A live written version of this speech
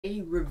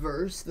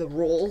reverse the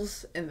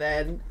roles and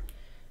then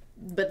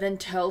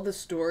tell the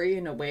story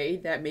in a way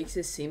that makes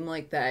it seem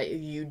like that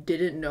you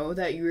didn't know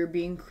that you were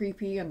being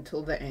creepy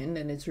until the end,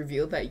 and it's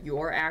revealed that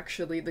you're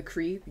actually the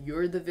creep,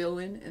 you're the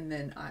villain, and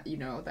then you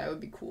know, that would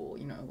be cool,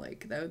 you know,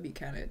 like that would be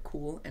kind of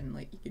cool, and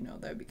like, you know,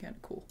 that would be kind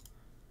of cool.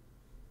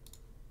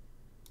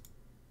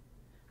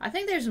 I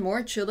think there's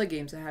more Chilla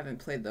games I haven't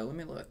played though. Let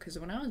me look, because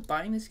when I was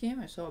buying this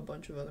game I saw a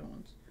bunch of other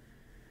ones.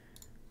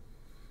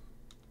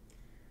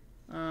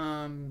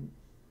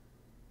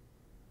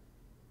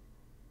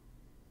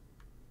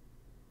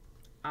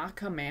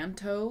 Aka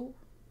Manto.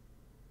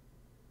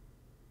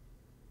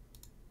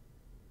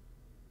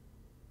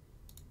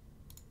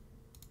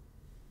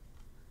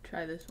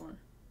 Try this one.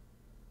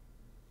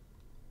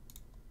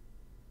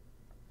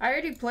 I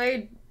already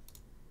played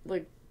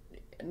like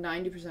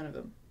 90% of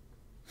them.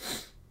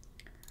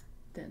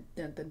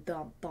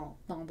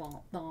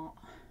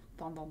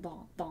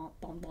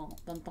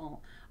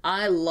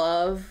 I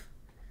love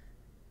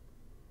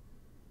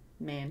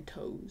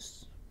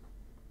Mantos.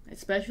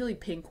 Especially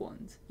pink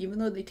ones. Even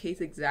though they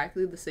taste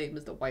exactly the same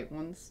as the white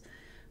ones.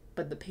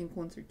 But the pink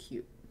ones are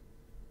cute.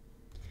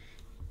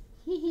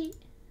 Hee hee.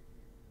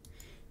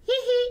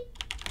 Hee hee.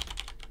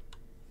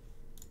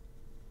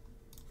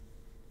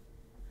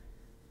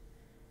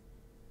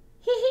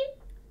 Hee hee.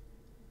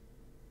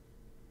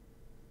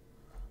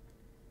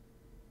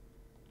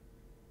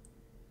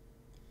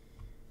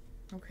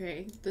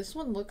 Okay, this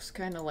one looks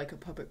kind of like a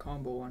puppet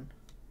combo one.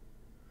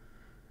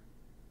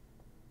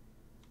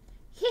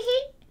 Hee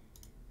hee.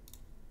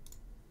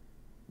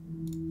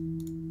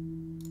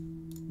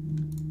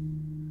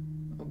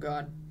 Oh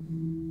god.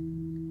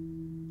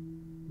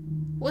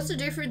 What's the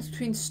difference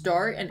between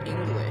start and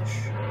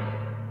English?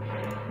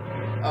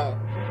 Oh.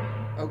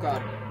 Oh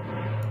god.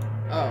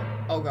 Oh.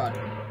 Oh god.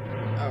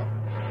 Oh.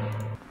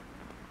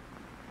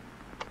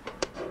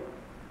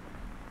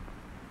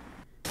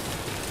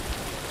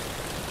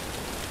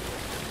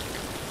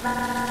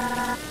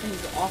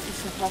 He's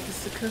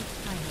officer.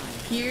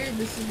 Here,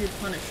 this is your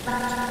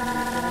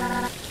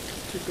punishment.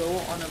 To go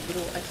on a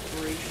little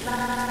exploration.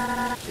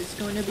 It's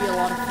going to be a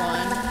lot of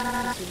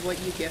fun. This is what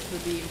you get for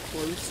being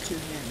close to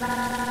him.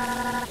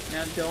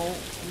 Now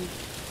don't you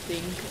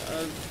think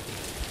of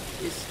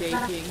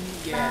escaping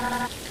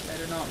yet.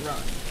 Better not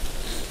run.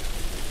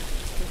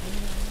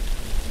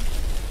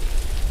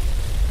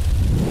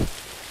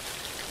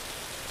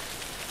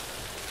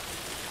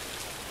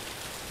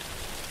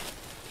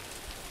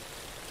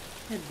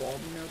 Head Bob,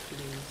 no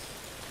please.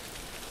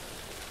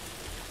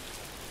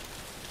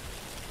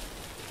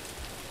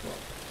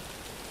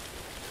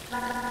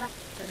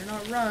 Better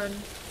not run.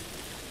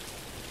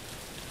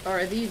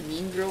 Are these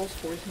mean girls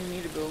forcing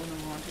me to go in a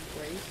haunted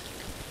place?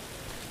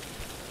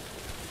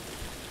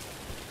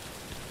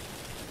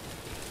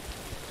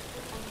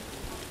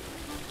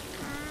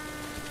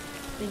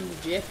 Thank you,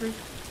 Jeffrey.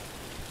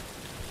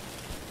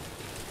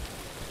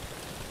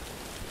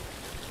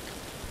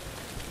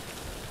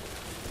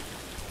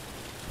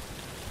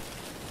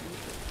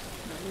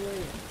 Another way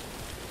in.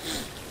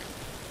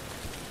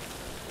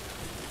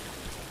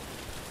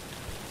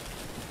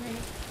 Okay.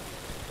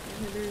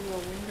 Maybe there's a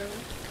window.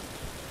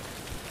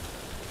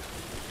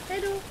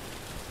 Hello.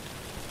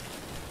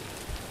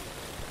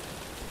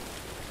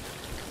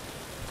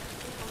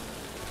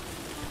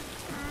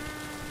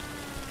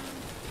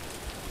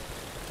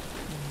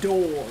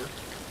 Door.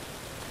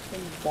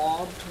 And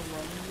Bob to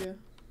run you.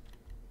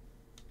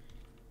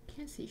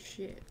 Can't see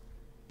shit.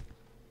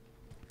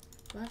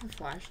 Do I have a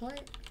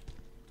flashlight?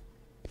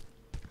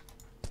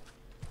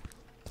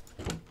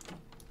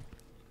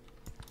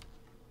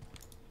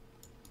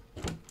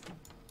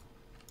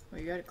 Oh,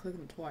 you gotta click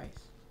them twice.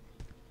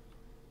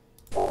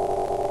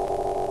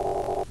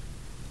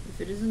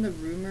 If it isn't the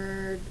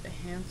rumored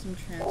handsome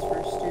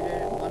transfer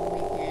student 1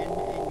 week in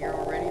and you're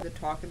already the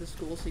talk of the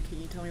school, so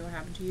can you tell me what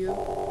happened to you?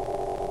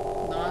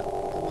 Not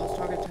the most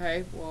talkative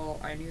type? Well,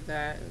 I knew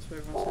that. That's what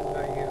everyone says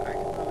about you. I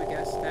can probably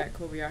guess that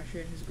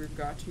Kobayashi and his group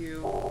got to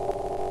you.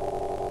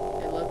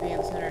 They love being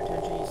the center of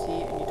attention you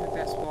see, and you took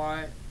that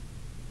spot.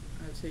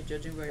 I would say,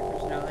 judging by your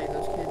personality,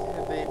 those kids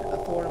have been a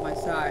thorn on my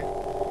side.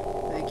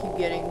 They keep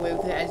getting away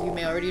with it. As you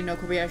may already know,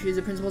 Kobayashi is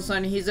the principal's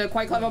son. He's a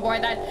quite clever boy.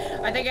 That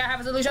I think I have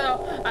a solution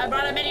though. I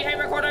brought a mini tape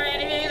recorder,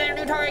 and if their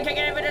new target can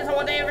get evidence of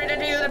what they have written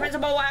to you, the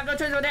principal will have no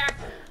choice but to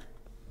act.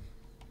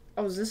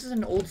 Oh, this is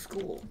an old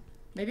school.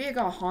 Maybe it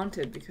got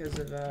haunted because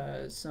of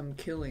some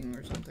killing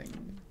or something.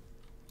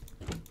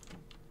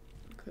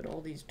 Look at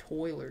all these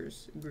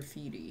toilers.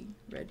 Graffiti.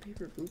 Red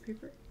paper, blue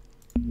paper?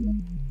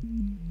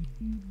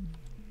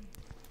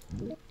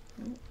 Oh.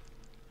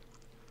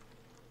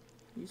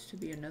 Used to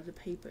be another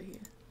paper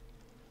here.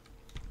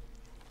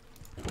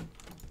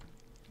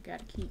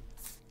 Gotta keep.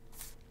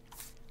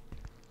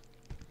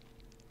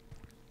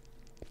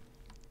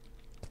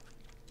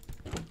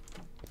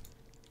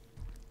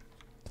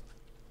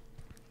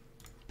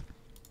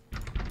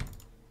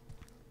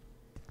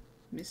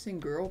 Missing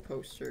girl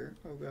poster.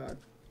 Oh god.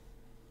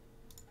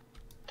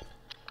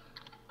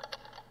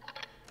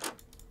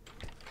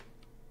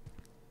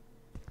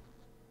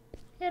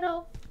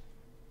 Hello.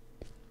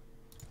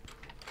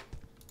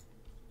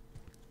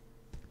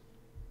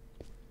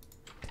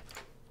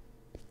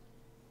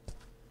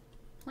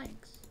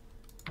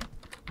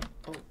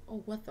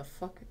 What the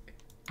fuck?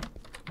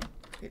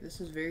 Okay,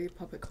 this is very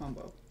puppet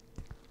combo.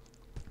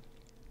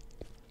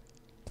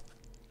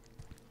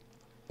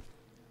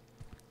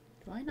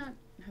 Do I not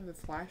have a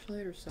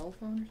flashlight or cell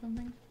phone or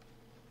something?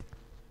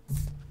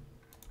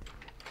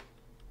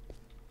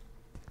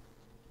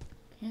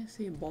 Can't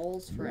see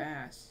balls for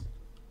ass.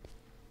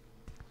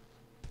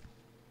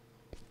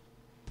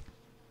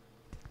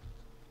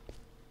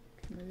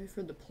 Okay, maybe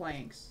for the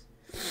planks.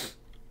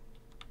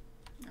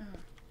 Ah.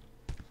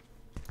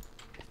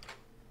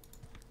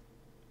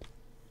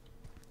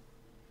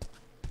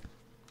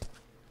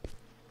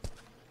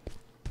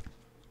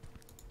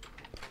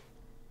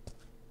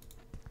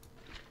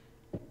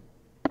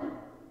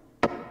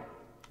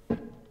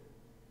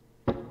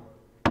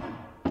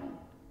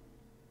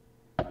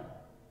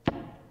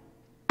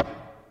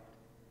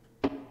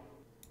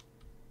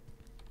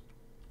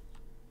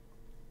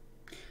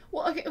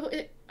 Well,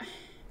 okay,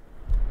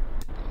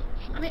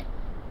 I mean,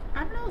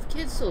 I don't know if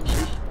kids still do.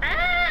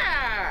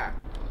 Ah!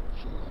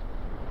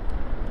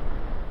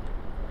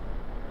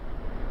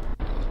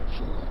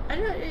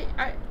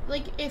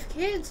 Like, if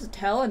kids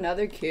tell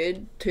another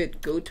kid to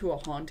go to a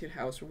haunted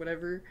house or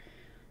whatever,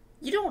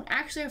 you don't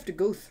actually have to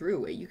go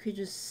through it. You could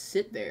just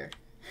sit there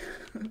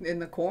in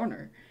the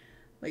corner.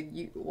 Like,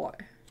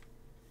 what?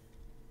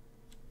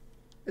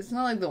 It's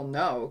not like they'll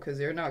know, because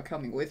they're not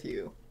coming with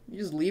you. You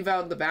just leave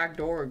out the back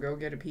door or go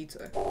get a pizza.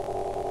 This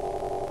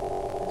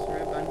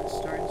red button is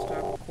starting to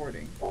stop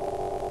recording.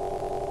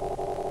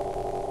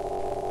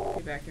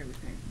 Pay back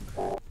everything.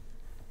 Okay.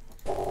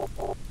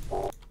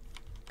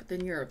 But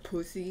then you're a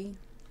pussy.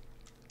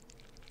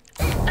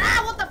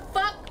 Ah! What the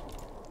fuck?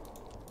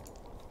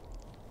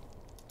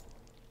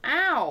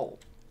 Ow!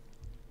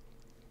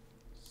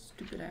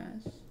 Stupid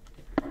ass.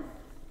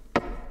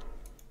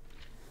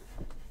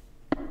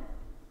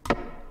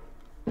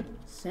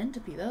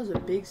 Centipede. That was a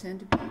big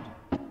centipede.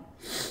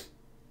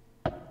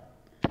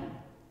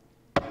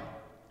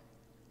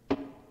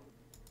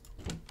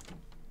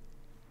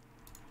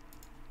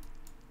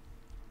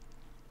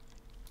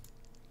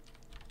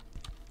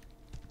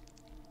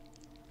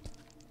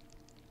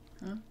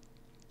 Huh?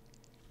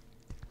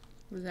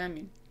 What does that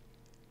mean?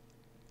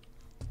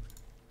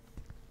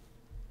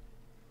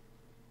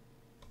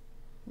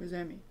 What does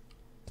that mean?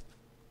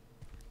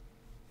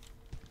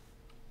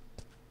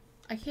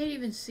 I can't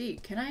even see.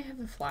 Can I have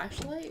a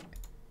flashlight?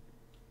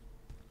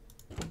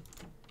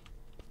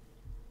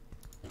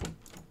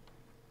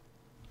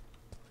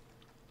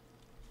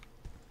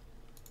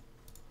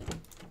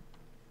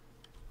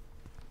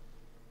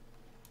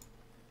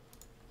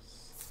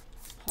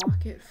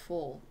 Pocket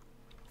full.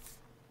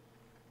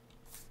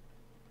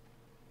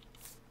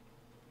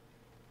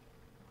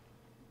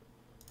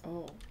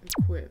 Oh,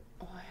 equip.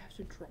 Oh, I have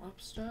to drop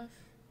stuff?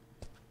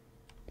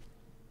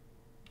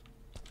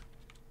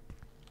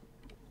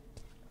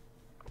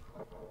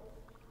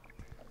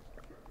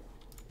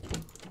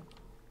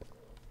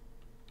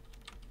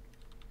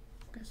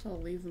 Guess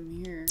I'll leave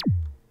them here.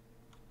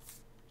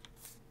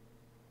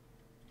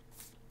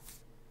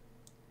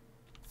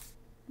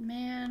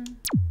 Man.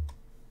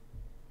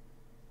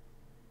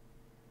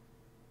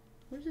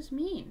 What does this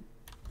mean?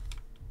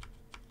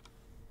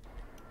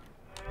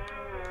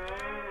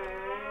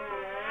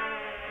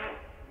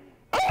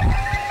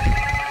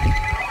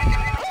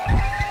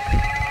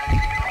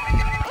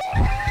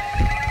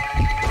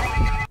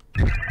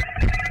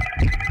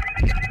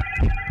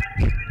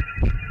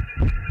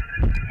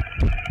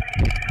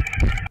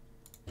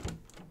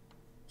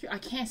 Dude, I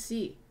can't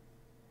see.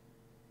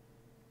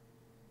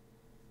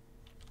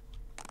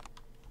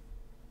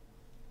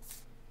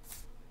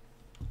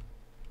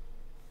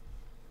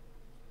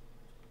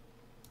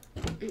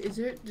 Is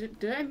there,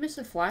 did I miss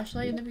a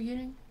flashlight in the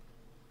beginning?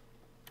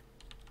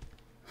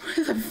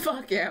 Where the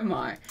fuck am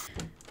I?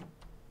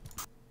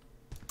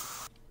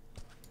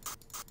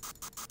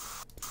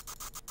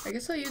 I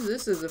guess I'll use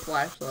this as a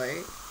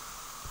flashlight.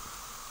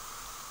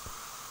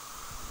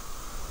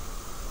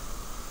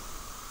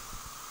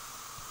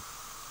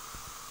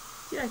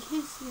 Dude, I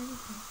can't see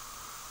anything.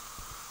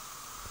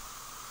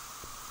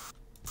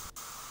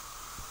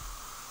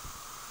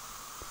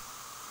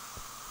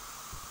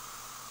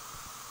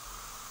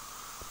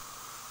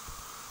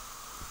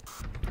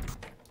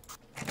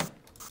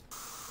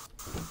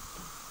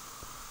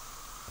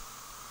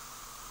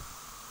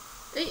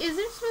 Is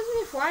there supposed to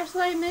be a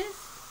flashlight in this?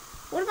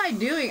 What am I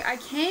doing? I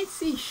can't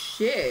see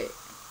shit.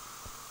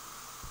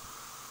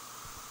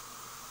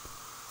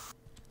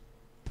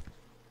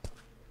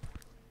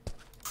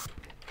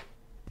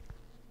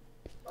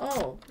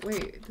 Oh,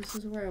 wait. This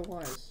is where I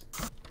was.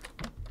 Is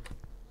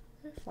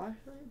there a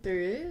flashlight? There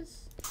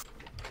is?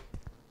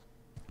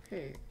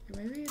 Okay,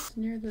 maybe it's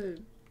near the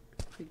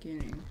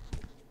beginning.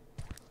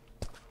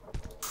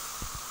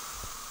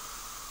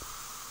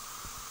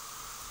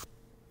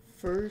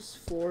 First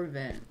floor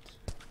vent.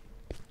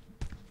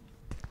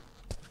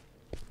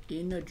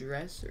 In a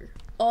dresser.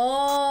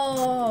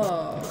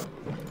 Oh!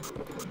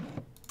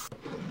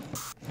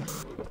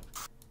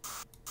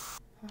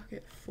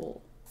 Pocket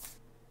full.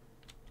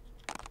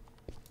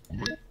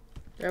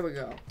 There we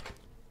go.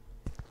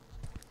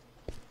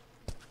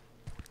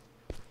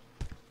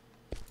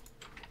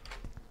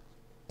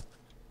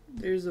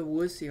 There's a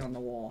wussy on the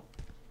wall.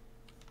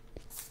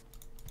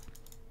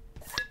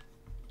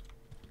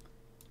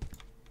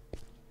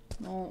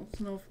 No, it's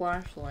no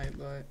flashlight,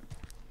 but...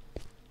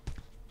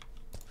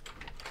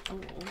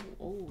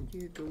 Oh,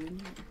 you go in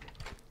here.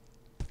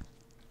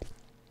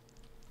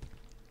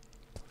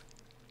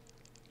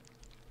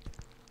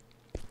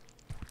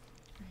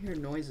 I hear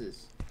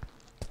noises.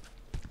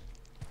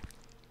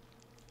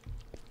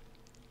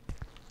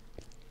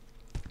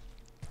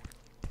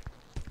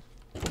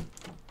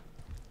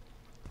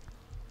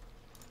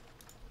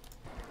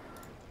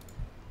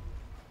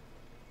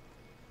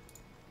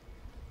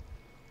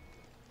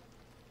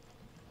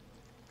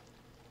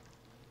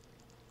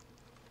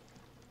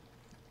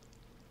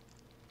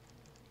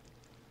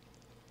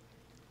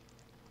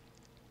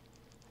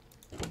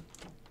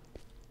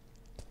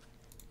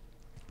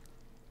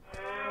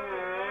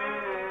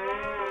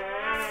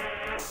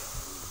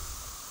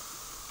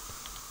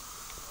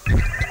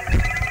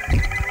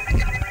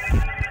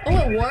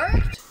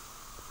 Worked?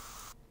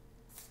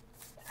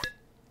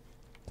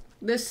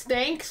 The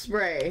stank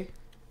spray.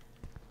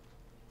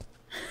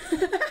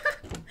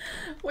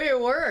 Wait, it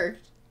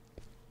worked.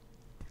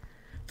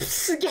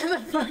 Get the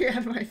fuck out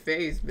of my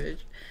face,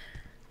 bitch.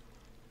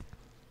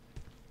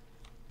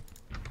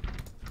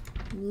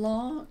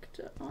 Locked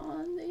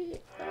on the...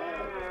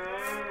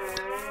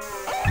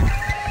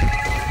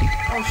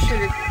 Oh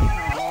shit.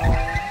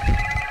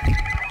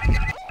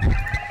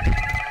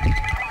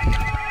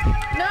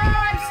 No,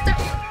 I'm stuck.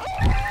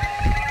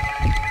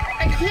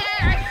 I can't.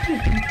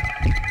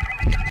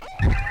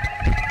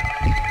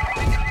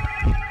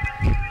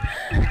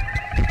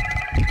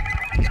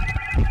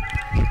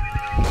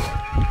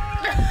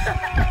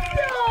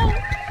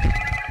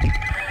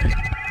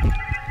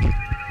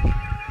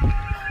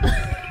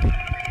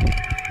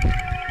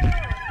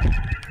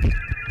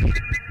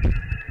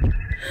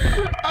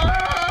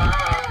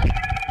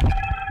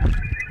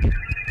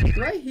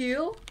 Do I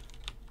heal?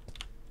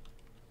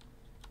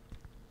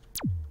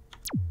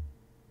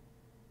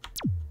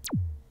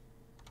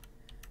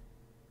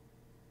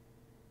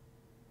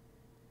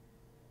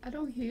 I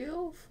don't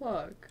heal?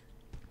 Fuck.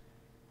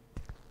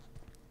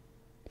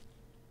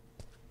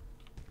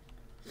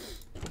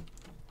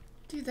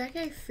 Dude, that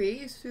guy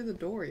phased through the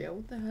door. Yeah,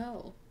 what the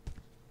hell?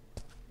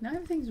 Now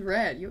everything's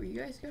red. Yo, you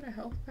guys got a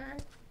health pack?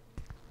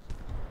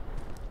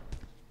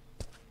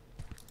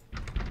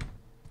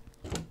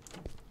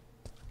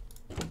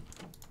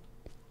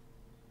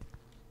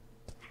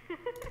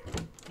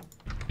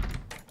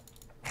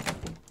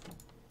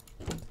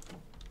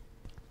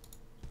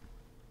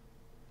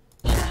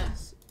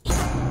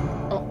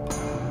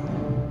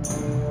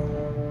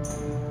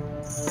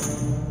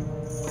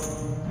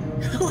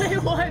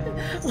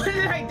 What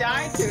did I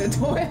die to? The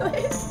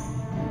toilet?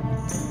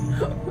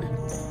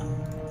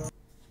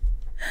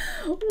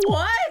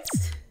 What?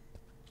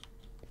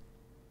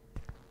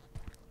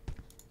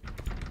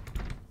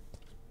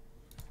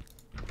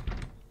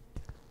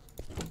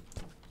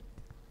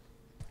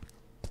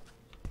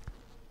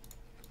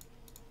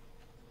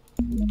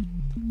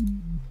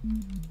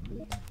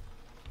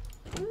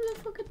 Who the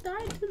fuck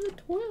died to the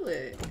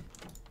toilet?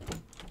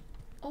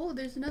 Oh,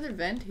 there's another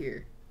vent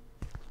here.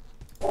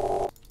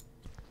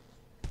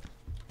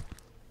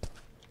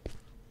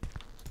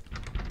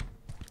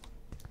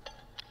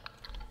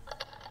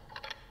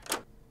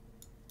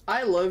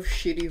 I love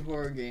shitty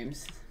horror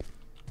games.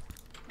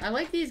 I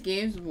like these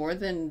games more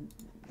than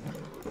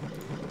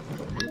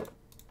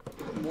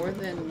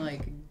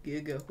like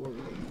Giga horror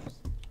games.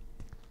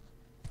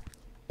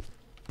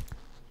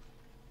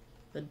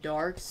 The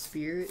dark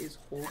spirit is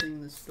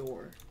holding this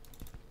door.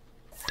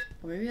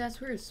 Well, maybe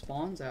that's where it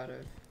spawns out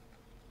of.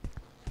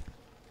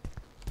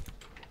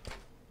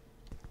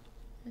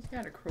 It's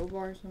got a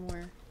crowbar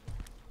somewhere.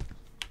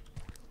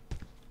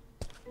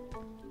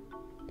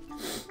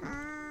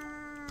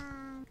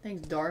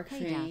 Thanks, Dark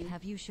Shane. Daph,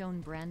 have you shown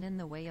Brandon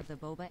the way of the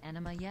boba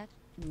enema yet?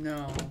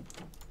 No.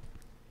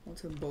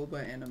 What's a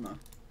boba enema?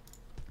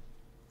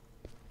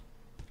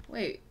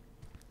 Wait.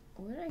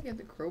 Where did I get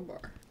the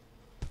crowbar?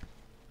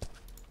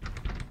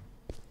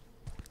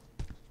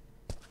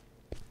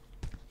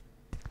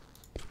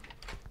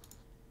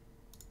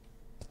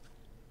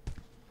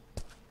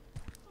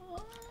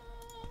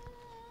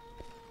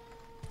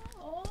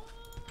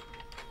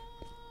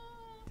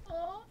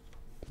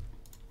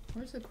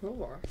 Where's the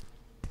crowbar?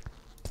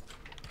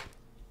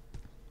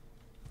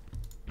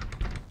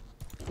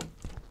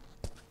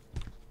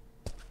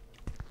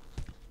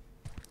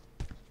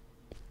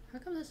 How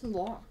come this is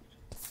locked?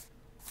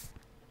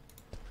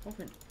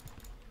 Open.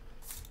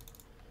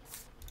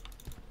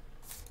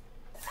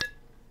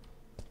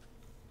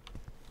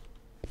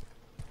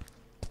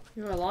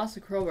 Yo, I lost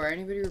the crowbar.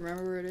 Anybody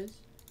remember where it is?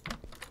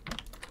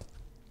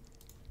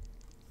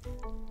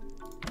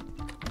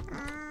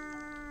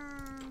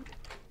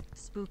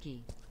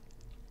 Spooky.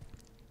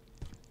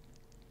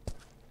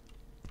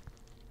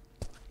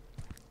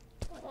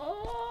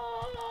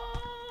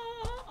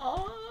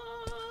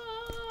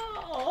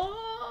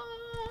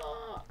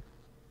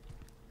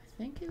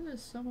 I think it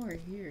was somewhere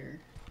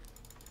here.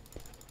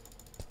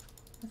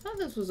 I thought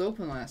this was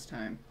open last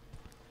time.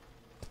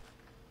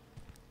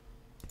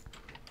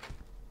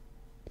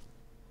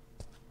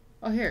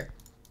 Oh, here.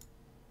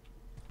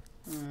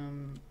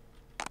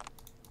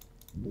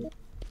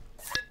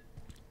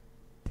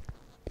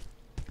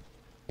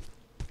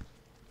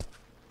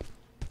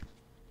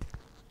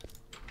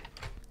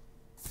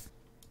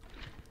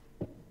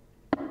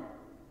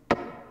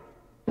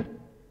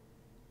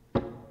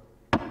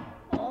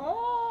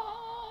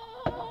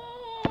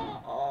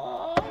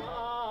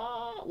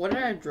 What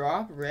did I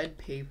drop? Red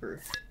paper.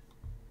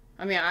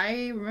 I mean,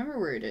 I remember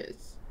where it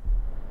is.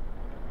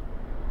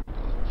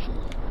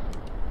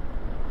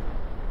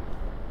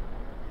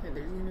 Okay,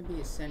 there's gonna be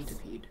a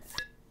centipede.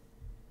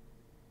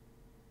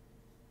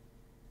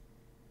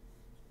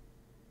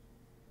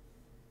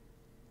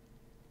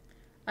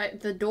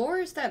 The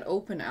doors that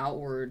open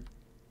outward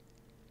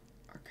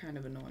are kind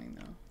of annoying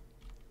though.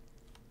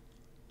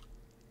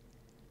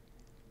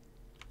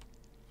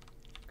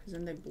 Because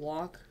then they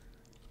block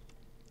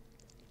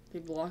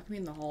me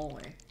in the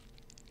hallway.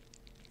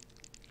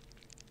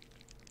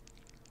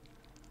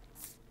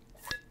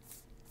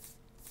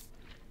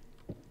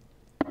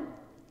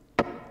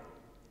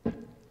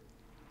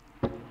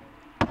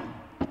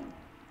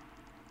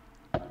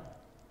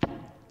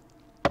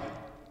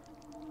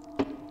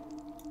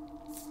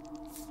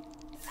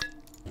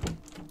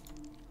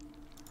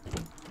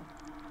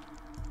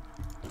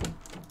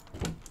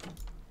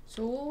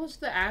 So what was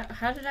the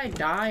how did I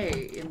die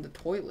in the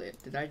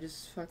toilet? Did I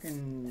just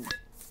fucking...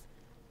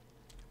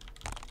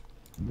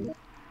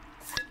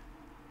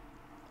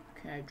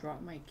 Okay, I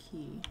dropped my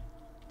key.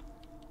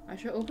 I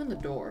should open the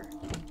door.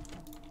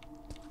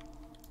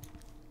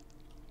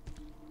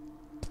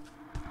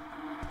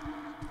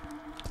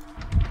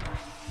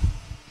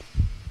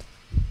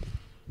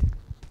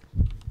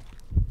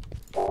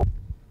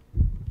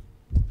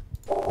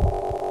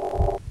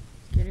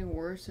 It's getting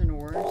worse and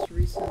worse.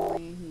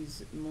 Recently,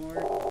 he's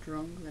more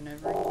drunk than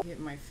ever. He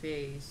hit my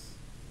face.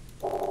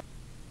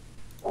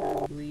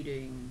 I'm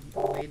bleeding.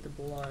 Away the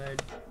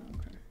blood.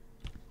 Okay.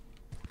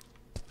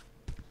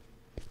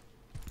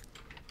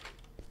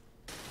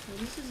 So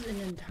this is an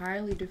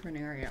entirely different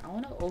area. I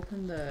want to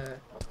open the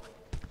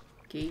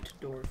gate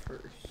door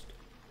first.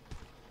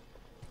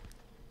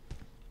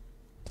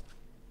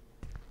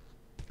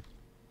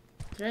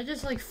 Did I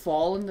just like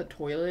fall in the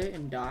toilet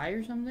and die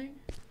or something?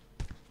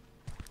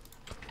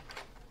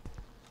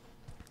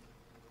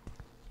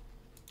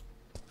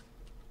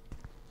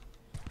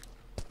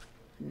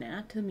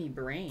 Anatomy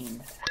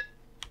brain.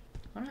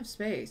 I don't have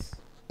space.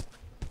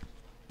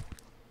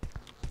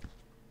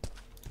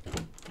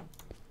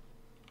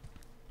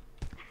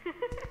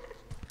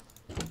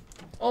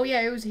 Oh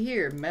yeah, it was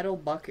here. Metal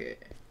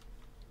bucket.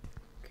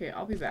 Okay,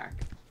 I'll be back.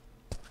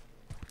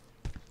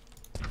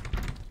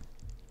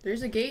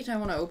 There's a gate I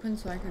want to open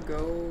so I can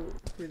go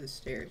through the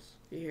stairs.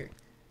 Be here.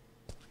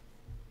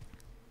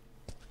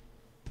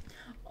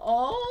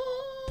 Oh!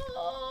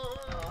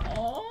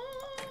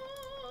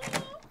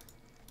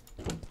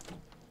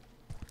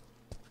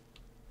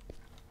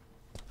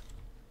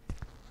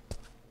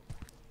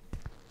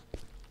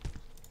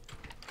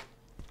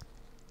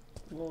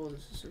 Whoa,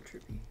 this is so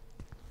trippy.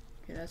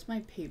 Okay, that's my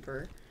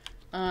paper.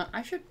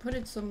 I should put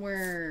it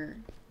somewhere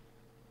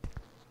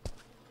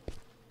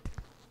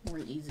more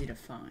easy to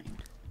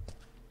find.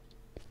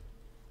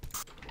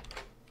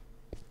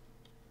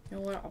 You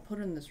know what? I'll put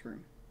it in this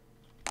room.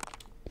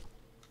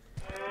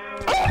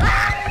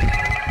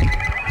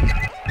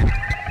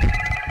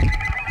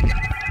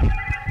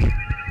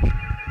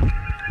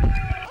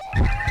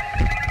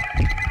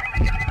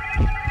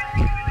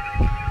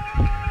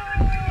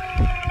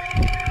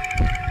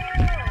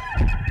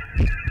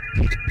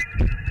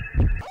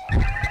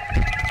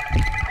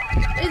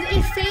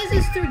 It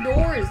phases through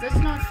doors. That's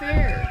not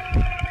fair.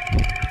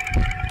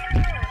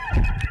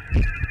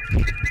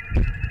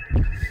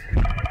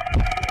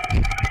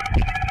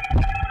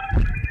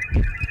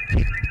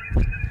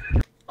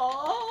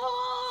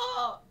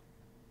 Oh!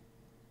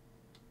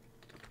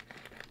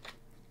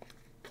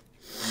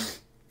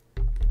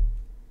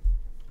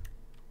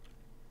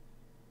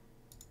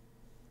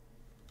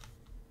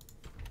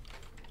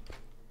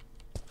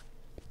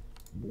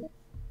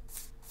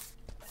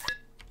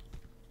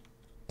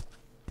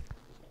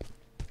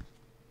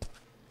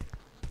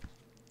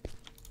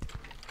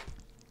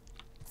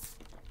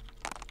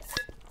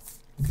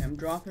 Okay, I'm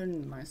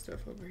dropping my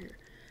stuff over here.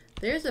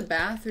 There's a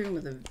bathroom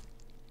with a...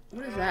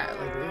 What is that?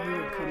 Like, where he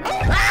would come out?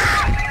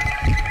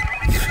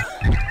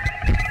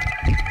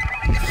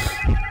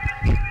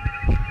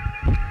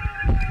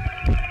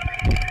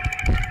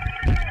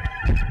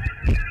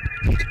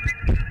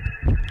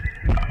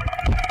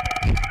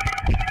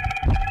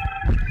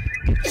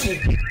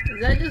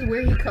 Is that just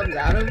where he comes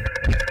out of?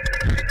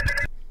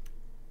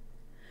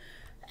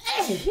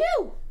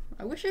 Phew!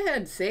 I wish I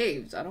had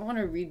saves. I don't want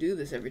to redo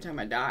this every time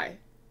I die.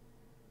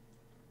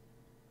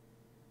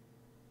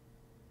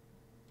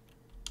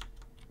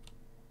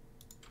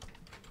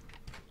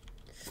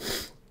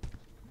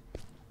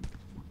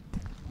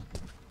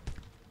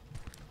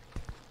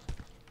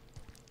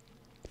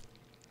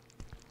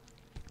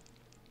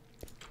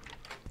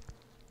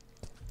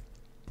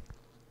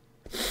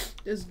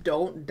 Just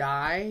don't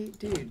die?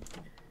 Dude.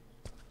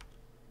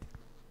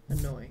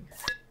 Annoying.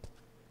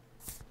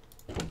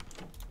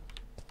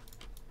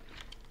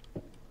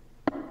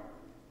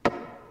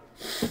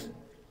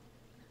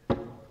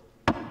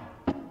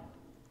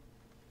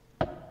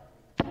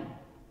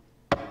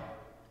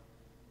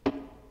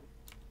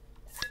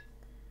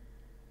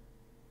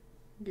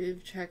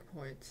 Give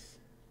checkpoints.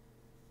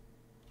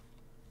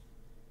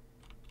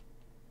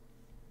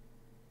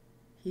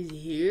 He's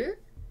here?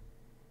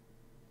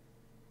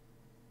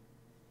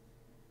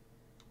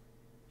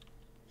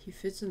 He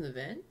fits in the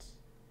vent?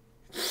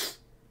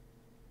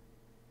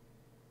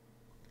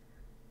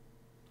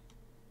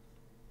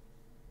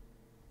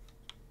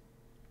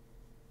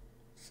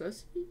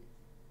 Sussy?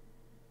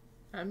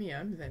 I mean,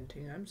 I'm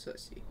venting. I'm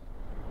sussy.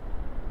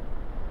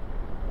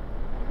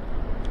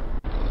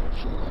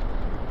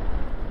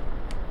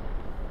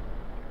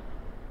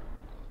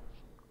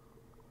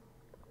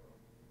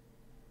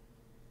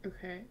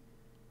 Okay.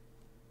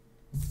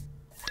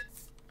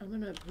 I'm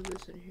gonna put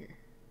this in here.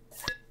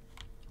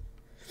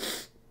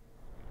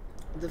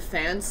 The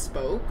fan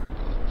spoke? Oh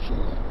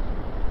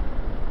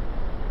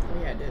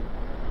yeah, it did.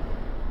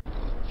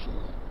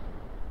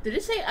 Did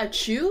it say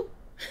achoo?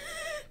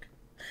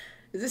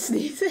 Is it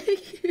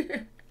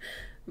sneezing?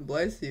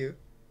 Bless you.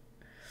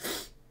 The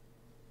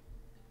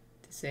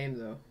same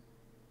though.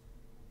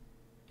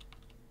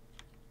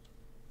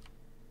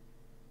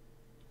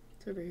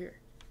 It's over here.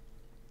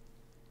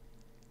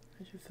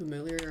 I should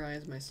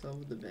familiarize myself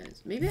with the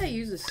vents. Maybe I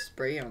use a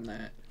spray on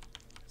that.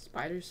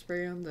 Spider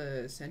spray on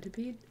the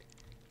centipede?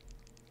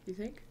 You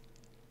think?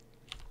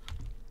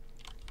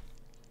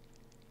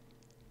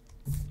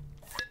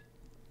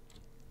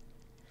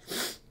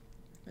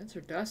 Vents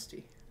are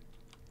dusty.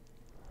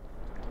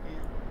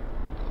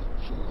 And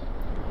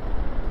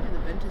the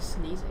vent is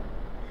sneezing.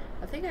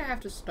 I think I have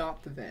to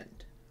stop the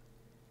vent.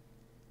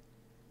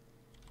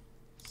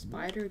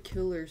 Spider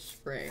killer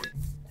spray.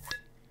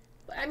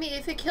 I mean,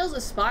 if it kills a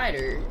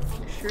spider,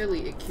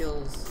 surely it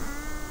kills...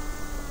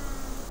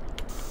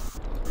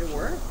 Did it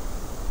work?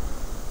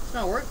 It's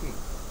not working.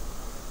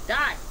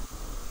 Die!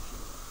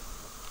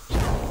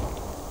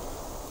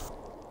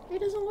 It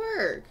doesn't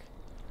work.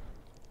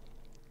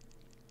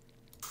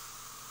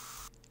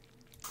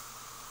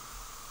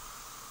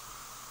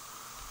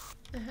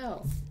 What the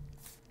hell?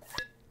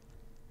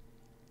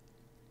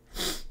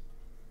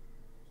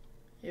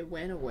 It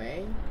went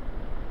away?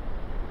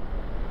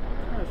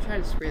 I was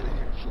trying to spray the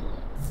hair.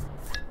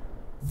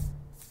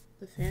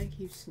 The fan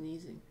keeps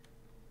sneezing.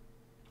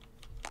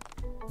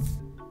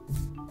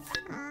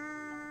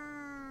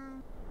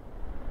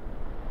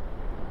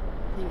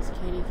 Thanks,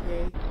 Kenny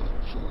K.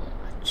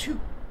 Achoo!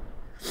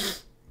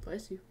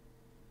 Bless you.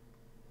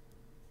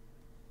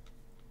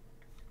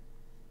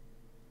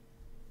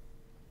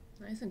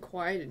 Nice and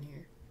quiet in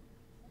here.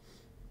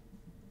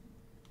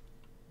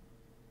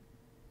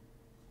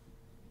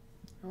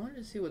 I wanted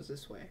to see what's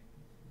this way.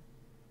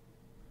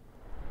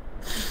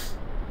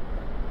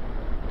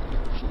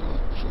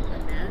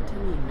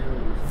 Anatomy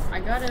nose. I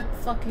got a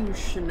fucking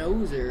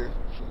schnozer.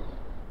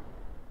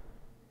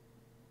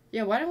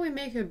 Yeah, why don't we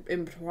make an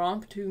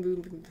impromptu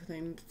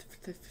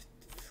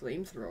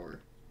flamethrower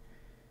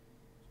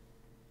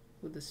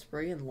with the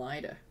spray and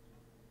lighter?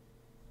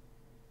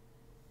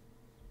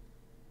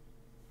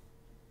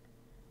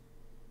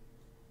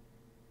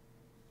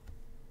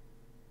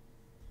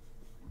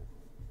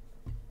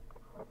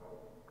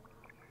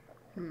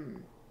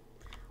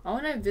 I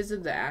want to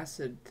visit the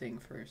acid thing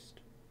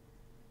first.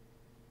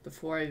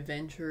 Before I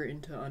venture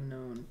into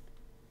unknown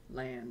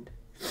land.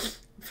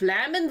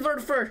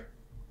 Flammenwerfer!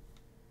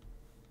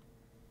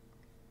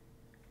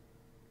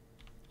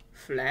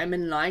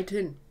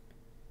 Flammenleiten.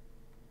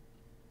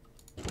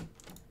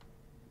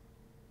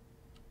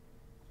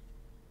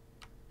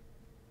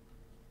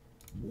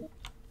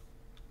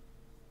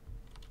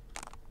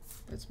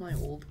 That's my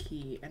old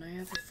key, and I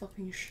have a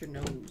fucking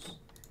schnoz.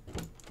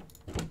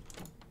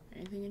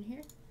 Anything in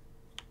here?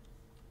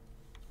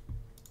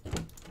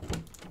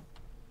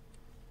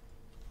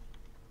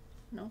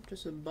 Nope,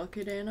 just a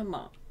bucket and a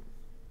mop.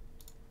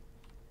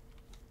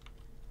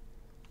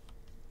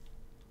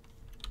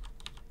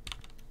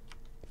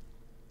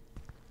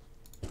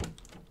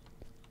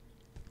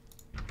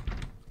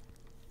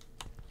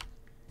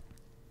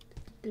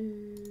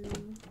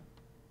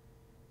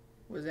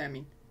 What does that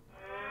mean?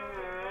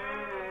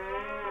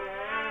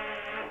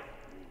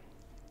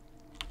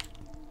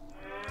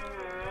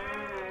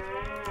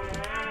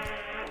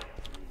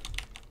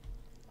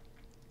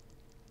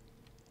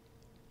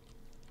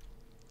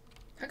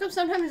 How come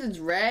sometimes it's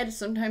red,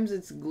 sometimes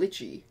it's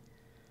glitchy?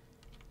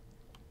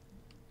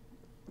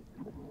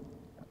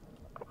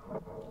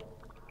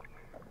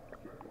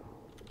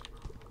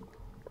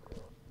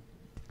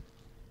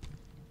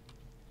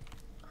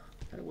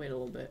 Gotta wait a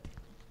little bit.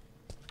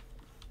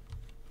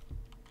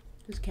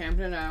 Just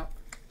camping it out.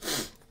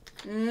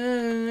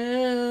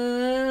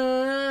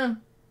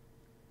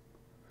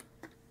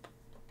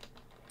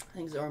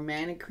 Things are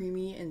manic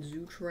creamy and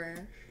zoo trash.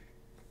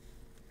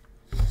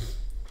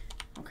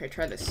 Okay,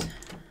 try this.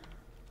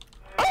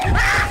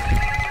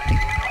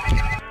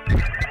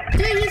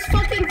 is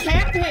fucking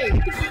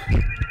camping?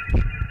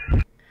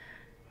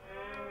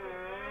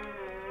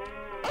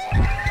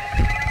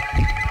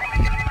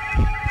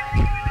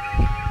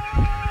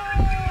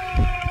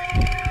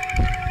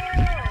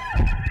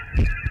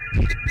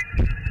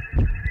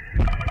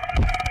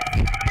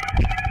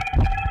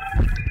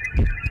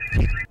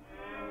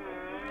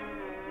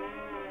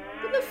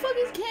 What the fuck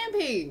is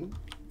camping?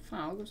 Fine,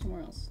 I'll go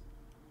somewhere else.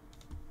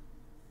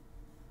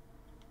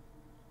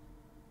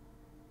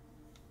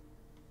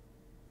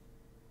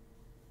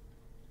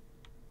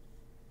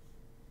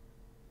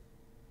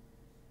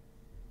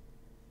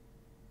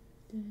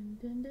 Dun,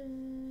 dun,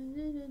 dun,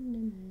 dun, dun,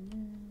 dun,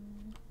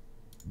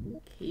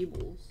 dun.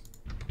 Cables.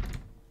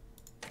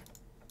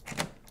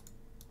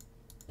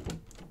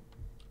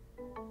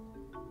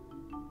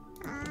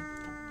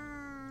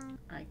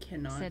 I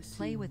cannot Said see.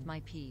 play with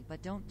my pee,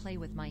 but don't play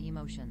with my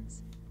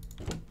emotions.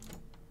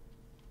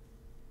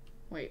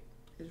 Wait,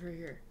 it's right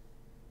here.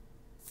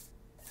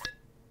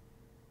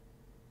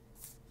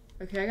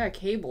 Okay, I got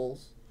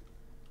cables.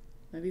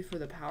 Maybe for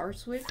the power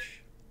switch?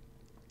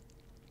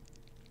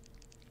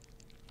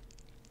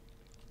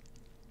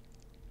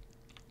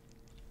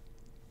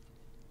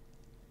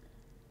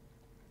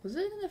 Was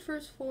it in the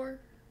first floor?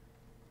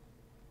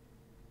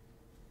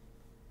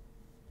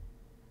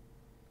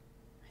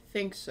 I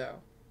think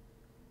so.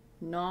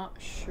 Not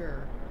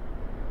sure.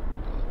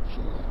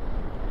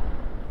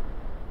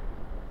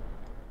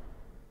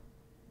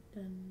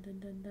 Dun, dun,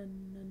 dun, dun,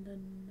 dun,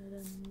 dun,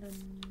 dun, dun.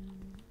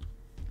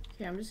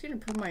 Okay, I'm just gonna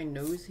put my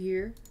nose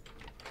here.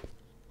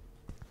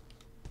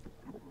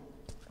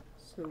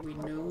 So we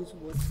knows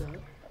what's up.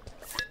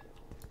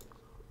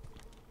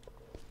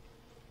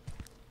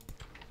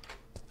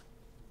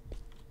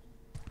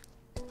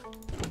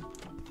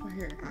 Right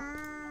here.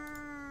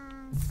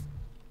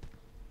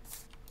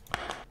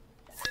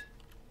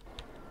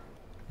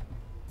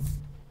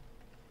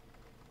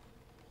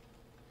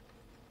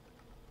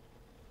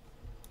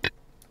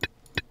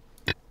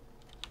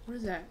 What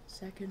is that?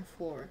 Second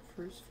floor,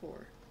 first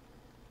floor.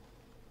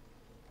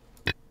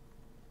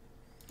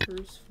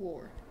 First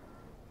floor.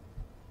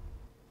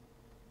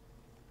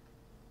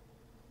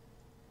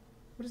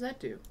 What does that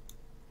do?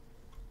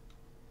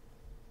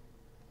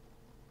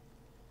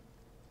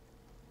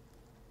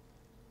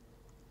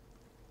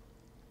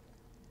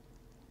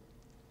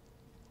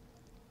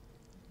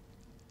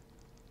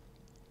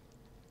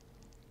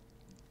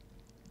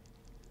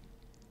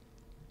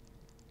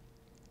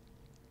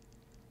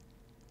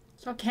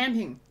 Stop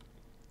camping!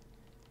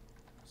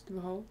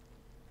 Stupid hoe.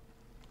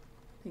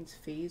 I think it's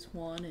phase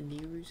 1 and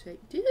Nehru say,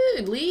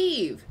 dude,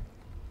 leave!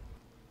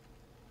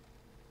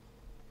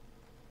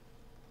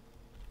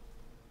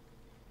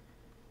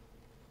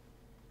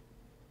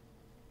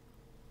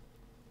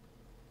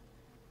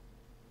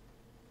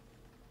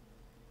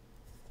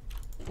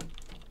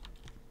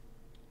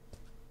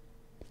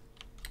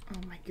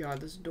 Oh my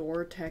god, this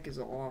door tech is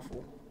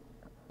awful.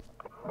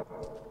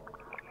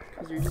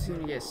 Because you're just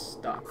gonna get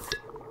stuck.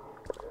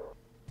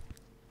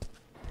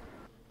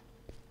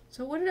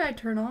 So what did I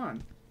turn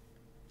on?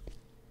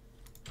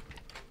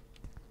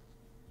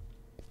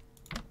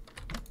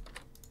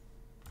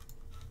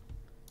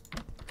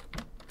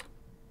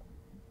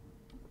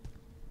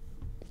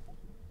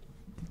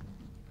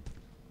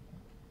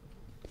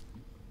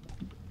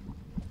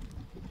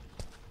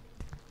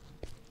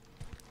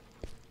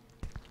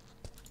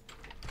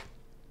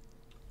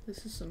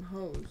 This is some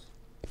hose.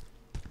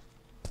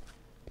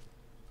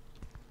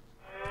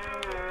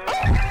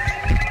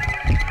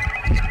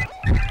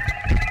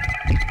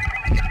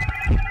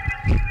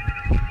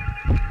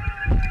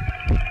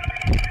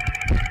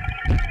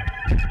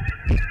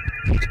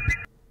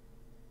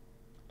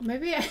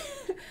 Maybe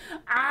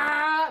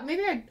I...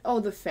 maybe I... Oh,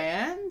 the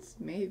fans?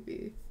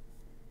 Maybe.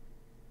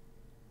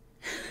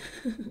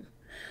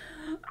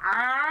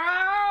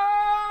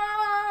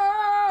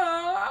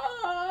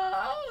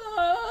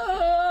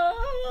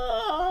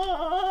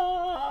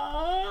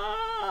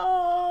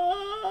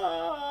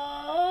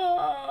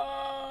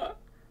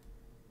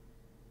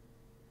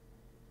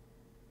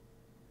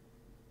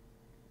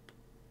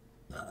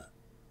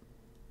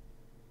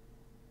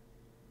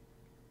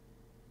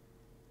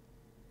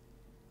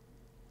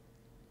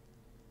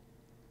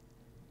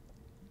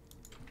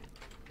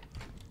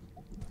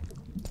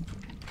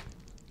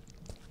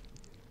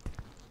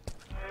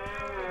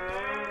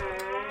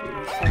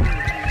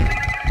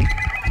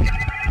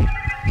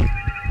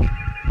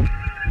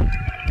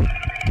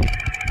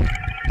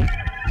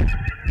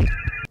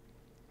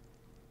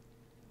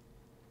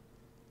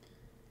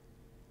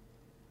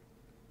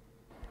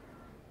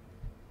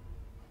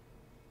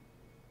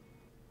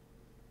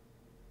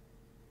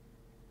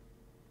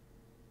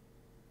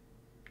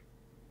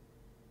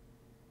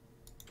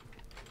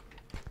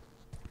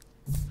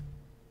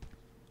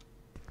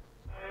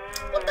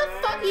 What the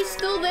fuck? He's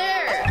still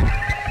there!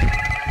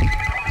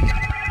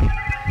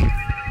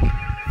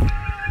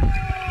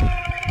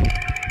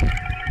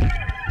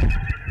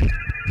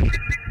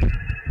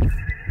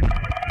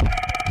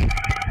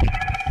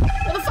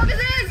 What the fuck is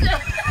this?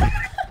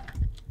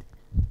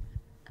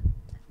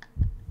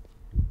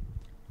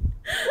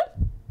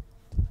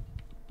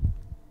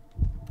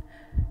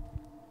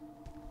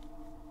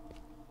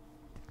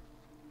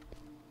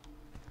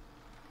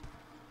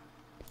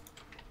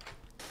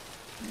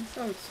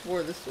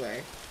 swore this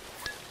way.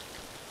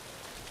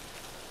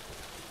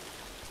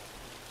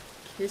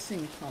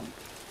 Kissing pump.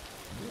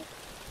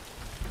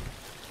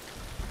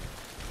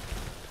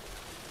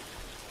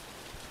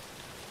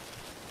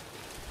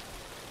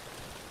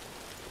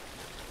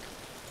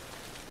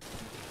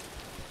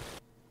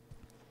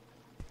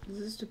 Is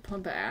this to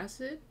pump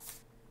acid?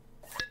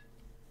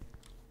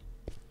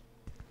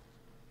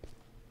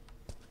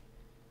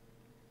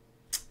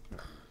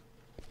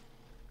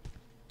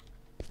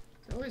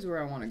 It's always where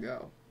I want to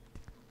go.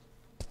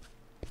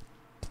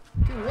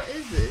 Dude, what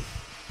is this?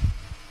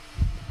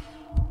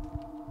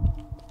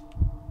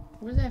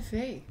 What is that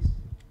face?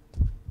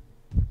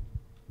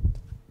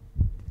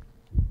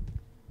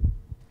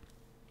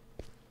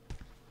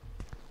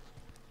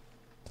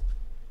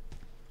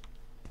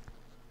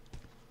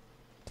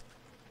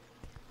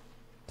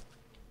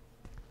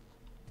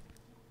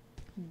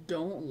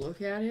 Don't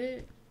look at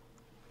it?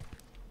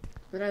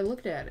 But I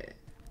looked at it.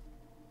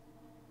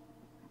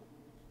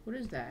 What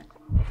is that?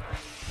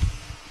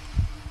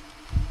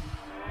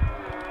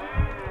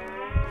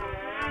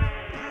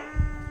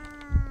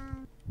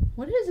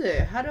 What is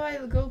it? How do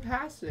I go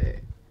past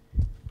it?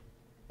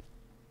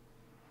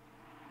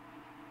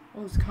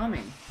 Oh, it's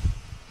coming.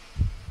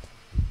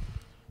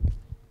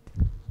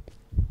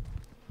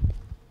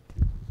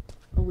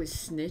 Oh, it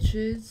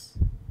snitches?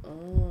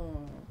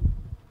 Oh.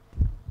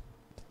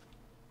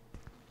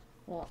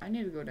 Well, I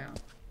need to go down.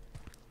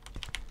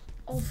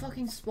 Oh,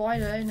 fucking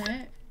spider,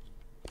 innit?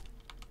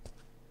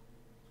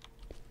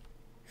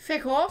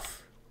 Fuck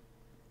off!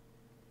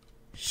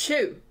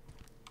 Shoot!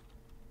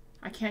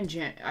 I can't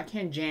jump. I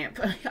can't jump.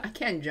 I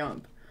can't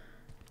jump.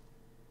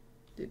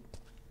 Dude.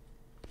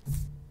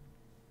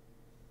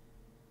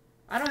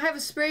 I don't have a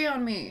spray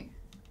on me.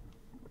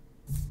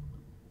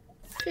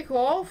 Pick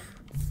off.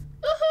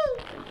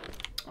 Woohoo!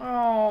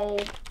 Oh.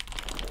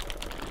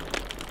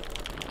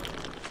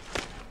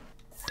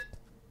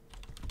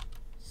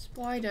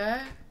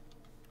 Spider.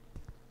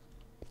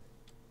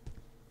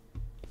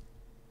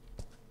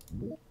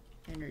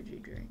 Energy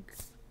drink.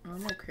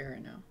 I'm okay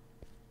right now.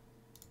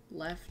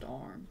 Left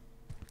arm.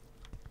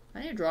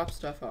 I need to drop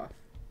stuff off.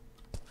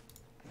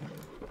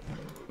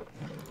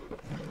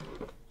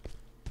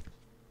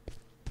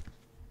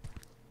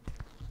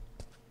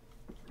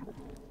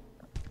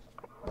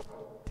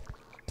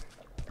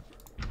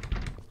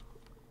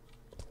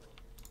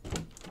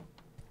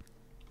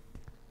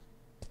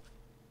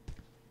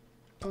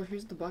 Oh,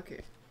 here's the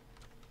bucket.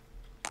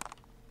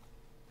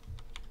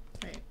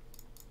 Wait.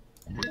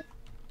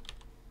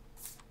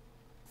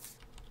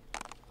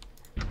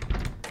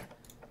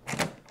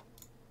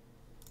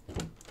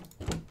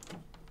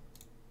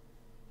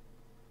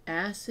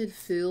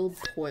 Acid-filled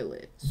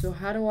toilet. So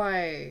how do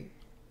I...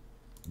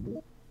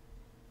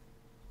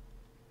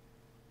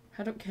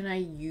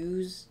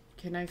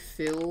 Can I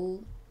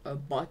fill a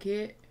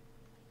bucket?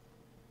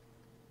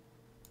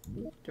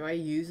 Do I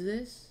use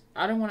this?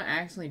 I don't want to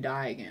accidentally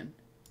die again.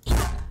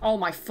 Oh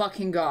my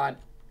fucking god.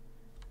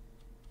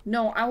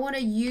 No, I want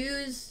to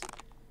use...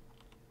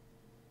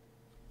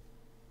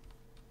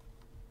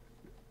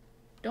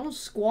 Don't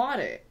squat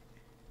it.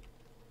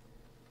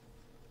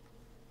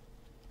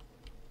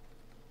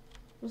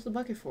 What's the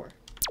bucket for?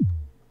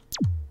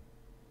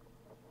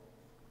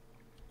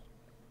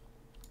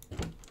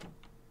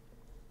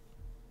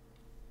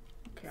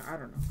 Okay, I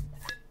don't know.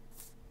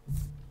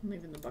 I'm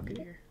leaving the bucket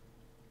here.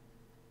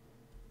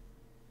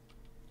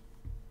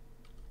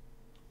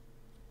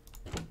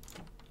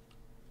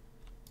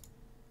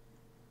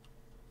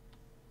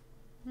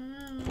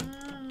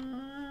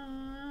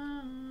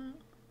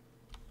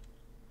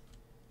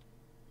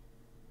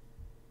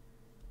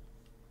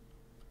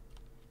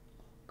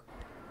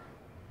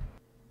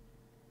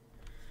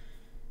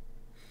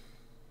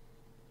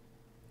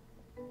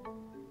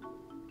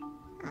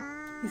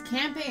 He's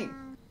camping.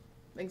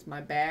 Thanks, my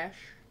bash.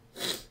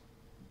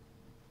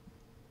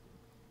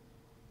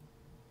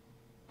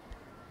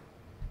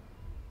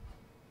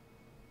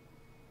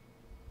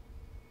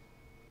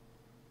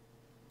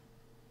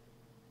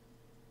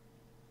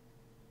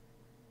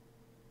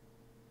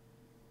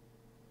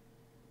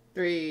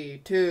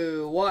 Three,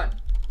 two, one.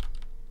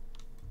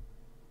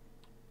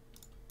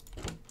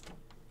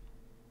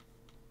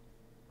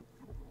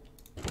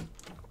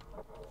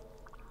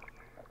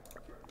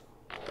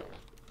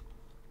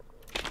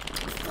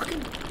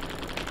 Fucking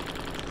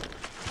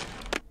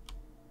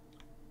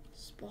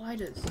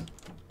spiders.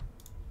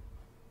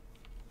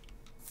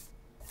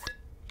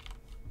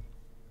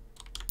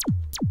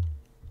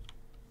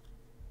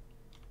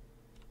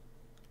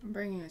 I'm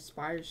bringing a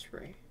spider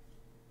spray.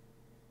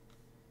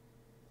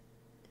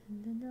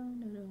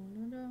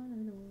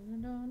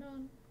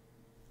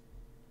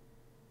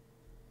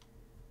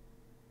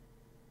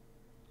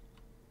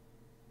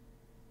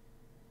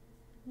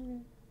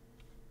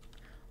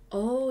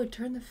 Oh, it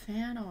turned the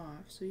fan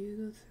off, so you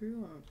go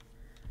through them.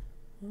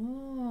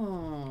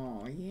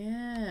 Oh,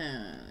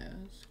 yeah,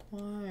 that's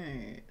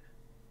quite.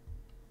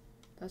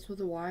 That's what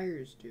the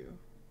wires do.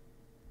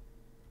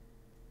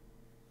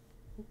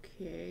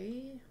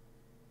 Okay.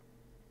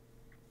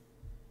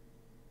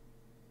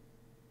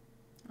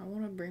 don't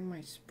want to bring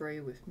my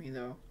spray with me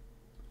though.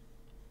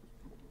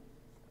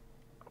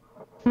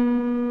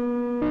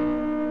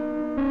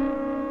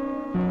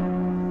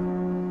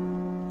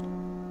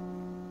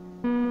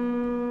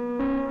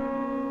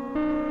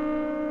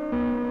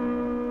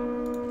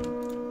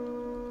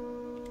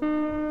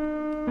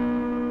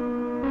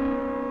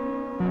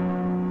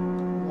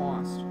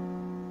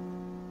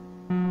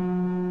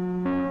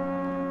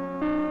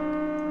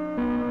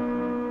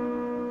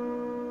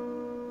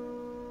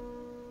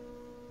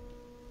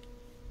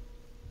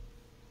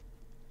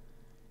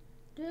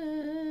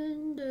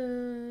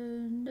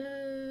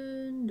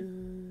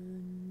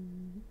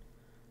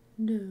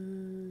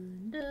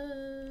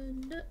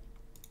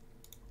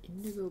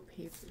 Indigo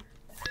paper.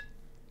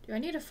 Dude, I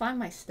need to find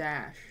my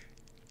stash.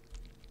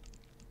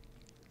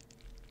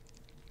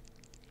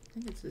 I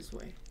think it's this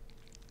way.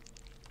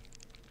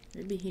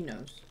 Maybe he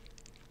knows.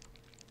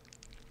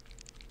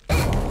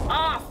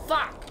 Ah,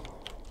 fuck!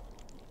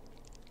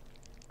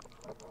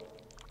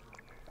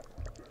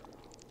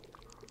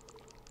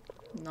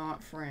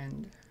 Not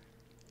friend.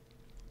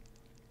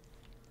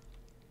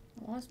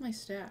 I lost my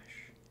stash.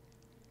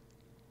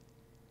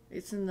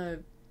 It's in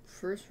the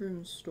first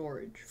room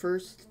storage.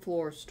 First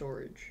floor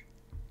storage.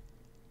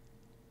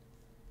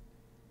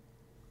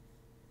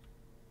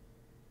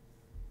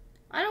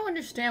 I don't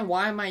understand,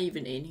 why am I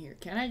even in here?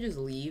 Can I just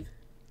leave?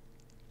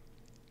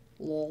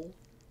 Lol.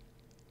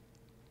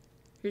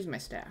 Here's my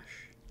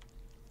stash.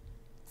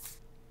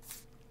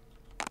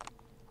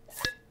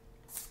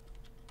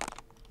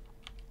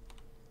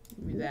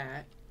 Give me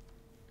that.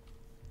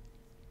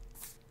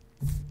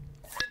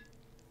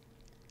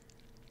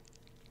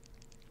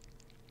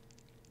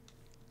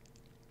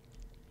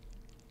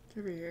 It's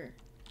over here.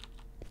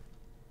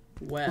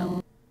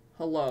 Well,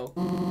 hello.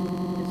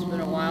 It's been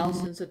a while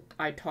since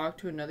I talked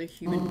to another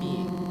human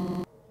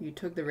being. You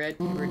took the red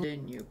paper,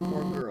 didn't you?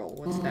 Poor girl.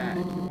 What's that?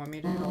 Do you want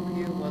me to help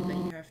you? Well,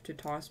 then you have to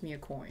toss me a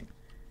coin.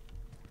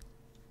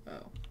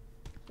 Oh.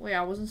 Wait,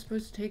 I wasn't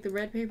supposed to take the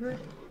red paper?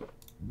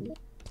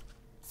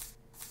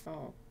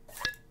 Oh.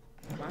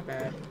 My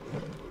bad.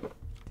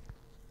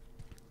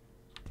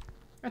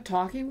 I'm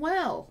talking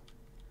well!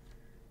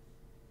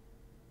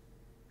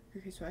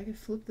 Okay, so I could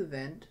flip the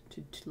vent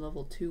to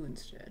level 2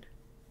 instead.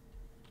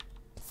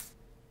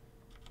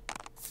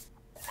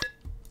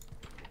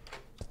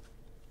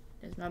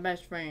 It's my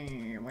best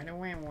friend. Wait a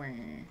wah wah.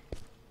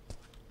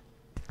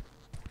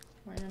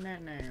 Wait a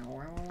that now.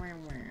 Wah wah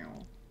wah.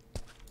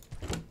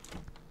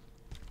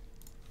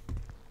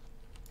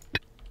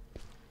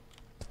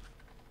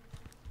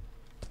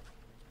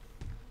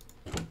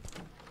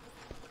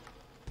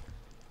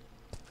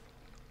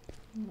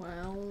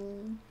 Well,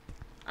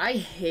 I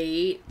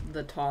hate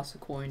the toss a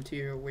coin to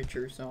your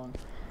Witcher song.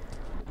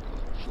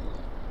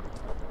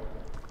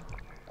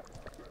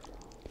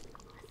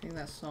 I think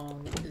that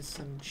song is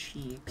some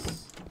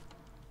cheeks.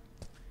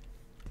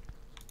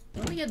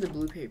 Let me get the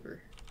blue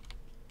paper.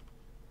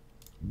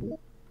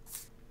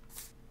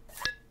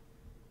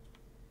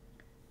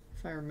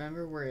 If I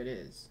remember where it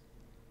is.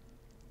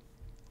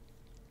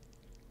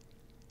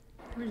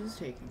 Where's this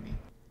taking me?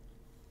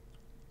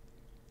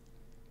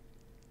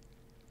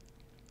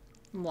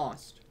 I'm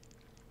lost.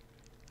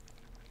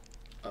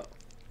 Oh.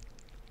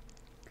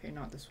 Okay,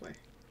 not this way.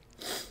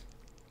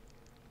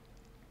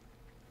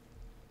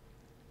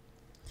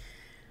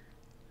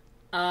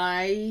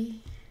 I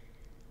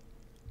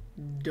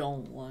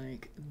don't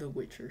like The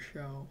Witcher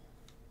show.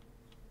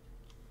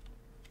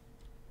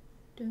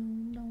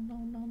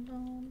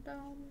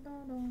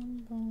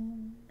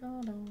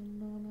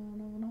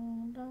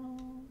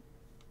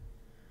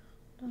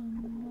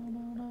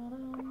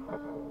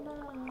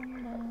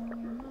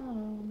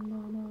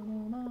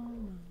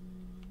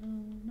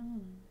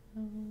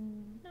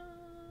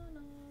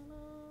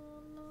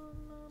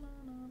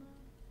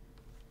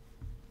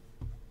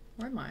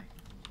 Where am I?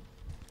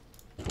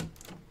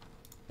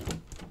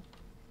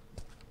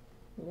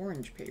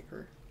 Orange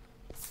paper.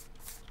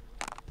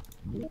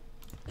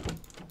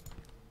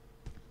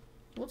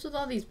 What's with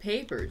all these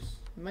papers?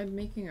 Am I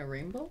making a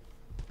rainbow?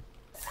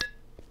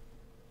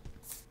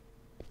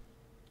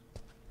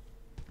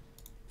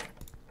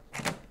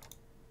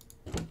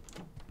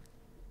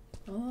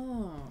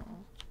 Oh.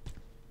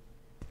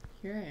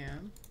 Here I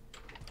am.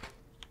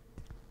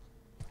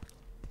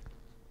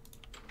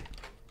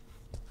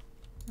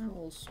 My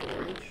little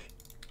storage.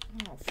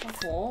 Oh,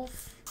 fuck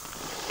off.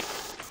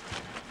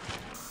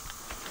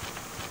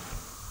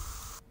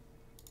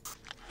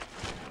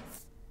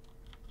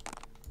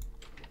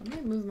 Let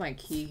me move my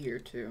key here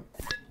too.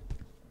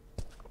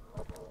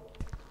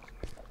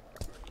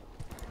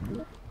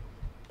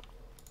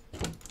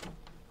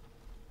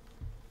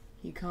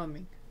 He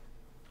coming.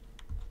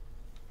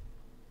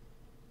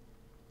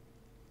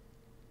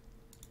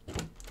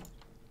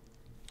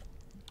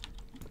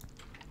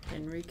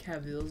 Henry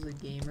Cavill's a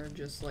gamer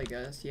just like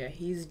us. Yeah,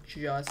 he's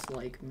just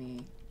like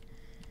me.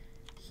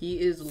 He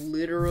is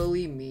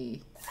literally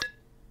me.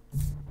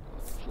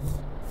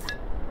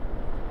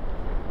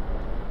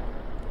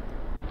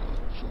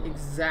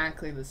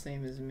 Exactly the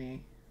same as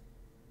me.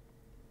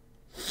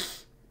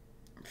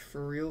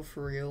 for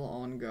real,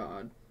 on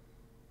God.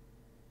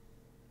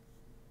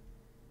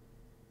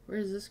 Where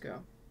does this go?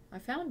 I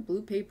found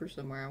blue paper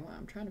somewhere.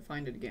 I'm trying to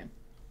find it again.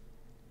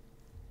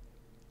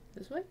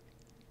 This way?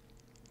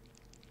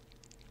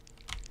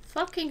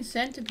 Fucking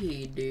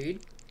centipede,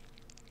 dude.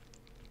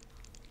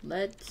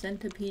 Let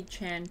Centipede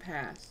Chan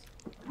pass.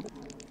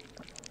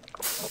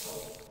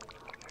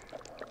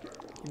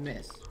 You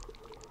missed.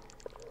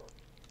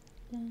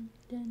 Dun,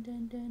 dun,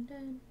 dun, dun,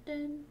 dun,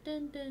 dun,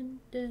 dun, dun,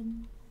 dun,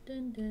 dun,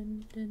 dun,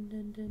 dun, dun,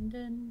 dun,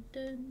 dun,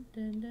 dun,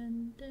 dun,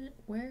 dun, dun.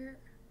 Where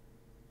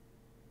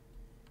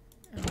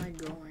am I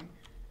going?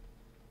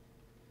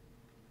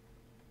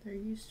 There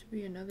used to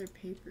be another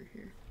paper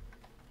here.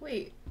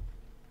 Wait.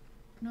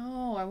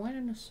 No, I went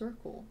in a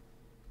circle.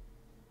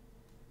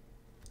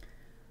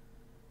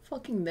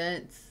 Fucking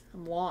vents.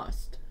 I'm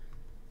lost.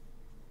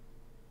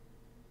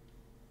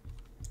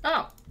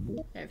 Oh!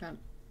 Okay, I found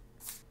it.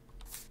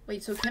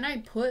 Wait, so can I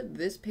put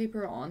this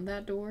paper on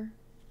that door?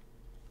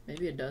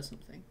 Maybe it does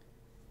something.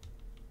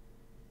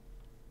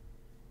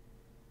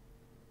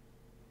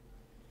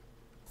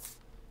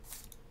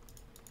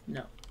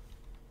 No.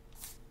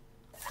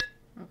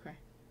 Okay.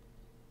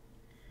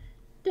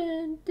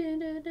 Dun, dun,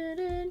 dun, dun,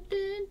 dun,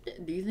 dun.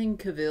 Do you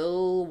think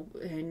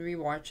Henry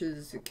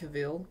watches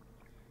Cavill?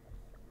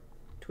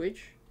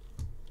 Twitch?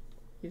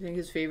 You think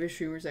his favorite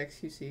streamer is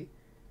XQC?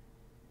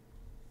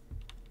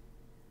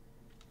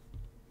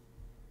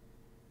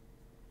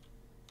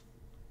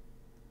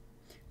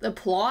 The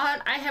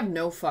plot? I have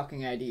no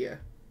fucking idea.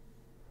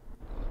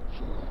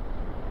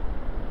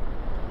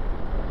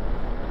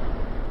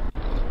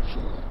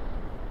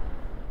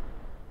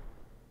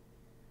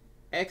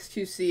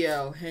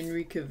 XQCL,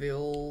 Henry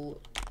Cavill.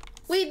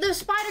 Wait, the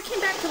spider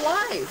came back to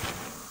life!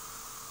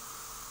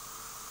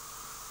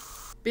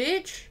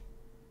 Bitch!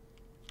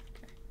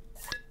 Okay.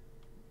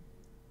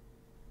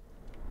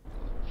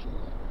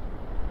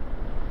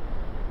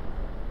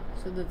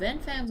 So the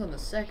vent fans on the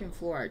second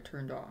floor I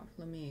turned off.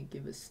 Let me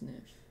give a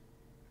sniff.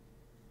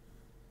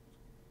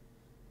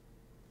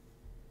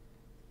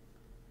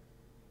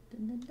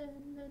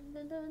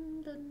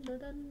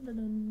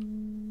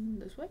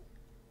 This way?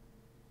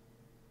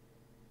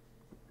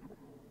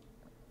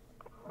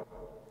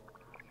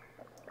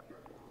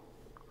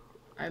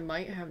 I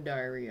might have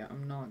diarrhea,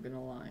 I'm not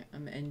gonna lie.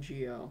 I'm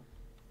NGO.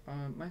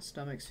 My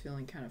stomach's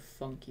feeling kind of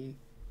funky.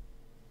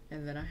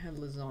 And then I had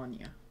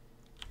lasagna.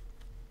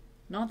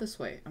 Not this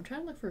way. I'm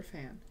trying to look for a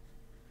fan.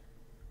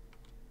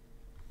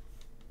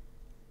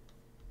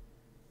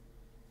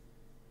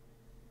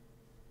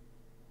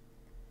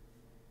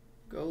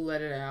 Go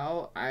let it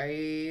out.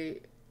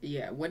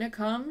 Yeah, when it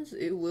comes,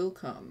 it will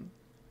come.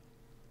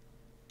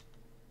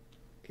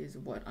 Is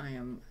what I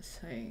am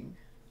saying.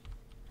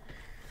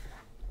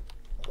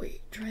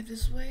 Wait, try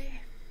this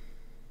way?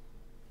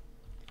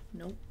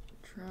 Nope,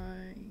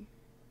 try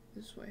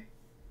this way.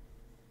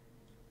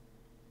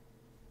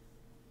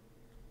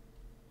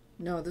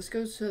 No, this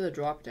goes to the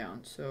drop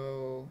down,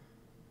 so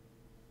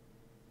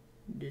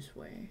this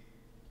way,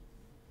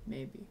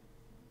 maybe.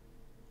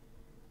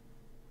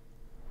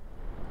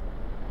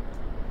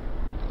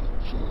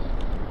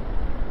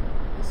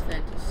 This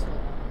vent is so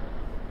long.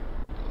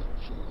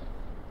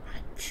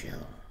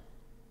 Chill.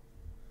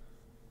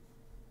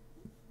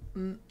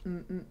 What's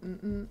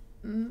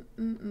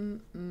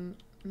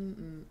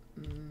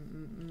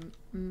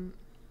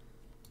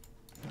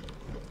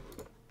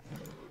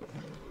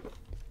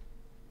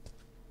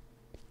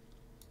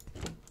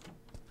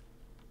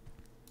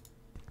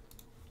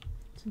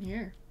in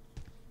here?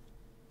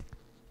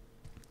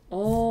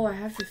 Oh, I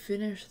have to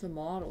finish the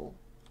model.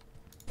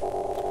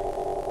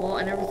 Well,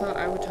 I never thought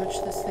I would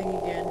touch this thing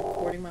again.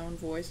 Recording my own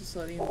voice is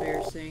slightly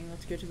embarrassing.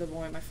 Let's get to the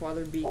point. My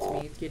father beats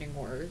me. It's getting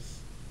worse.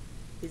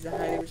 He's a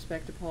highly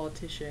respected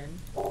politician.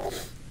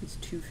 He's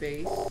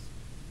two-faced.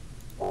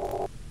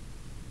 I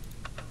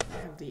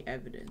have the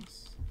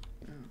evidence.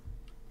 Oh.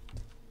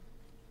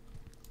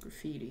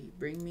 Graffiti.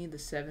 Bring me the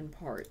 7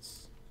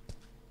 parts.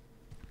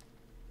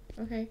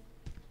 Okay.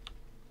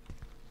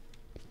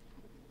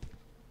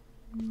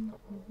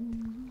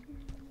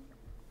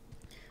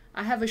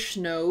 I have a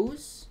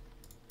schnoz.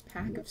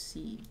 Pack of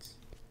seeds.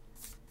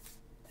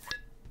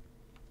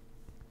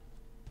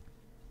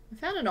 I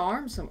found an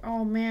arm somewhere.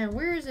 Oh man,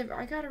 where is it?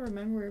 I gotta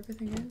remember where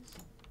everything is.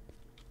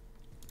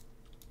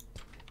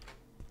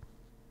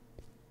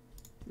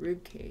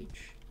 Rib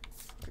cage.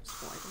 Fucking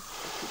spider.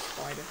 Fucking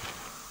spider.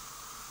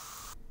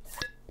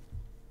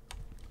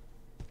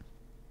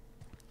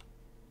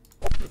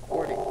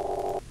 Recording.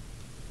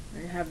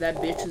 I have that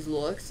bitch's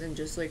looks, and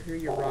just like her,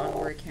 you're wrong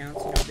where it counts.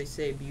 You know what they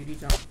say,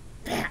 beauty's on.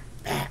 Oh,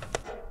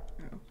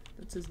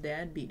 that's his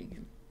dad beating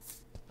him.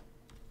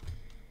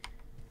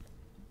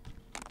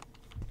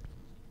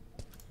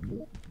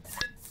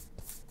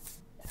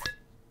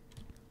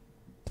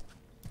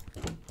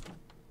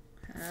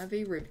 Have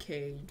a rib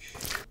cage.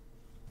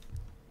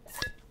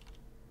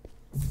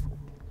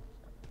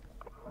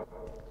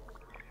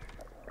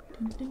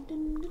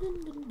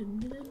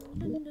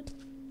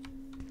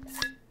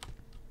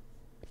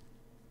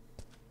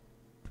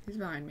 He's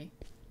behind me.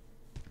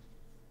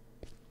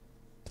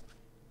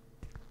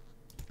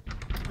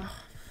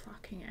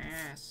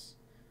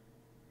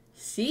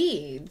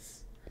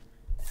 Seeds?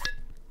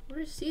 What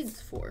are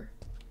seeds for?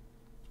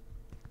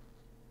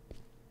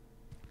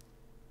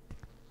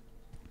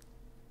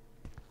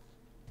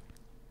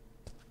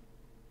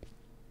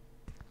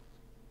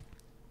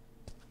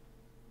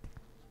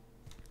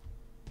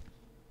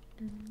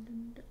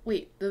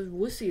 Wait, the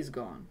wussy is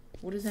gone.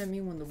 What does that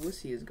mean when the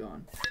wussy is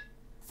gone?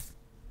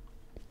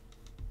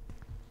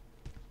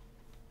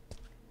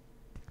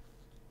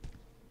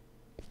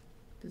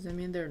 Does that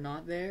mean they're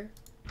not there?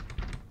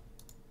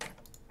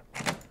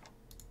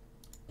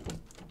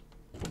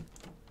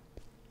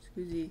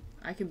 Excuse me.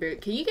 I can barely.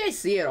 Can you guys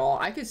see it all?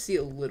 I can see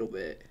a little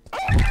bit.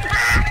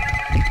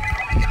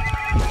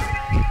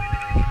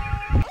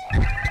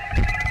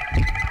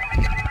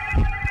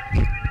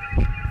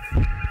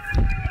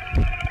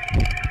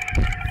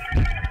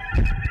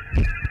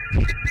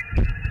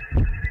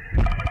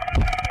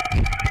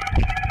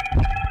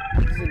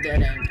 This is a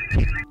dead end.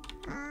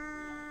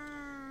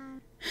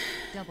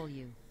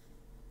 W.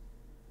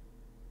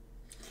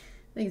 I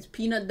think it's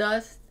peanut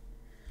dust.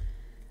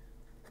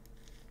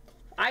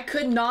 I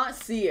could not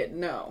see it,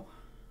 no.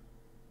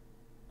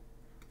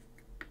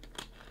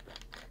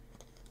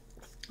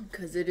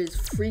 Because it is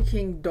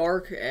freaking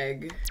dark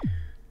egg.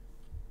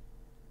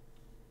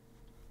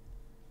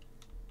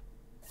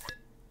 I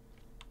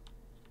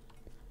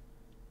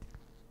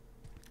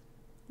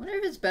wonder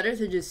if it's better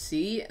to just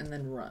see and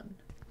then run.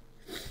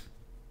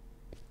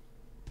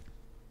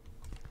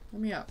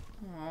 Let me up.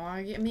 Oh,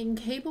 I'm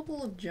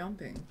incapable of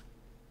jumping.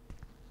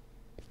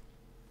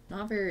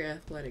 Not very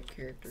athletic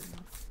character.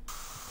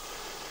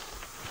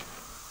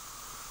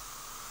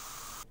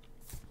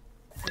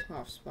 Fuck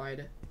off,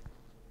 spider.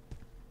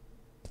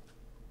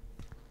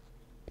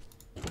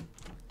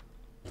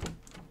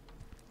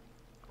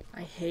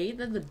 I hate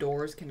that the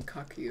doors can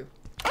cuck you.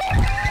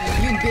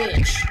 You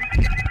bitch!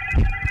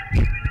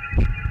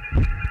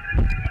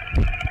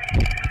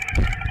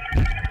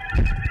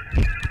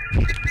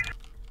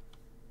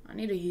 I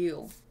need a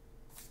heal.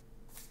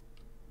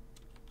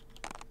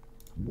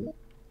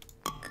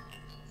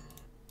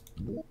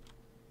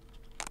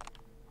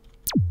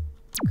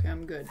 Okay,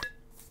 I'm good.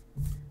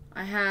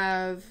 I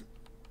have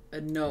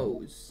a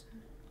nose.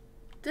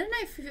 Didn't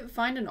I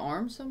find an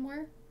arm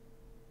somewhere?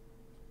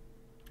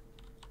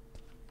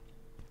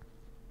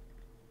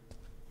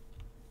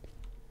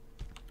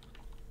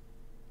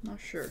 Not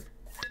sure.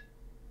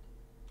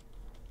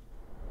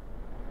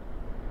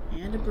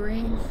 And a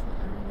brain? I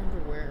don't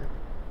remember where.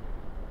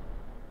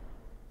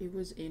 It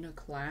was in a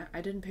class.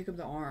 I didn't pick up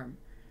the arm.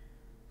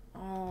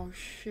 Oh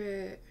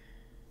shit.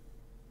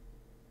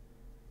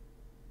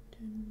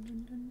 Dun,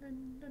 dun, dun,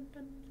 dun,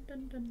 dun,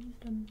 dun, dun,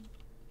 dun.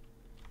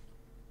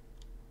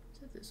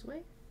 Is it this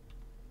way?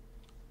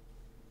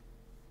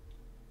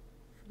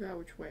 Forgot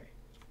which way.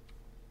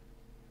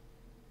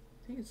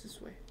 I think it's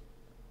this way.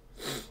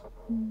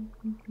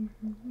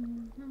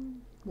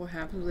 What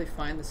happens if they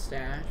find the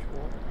stash?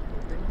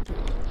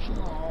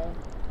 Oh.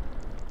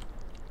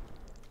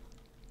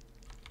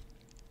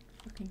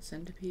 Fucking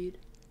centipede.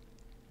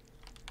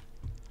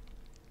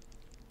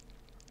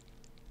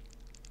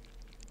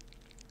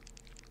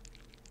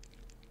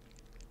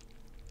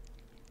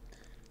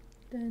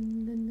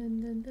 Dun, dun, dun,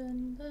 dun,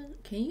 dun, dun.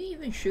 Can you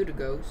even shoot a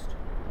ghost?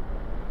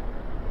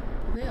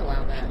 Do they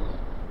allow that?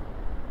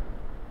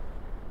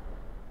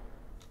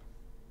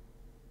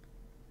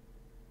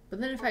 But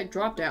then if I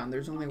drop down,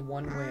 there's only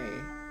one way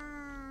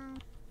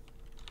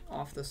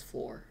off this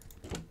floor,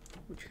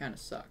 which kind of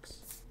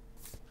sucks.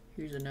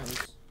 Here's a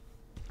nose.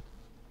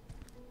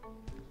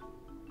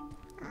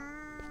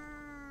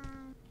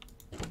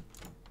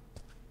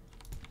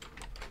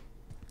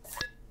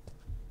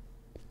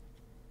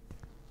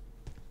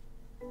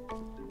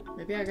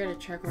 Maybe I gotta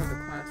check all the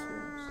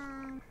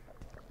classrooms.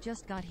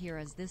 Just got here.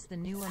 Is this the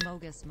new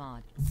Amogus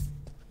mod?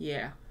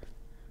 Yeah,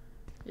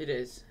 it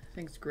is. I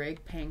think it's Greg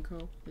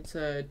Panko. It's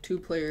a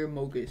 2-player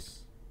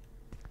Mogus.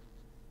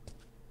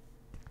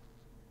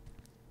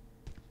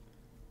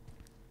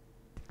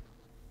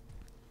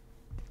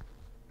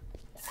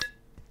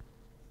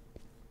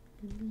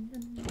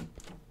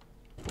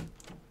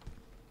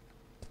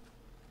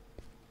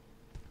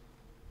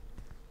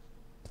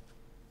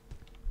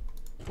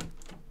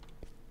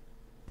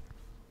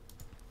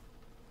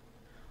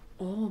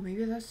 Oh,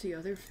 maybe that's the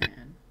other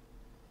fan.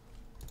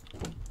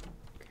 Okay,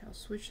 I'll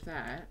switch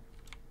that.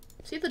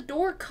 See, the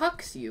door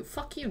cucks you.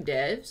 Fuck you,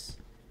 devs.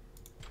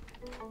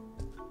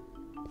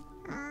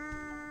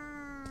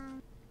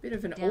 Bit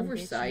of an Damn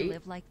oversight. Bitch, you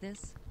live like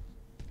this?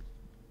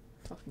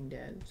 Fucking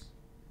devs.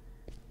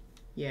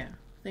 Yeah.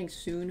 Thanks,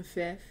 soon,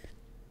 Fif.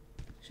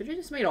 Should have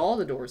just made all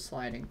the doors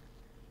sliding.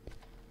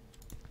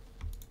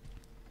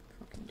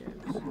 Fucking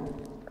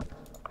devs.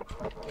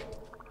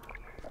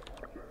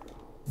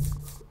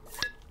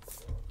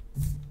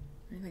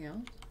 Anything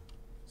else?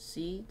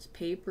 Seeds,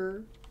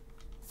 paper,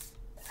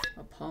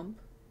 a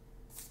pump.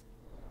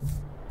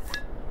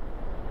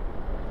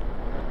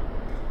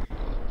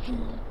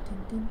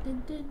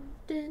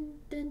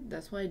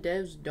 That's why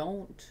devs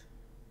don't.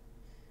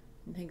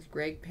 And thanks,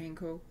 Greg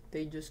Panko.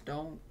 They just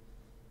don't.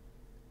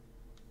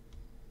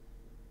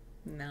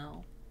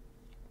 No.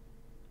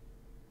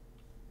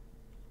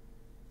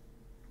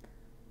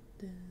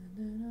 So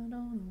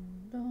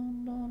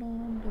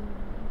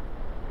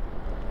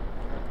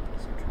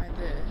try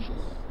this.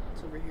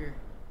 It's over here.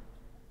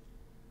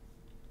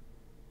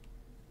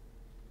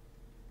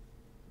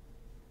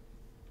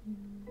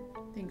 I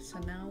think so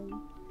now.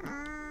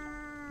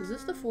 Is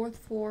this the 4th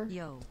floor?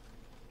 Yo.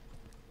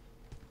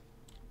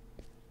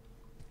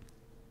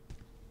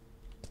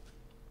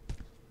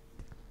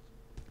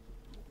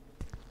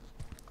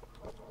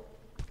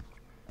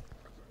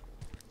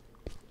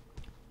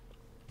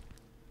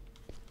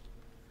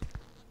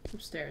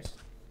 Upstairs.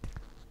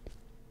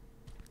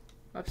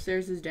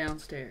 Upstairs is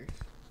downstairs.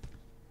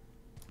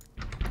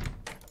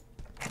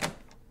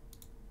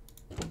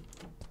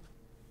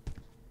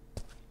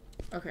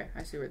 Okay,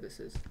 I see where this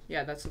is.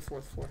 Yeah, that's the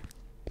 4th floor.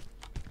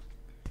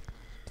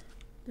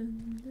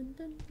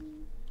 Then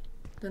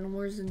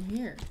where's in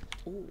here?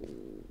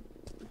 Ooh.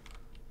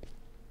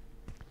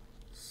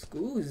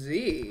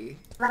 Scoozy.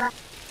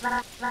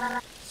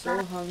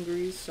 So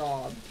hungry,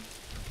 sob.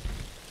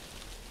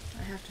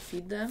 I have to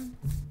feed them?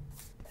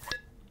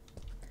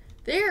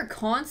 They are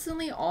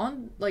constantly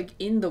on, like,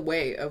 in the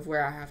way of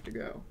where I have to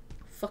go.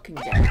 Fucking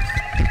guys.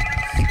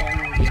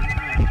 Stalling game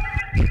time.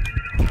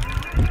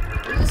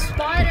 There's a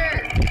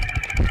spider!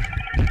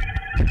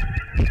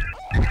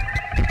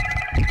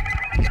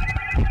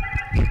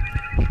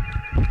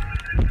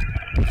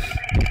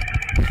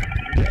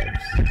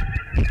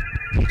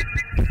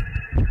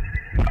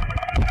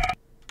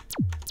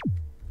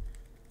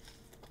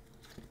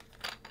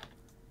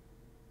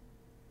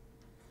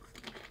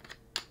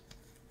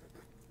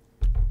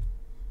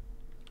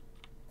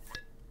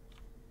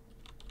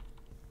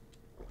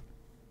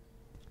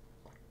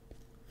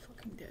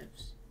 Fucking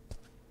devs.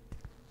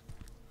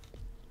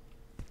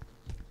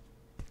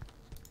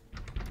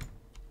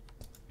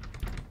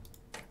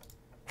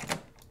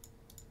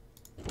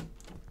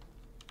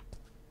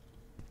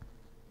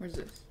 Where's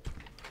this? There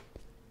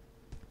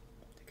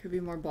could be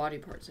more body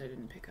parts I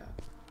didn't pick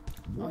up.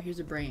 Oh, here's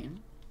a brain.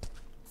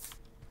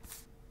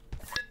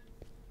 I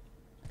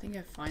think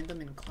I find them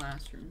in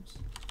classrooms.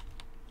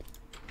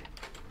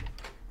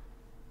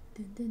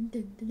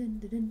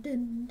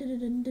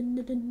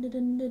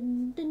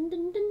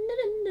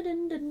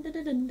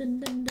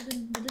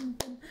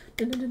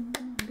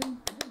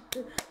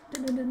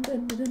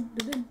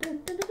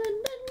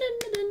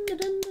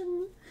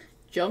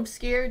 Jump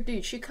scare?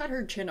 Dude, she cut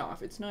her chin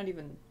off. It's not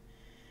even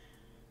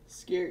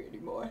scary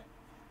anymore.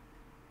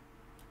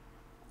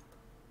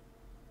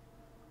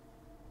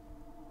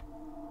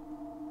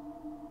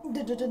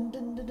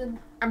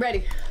 I'm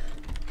ready.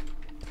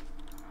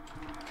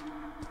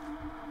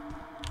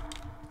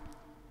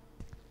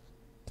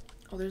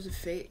 Oh, there's a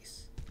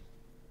face.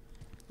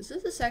 Is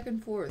this the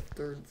 2nd floor or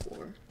 3rd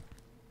floor?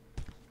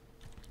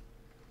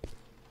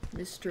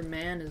 Mr.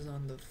 Man is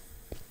on the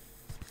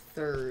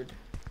 3rd.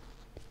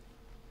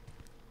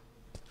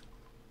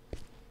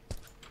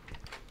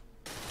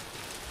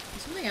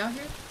 Is something out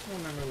here? I don't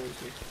remember what was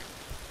here.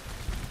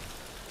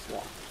 Let's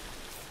walk.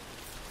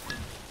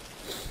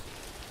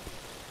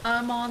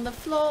 I'm on the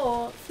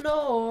floor.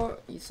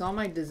 You saw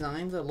my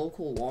designs at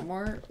local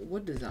Walmart?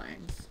 What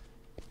designs?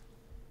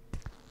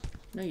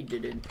 No, you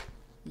didn't.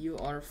 You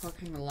are a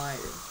fucking liar.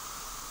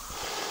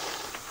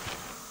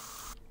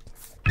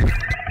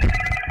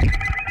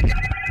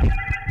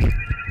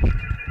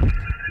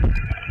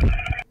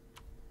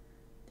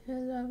 I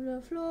love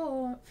the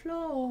floor.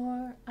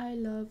 I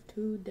love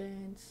to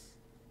dance.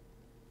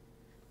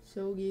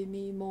 So give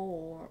me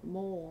more,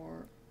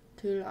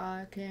 till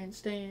I can't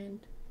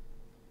stand.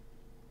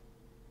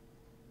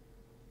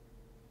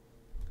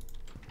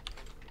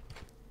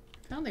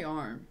 Found the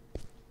arm.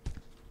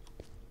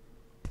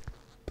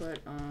 But,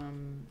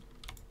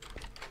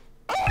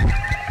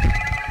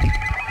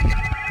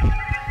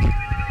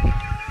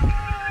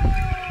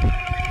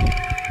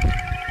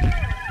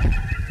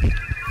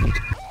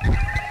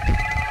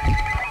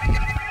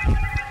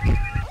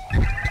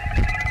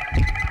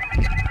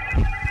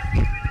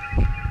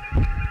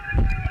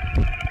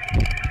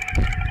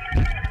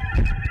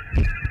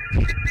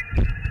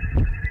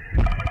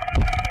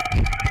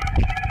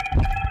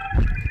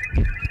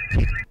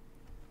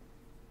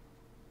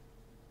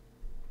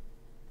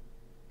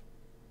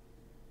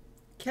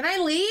 can I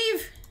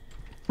leave?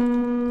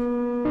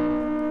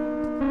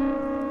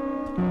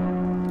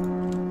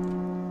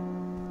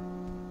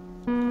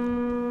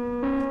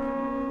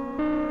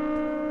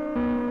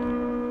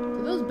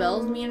 Do those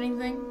bells mean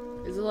anything?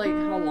 Is it like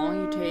how long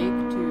you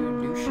take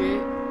to do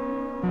shit?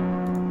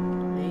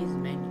 Today's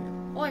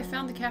menu. Oh, I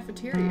found the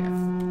cafeteria.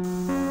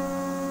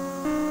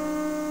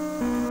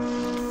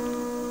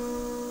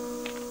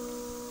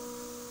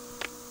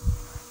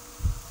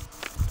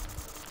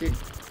 Dude,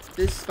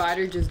 this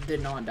spider just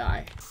did not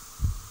die.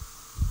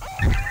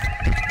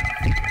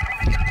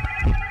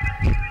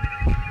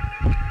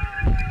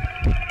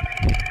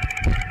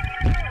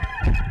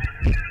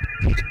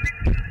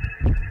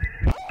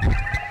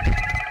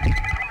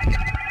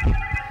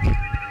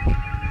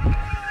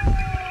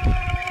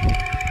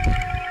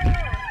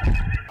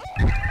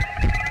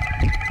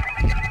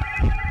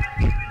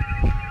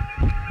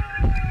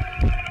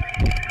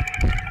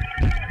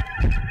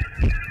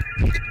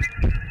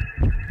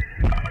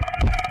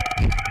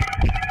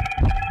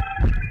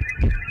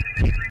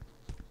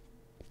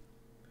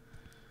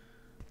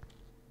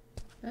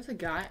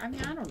 guy? I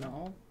mean, I don't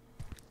know.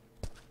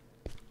 I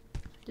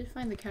did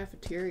find the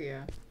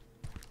cafeteria.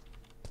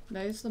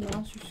 That is the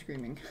monster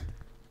screaming.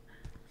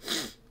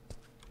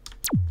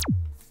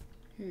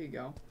 Here you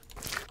go.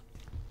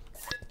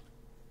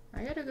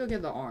 I gotta go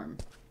get the arm.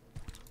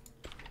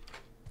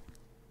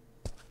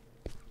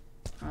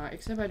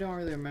 Except I don't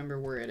really remember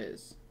where it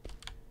is.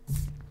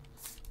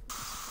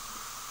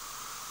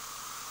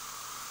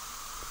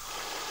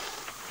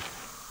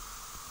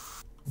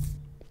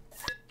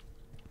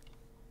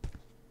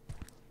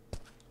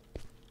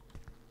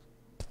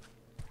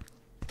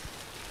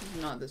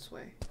 It's not this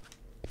way.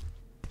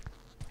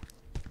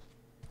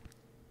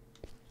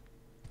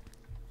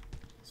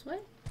 This way?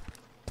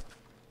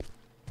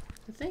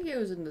 I think it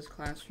was in this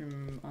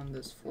classroom on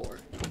this floor.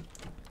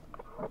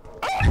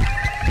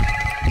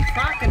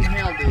 Fucking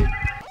hell, dude.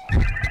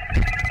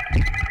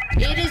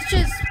 It is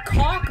just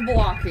cock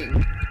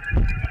blocking.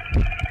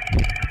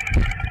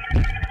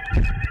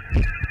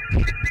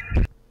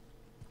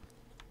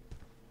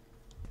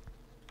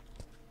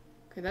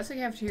 Okay, that's the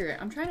cafeteria.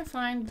 I'm trying to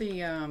find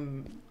the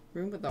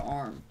room with the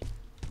arm. I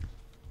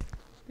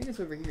think it's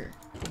over here.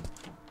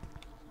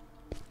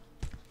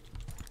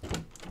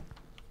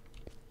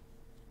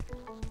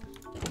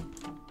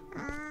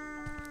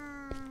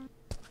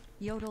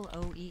 Yodel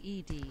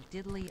OEED,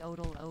 diddly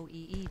odel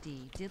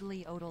OEED,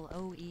 diddly odel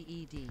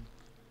OEED.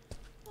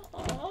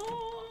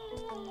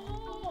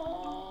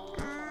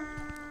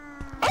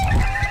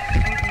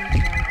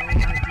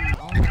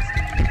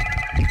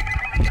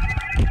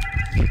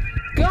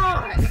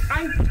 God!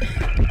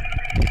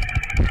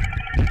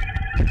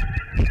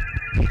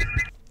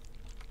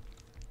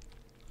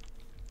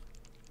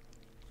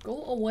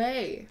 Go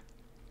away!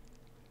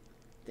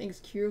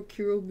 Thanks,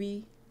 Kuro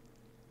B.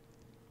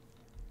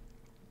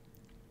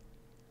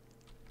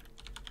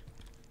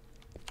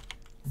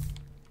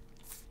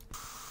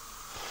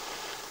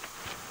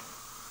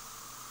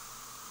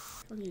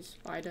 Fuck you,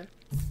 spider.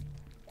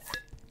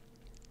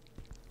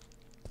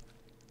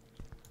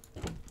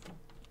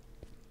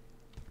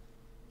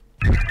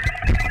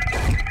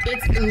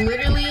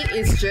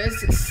 It's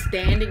just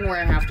standing where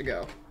I have to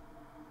go.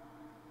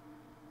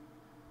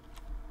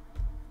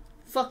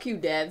 Fuck you,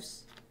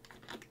 devs.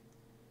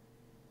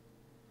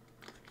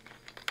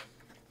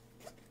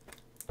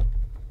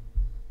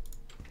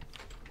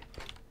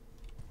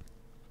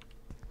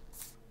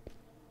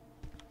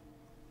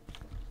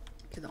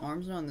 Okay, the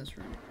arm's not in this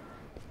room.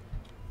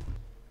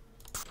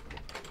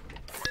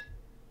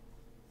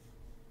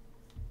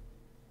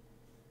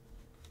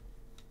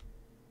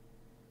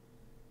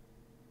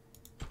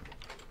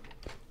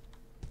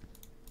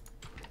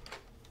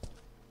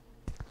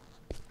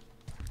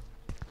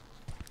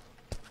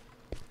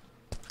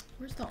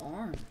 Where's the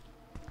arm?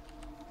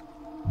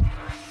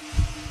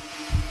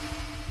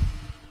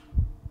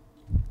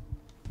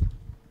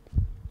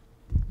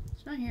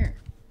 It's not here.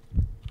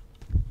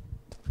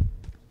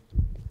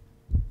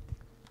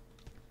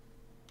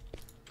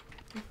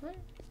 This way?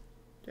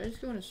 Did I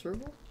just go in a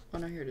circle? Oh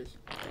no, here it is.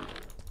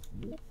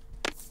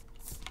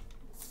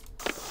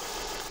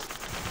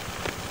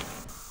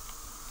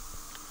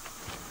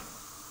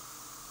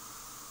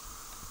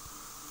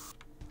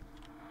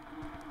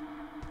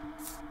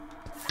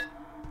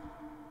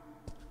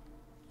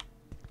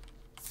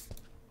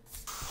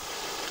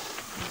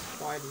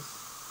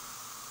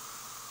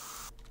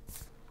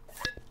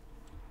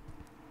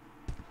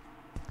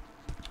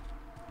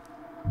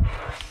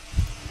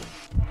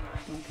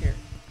 Don't care.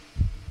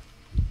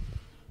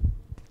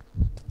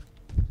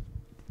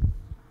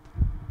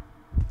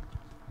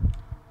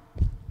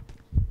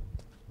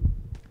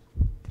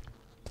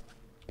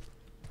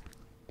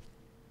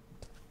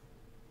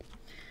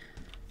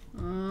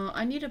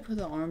 I need to put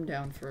the arm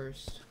down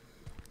first.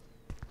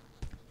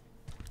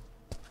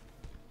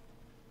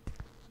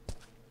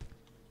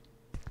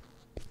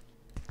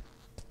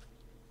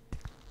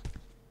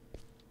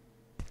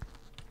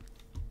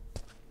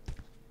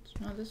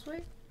 It's not this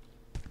way?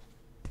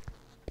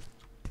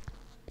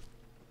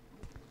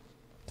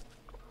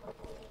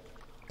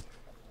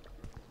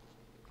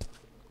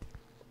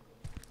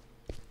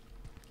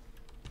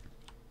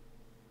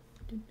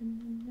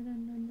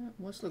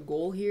 What's the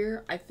goal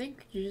here? I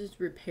think you just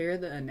repair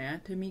the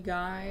anatomy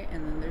guy,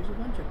 and then there's a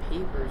bunch of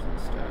papers and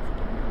stuff.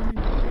 Don't really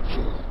know what they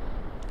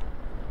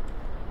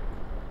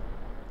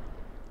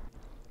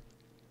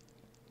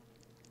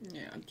do.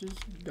 Yeah,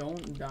 just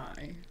don't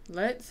die.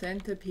 Let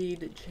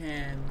Centipede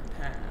Chan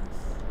pass.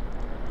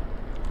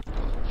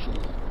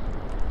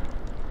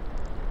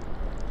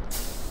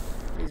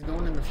 He's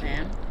going in the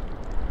fan.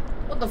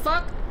 What the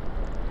fuck?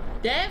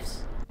 Devs?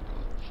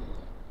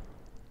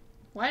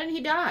 Why didn't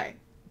he die?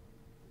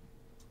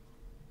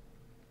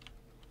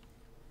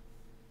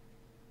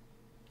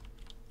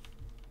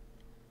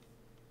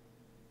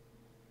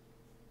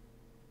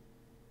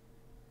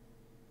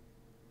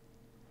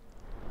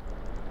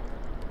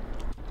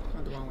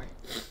 Went the wrong way.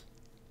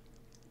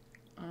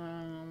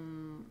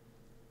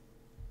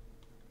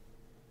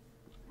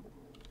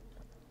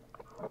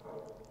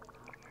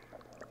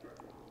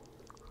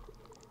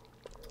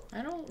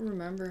 I don't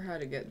remember how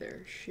to get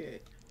there.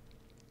 Shit.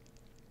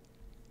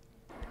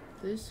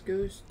 This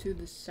goes to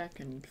the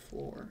second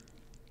floor.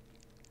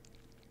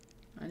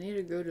 I need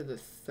to go to the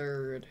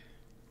third.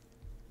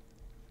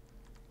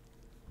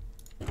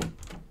 I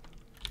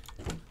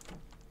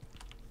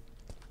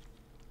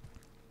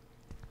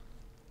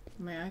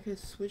mean, I could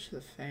switch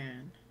the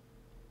fan.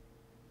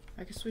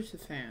 I could switch the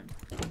fan.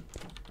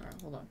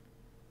 Alright, hold on.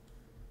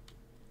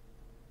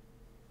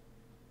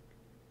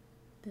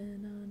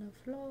 Then on the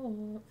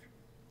floor,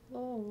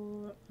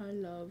 I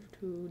love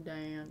to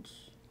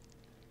dance.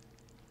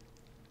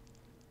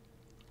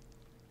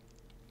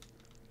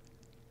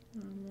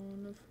 I'm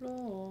on the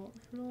floor.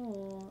 I'm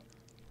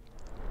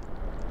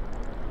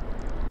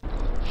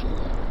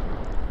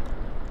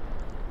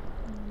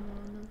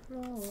on the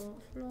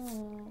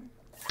floor.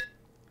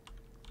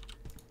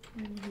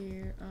 And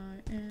here I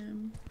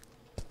am.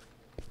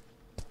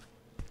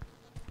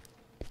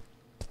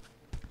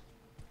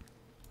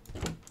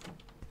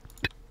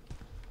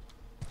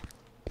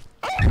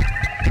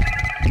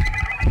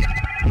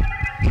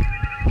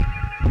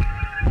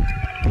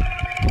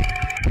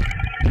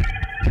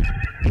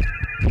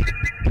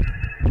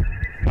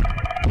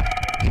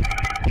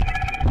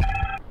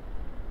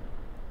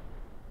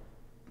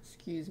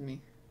 Excuse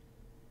me.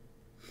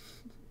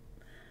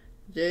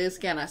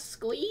 Just gonna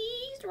squeeze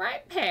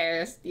right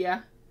past ya.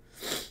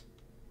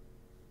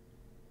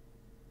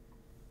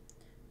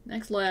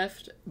 Next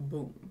left,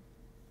 boom.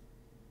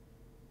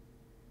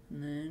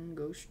 And then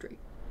go straight.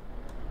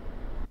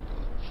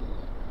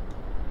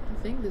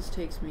 I think this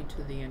takes me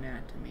to the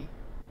anatomy.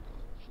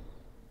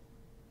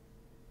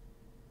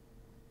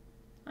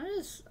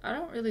 I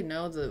don't really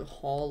know the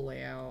hall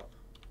layout.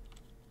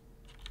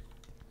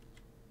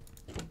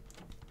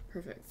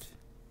 Perfect.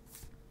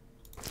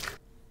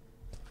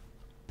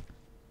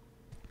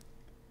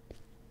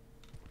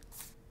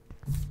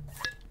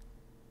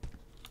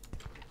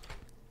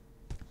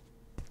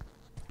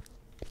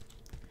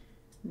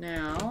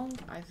 Now,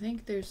 I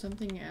think there's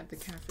something at the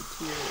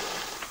cafeteria.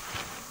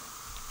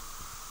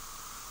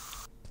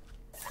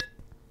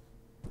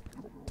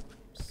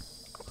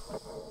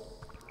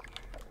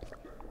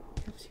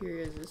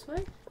 Cafeteria is this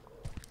way?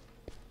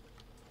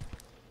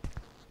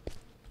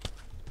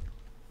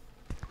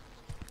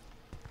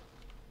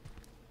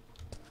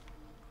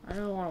 I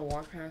don't want to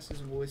walk past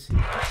this wussy.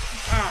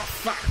 Ah,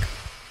 fuck!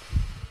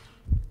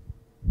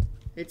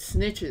 It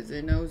snitches,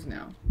 it knows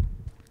now.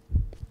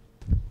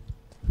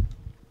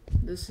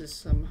 This is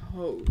some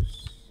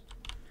hose.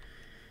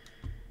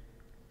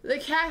 The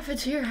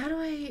cafeteria, how do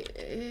I...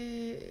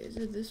 is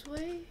it this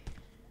way?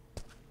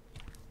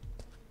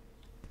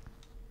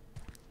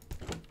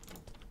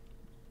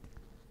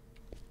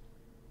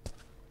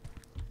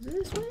 Is it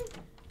this way?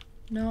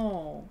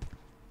 No.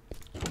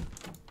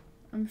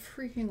 I'm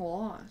freaking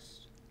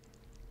lost.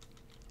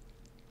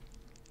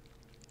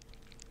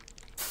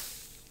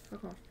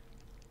 Fuck off.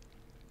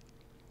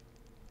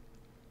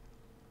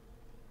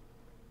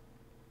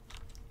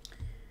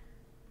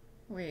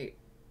 Wait,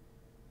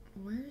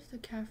 where's the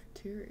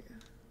cafeteria?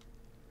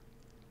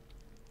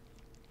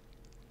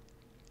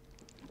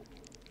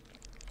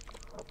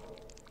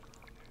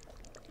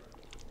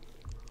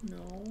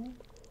 No.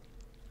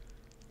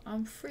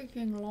 I'm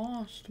freaking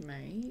lost,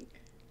 mate.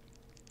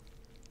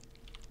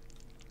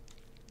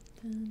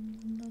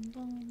 Dun, dun,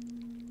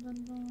 dun,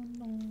 dun, dun,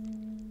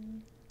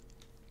 dun.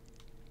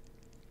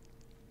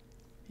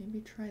 Maybe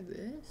try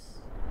this?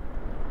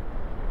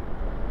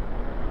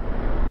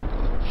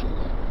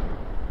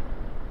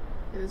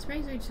 This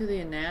brings me to the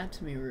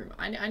anatomy room.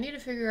 I need to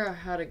figure out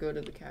how to go to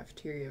the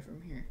cafeteria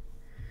from here.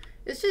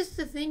 It's just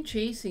the thing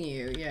chasing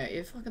you. Yeah,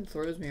 it fucking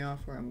throws me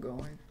off where I'm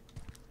going.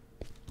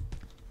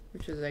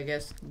 Which is, I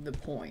guess, the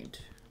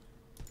point.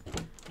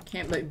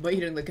 Can't be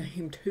beating the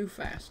game too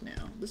fast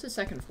now. This is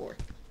second floor.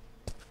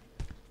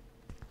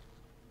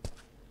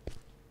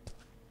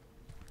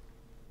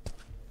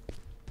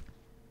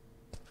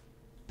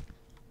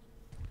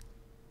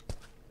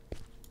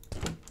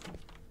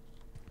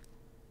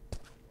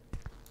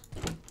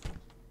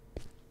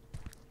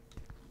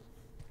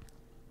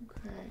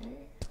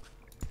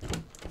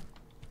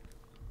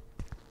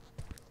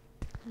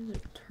 There's a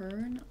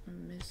turn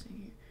I'm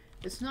missing.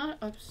 It's not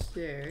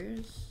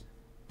upstairs.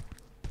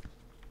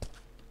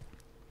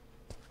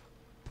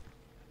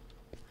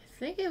 I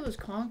think it was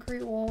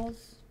concrete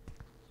walls.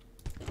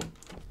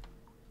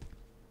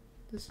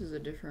 This is a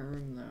different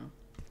room though.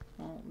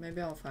 Well, maybe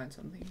I'll find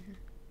something here.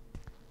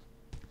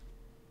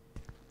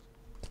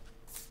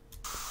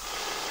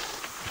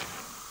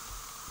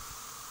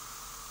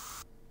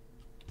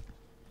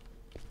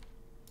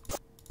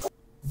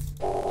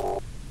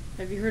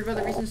 Have you heard about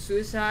the recent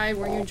suicide?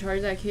 Weren't you in charge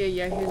of that kid?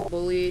 Yeah, he was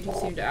bullied. He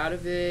seemed out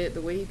of it. The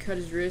way he cut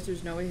his wrist,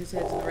 there's no way his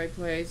head's in the right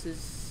place.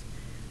 It's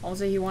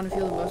almost like he wanted to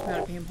feel the most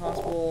amount of pain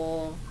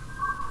possible.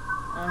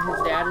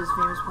 His dad is a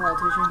famous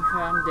politician. He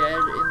found dead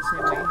in the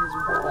same way his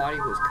whole body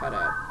was cut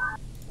up.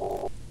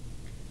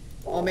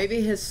 Well,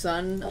 maybe his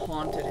son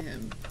haunted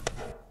him.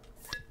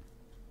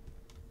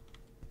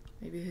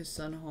 Maybe his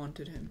son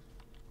haunted him.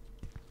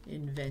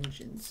 In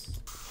vengeance.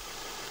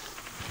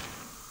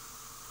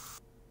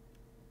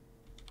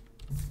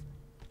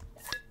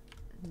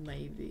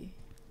 Maybe.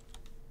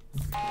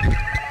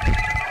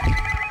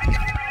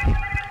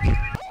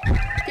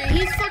 Okay,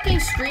 he's fucking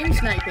stream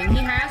sniping. He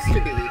has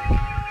to be.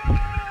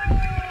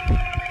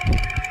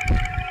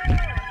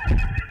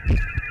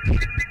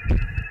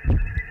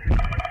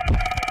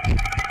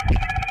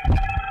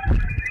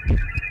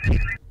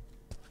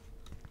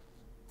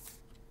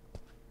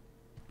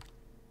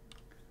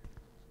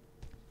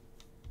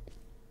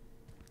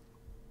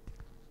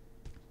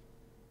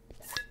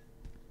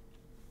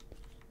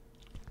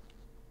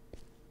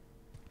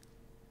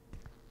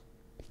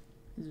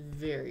 It's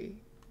very,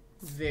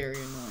 very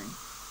annoying.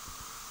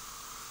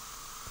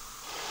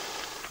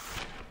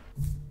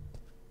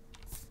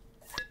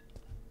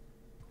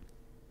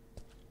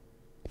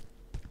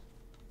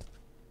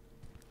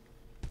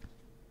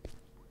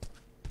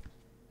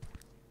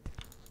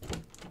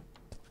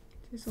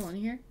 Is there someone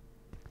here?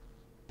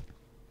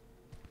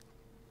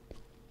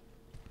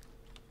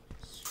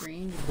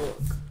 Strange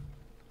book.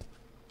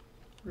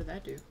 What did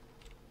that do?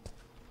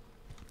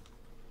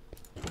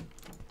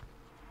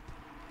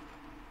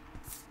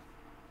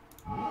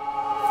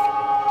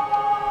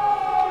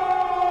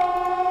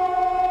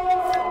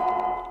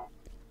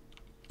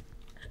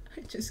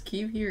 I just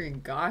keep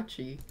hearing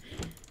gotchi.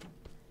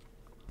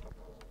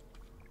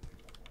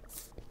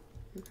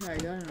 Okay, I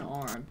got an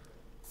arm.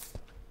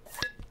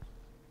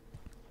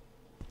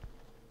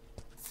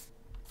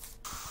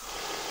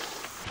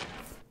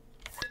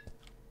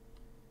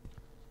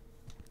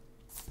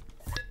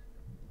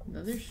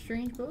 Another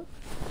strange book?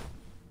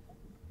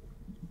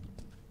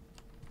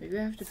 Maybe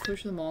I have to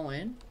push them all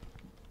in?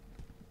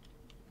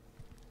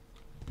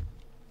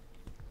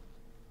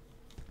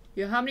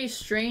 Yo, how many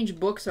strange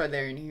books are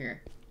there in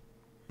here?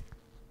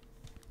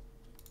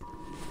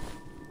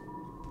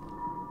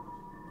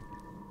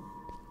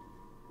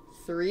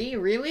 Three?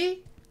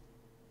 Really?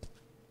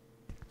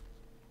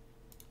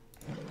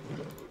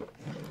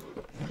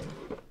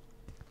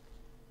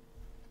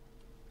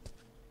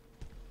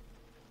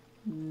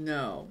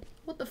 No.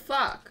 What the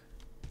fuck?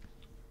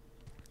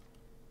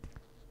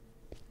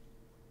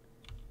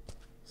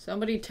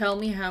 Somebody tell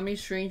me how many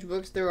strange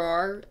books there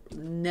are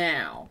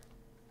now.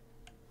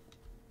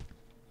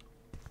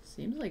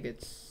 Seems like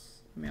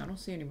it's... I mean, I don't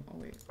see any... Oh,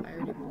 wait. I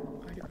already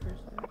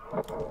pressed that.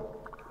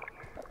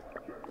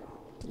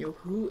 Yo,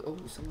 who... Oh,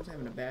 someone's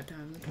having a bad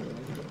time in the toilet.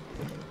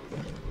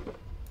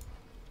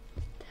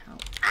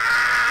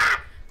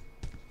 Ah!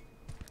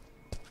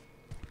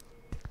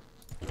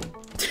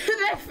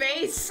 That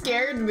face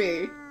scared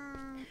me.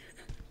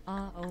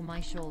 Oh, my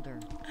shoulder.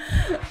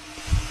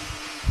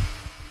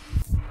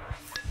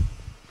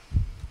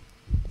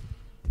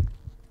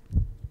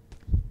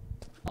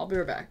 I'll be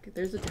right back.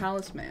 There's a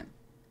talisman.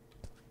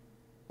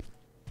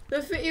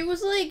 It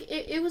was like,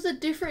 it was a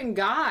different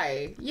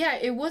guy. Yeah,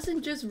 it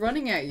wasn't just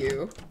running at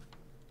you.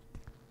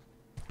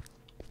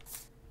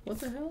 What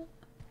the hell?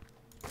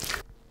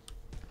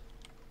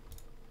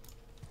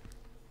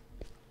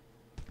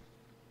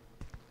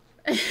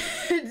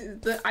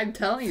 I'm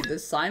telling you, the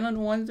silent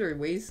ones are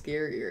way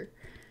scarier.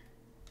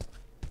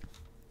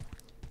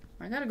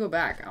 I gotta go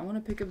back. I want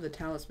to pick up the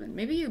talisman.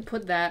 Maybe you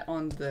put that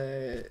on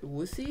the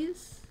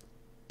wussies?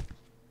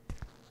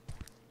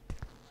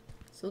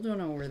 Still don't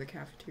know where the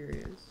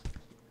cafeteria is.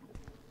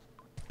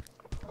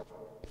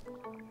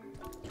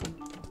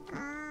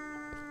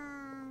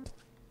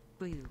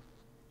 Boo.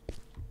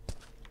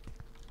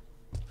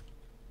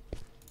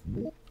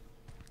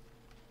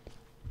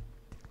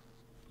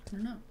 I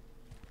don't know.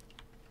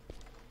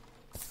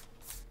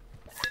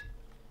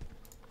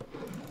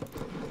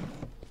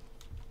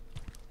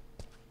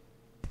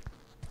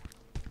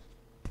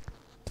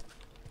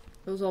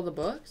 Those all the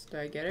books? Did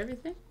I get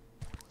everything?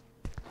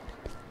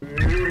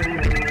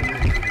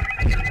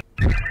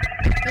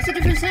 That's a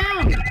different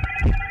sound!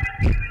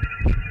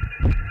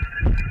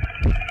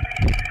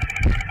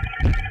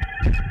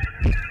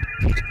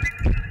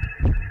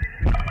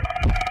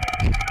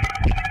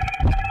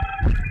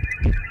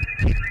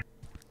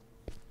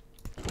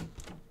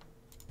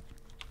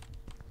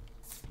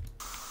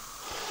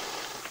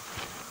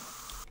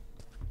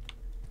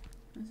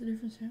 That's a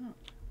different sound.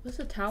 What's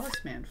a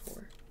talisman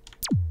for?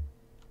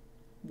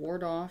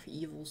 Ward off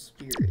evil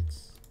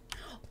spirits.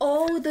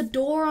 Oh, the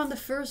door on the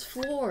first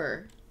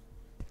floor!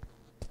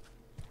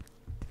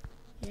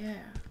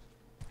 Yeah.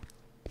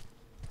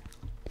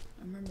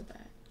 I remember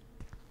that.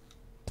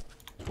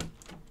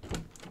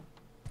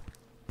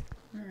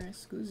 Alright,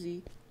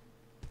 scoozy.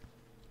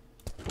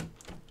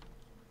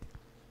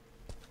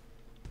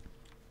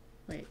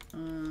 Wait,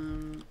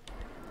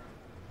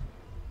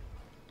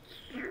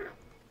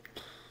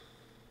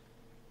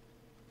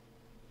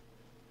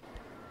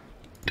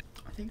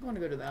 I think I want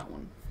to go to that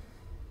one.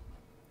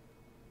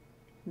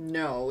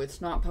 No,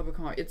 it's not Puppet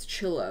Combo. It's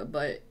Chilla,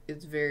 but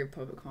it's very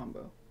Puppet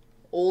Combo.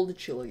 Old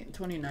Chilla in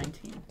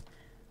 2019.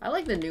 I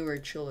like the newer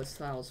Chilla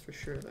styles for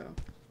sure, though.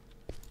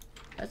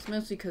 That's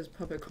mostly because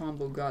Puppet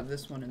Combo got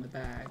this one in the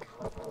bag.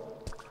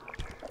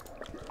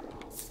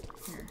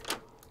 Here.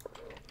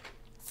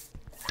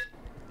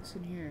 What's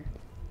in here?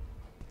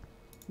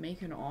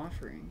 Make an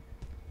offering.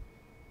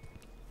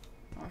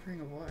 Offering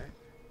of what?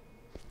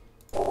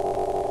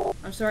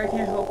 I'm sorry I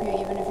can't help you.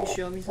 Even if you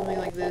show me something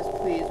like this,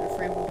 please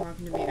refrain from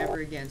talking to me ever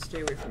again.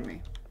 Stay away from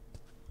me.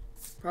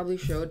 Probably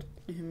showed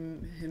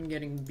him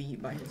getting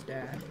beat by his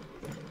dad.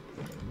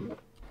 Oh,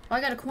 I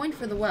got a coin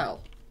for the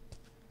well.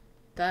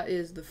 That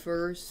is the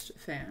first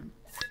fan.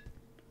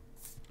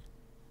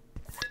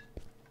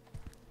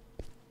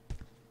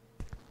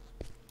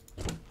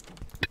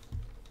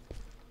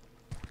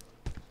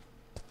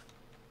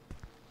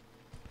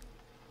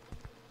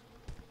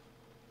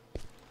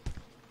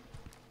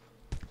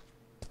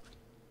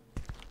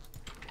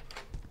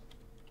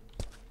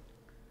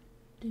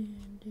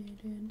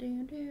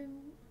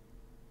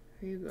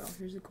 Here you go.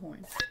 Here's a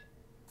coin.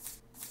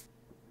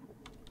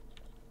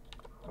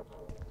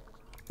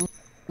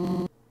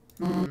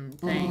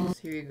 Thanks.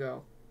 Here you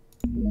go.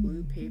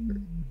 Blue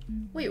paper.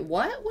 Wait,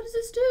 what? What does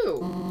this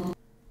do?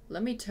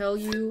 Let me tell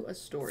you a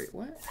story.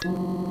 What?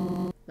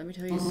 Let me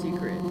tell you a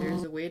secret.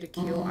 There's a way to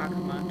kill Aka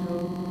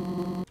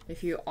Manto.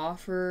 If you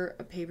offer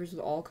papers with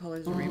all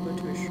colors of the rainbow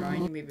to a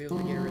shrine, you may be able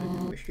to get rid of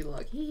him. Wish you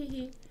luck. Hee hee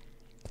hee.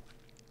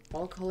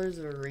 All colors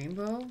of a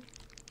rainbow?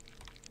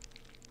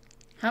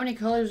 How many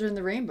colors are in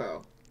the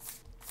rainbow?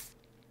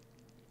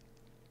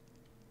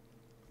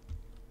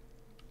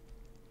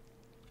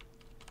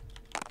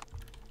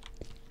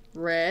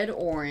 Red,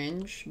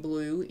 orange,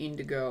 blue,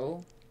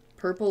 indigo,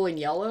 purple, and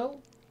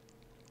yellow?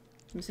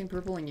 Missing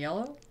purple and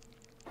yellow?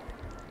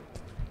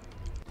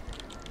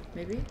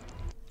 Maybe?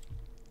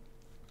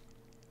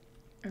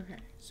 Okay,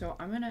 so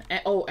I'm gonna...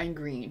 oh, and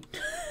green.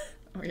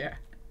 Oh, yeah.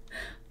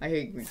 I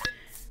hate green.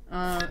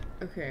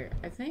 Okay,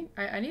 I think...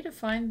 I need to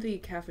find the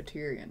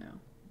cafeteria now.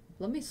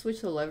 Let me switch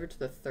the lever to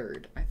the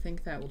third. I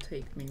think that will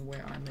take me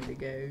where I'm gonna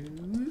go.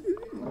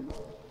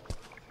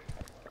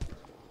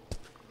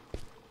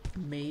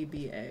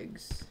 Maybe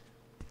eggs.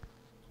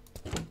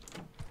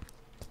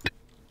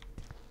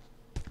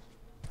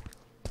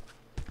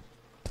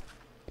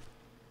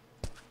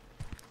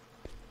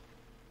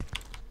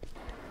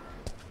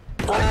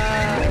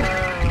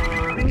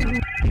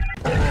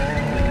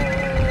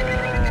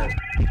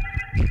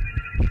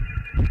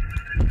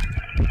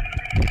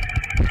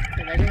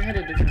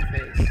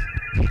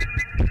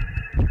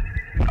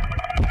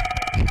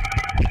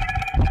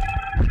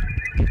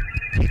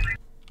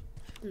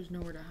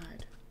 Nowhere to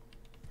hide.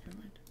 Never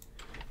mind.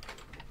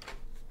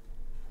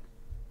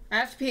 I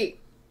have to pee.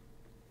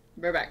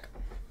 Be right back.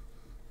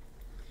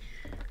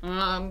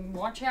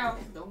 Watch out.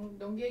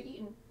 Don't get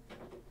eaten.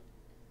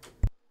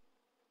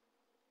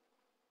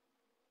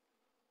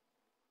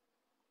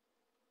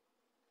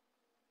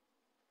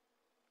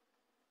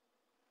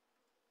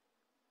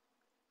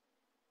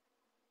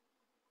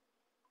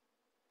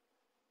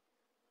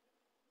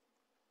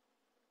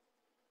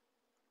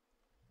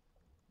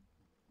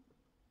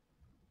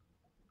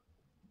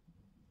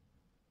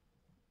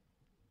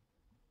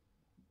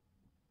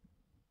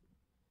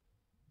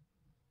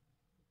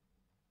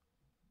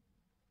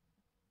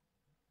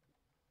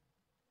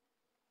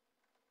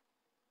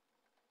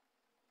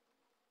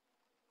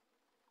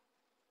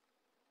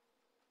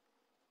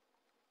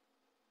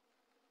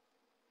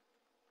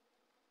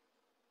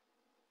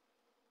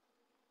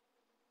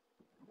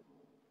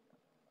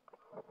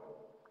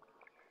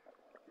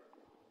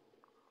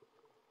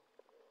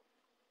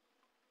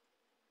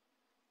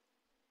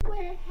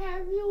 Where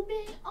have you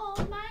been all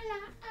my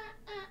life?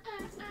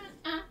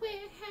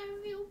 Where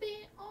have you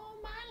been all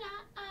my life?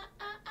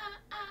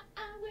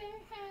 Where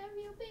have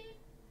you been?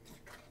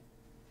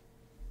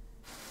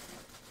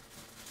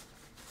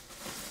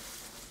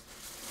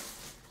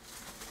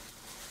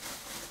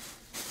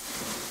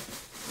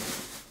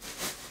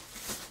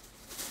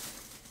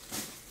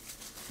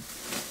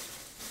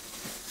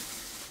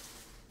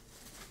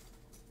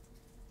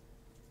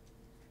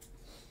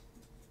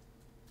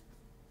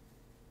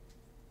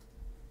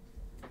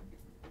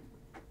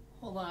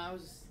 Hold on,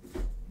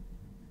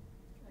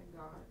 I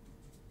got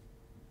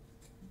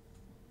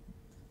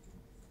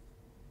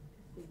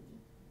a thingy.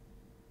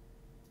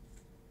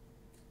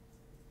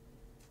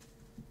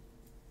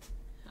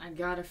 I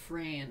got a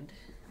friend.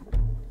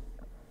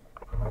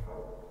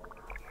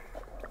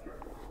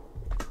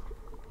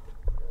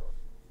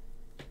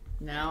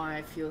 Now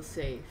I feel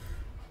safe.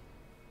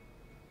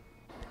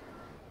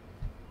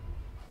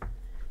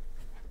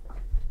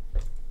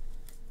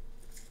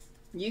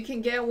 You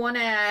can get one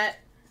at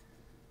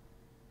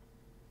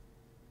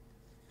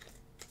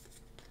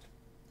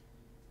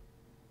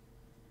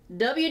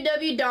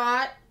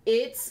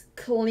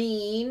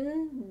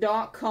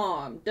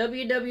www.itsclean.com.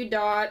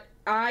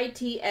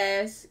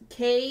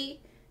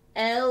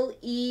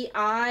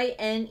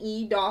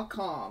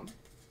 www.itsclean.com.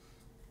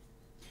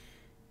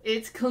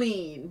 It's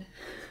clean.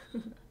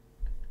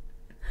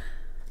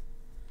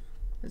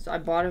 I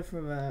bought it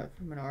from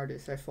an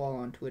artist I follow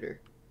on Twitter.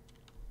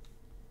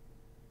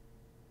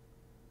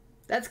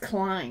 That's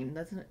Klein.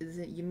 That's not, is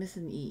it? You miss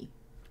an E.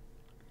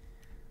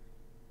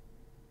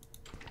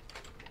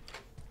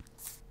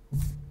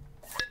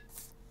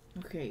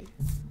 Okay,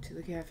 to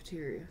the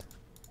cafeteria.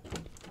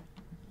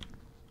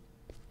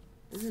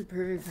 This is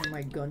perfect for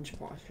my gunch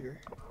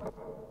posture.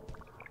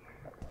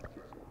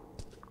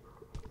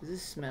 Does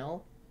this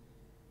smell?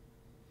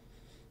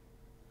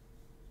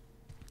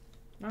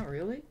 Not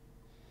really?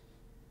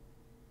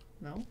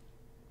 No?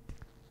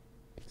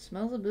 It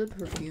smells a bit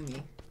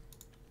perfumey.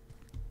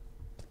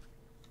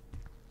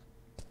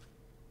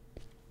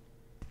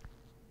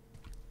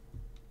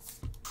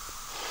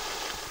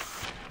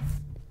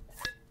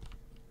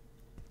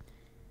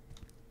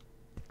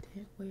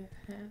 Where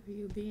have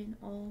you been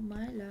all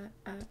my life?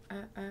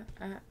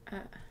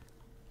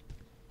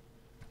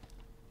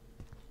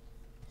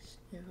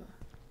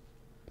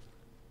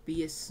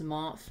 Be a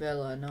smart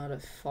fella, not a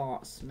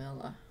fart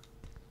smeller.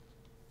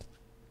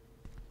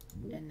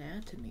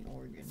 Anatomy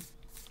organ.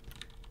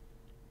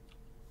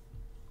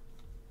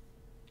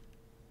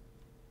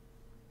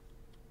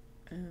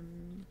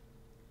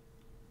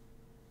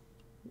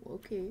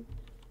 Okay.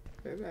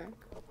 We're back.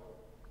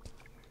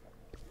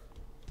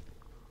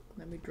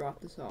 Let me drop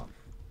this off.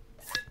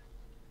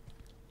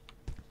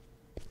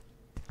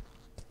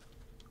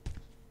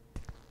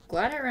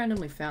 Glad I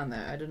randomly found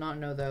that. I did not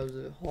know that was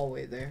a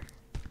hallway there.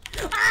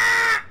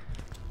 Ah!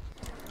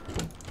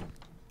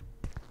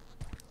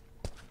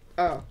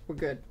 Oh, we're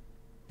good.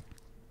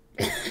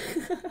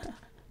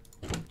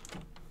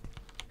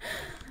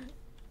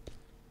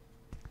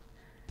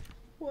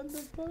 What the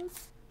fuck?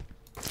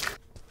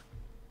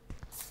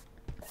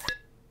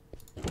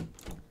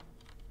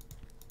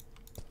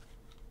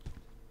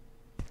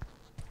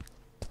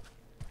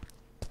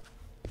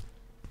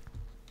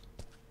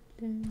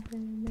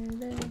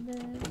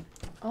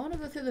 I want to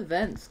go through the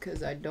vents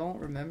because I don't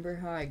remember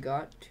how I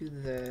got to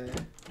the...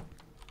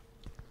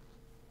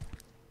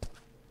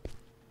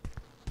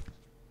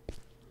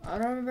 I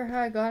don't remember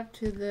how I got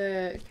to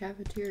the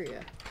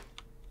cafeteria.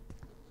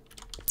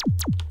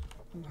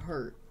 I'm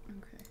hurt.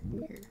 Okay,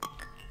 here.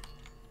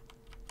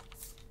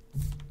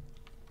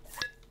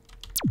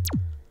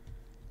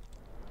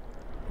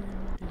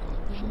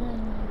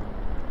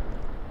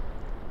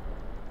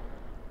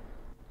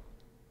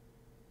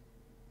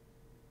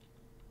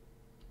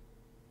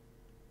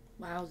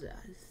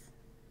 Wowzers.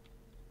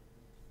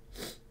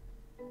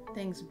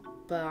 Thanks,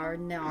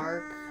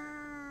 Barnark,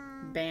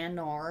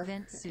 Banark,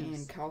 and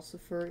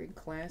Calcifer, and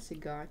Classy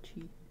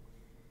Gotchi.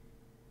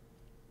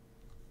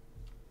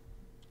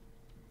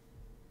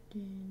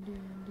 Dun,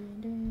 dun,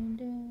 dun, dun,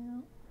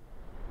 dun.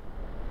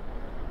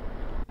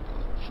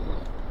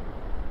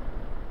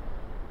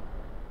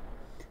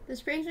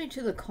 This brings me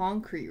to the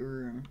concrete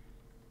room.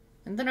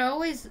 And then I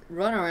always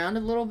run around a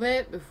little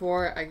bit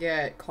before I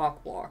get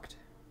cock-blocked.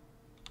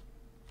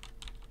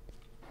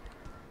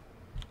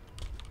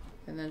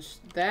 And then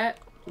that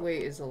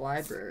way is the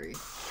library.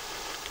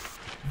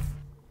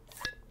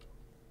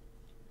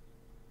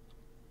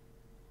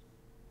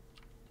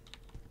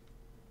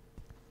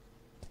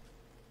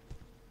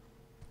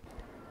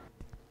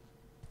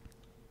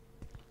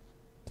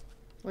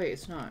 Wait,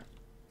 it's not.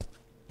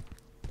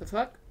 The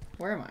fuck?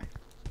 Where am I?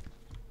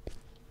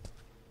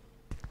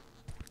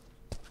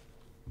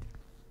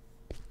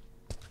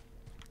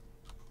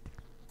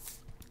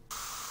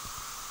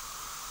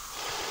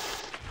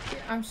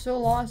 I'm so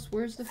lost.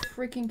 Where's the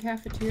freaking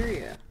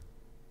cafeteria?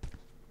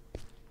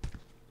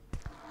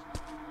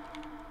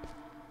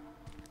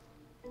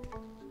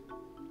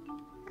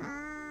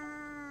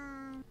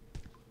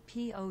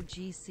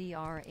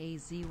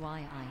 POGCRAZY.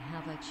 I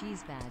have a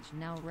cheese badge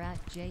now. Rat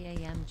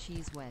JAM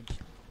cheese wedge.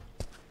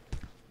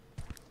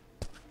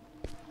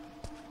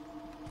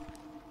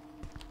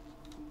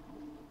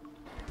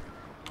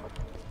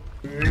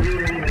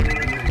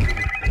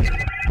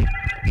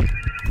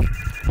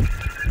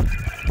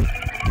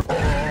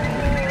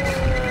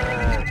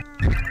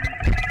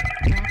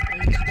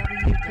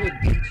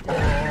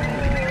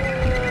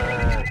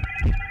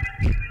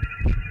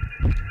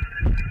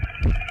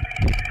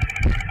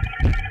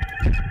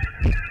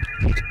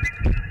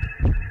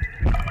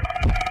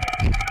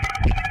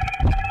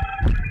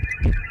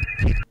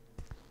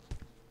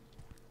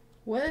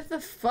 What the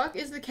fuck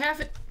is the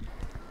cafe?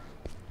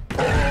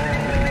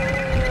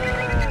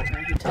 Yeah,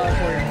 he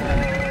teleported in front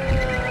of me.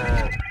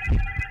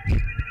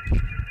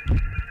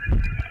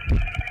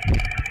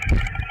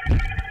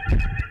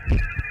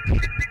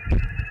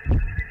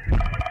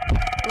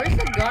 Where's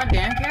the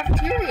goddamn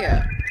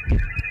cafeteria?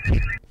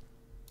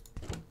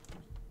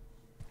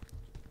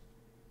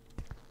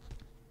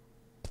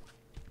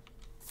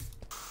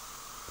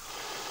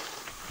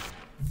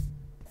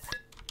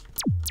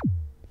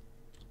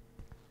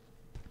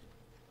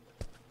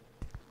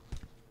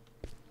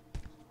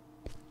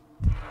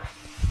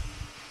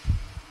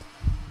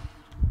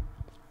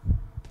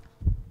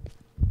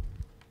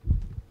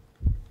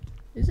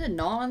 Is it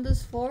not on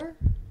this floor?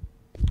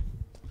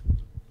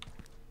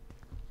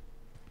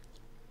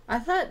 I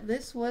thought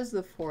this was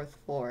the 4th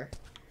floor.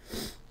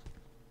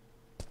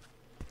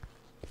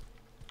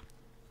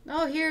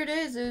 Oh, here it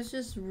is. It was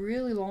just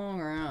really long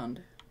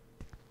around.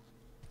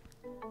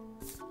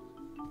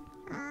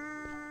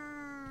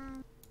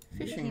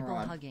 Fishing People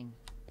rod. hugging.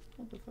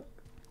 What the fuck?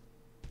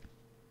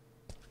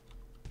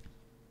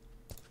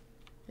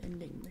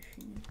 Vending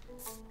machine.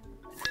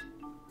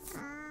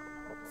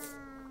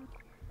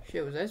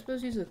 Shit, was I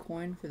supposed to use a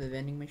coin for the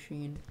vending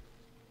machine?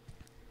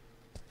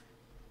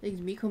 Thanks,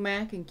 Miko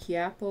Mac and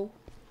Kiapo.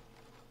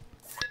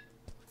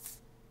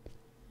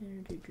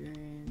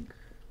 drink.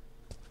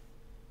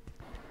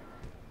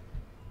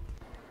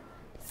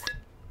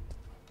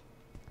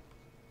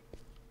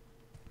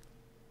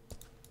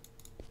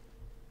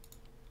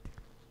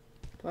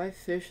 Do I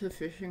fish the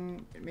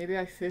fishing? Maybe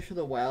I fish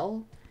the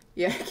well?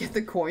 Yeah, get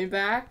the coin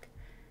back?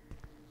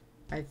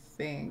 I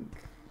think.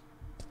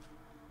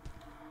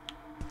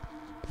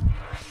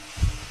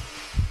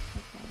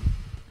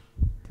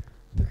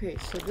 Okay,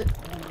 so this.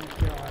 Oh my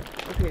god.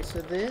 Okay, so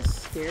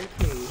this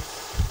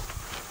staircase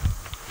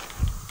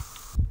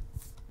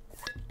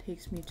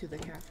takes me to the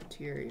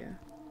cafeteria.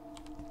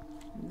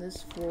 And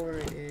this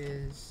floor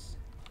is.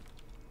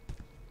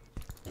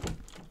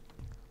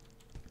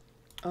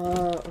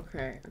 Oh,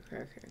 okay.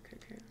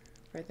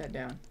 Write that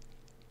down.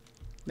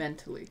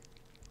 Mentally.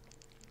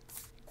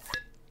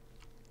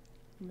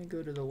 Let me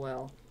go to the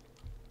well.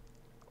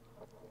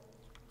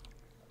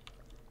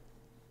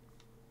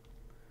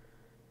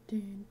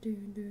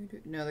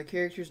 No, the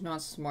character's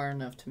not smart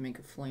enough to make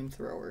a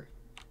flamethrower.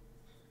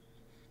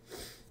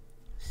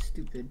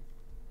 Stupid.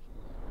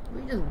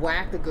 We just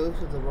whack the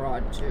ghost with the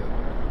rod too.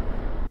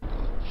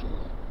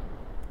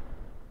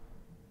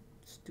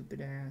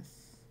 Stupid ass.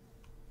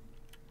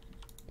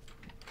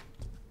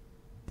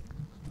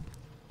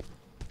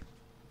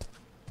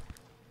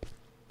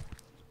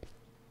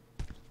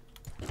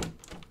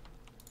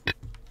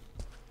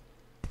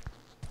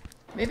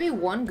 Maybe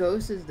one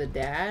ghost is the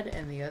dad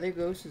and the other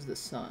ghost is the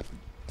son.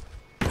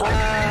 Or something.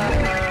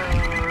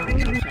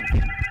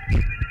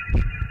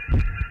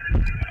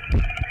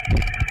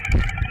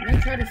 I'm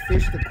gonna try to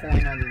fish the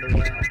coin out of the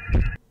well.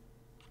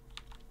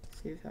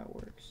 See if that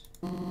works.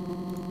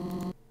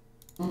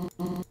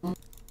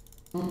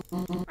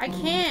 I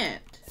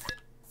can't!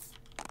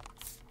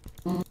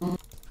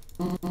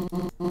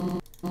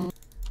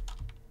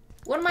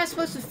 What am I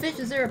supposed to fish?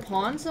 Is there a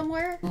pond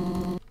somewhere?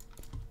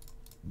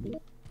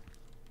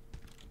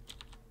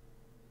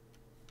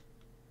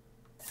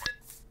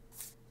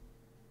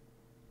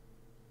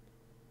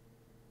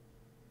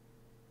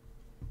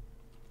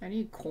 I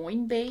need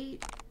coin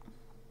bait?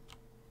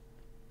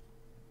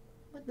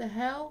 What the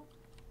hell?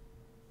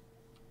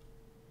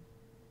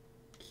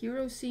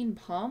 Kerosene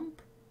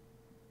pump?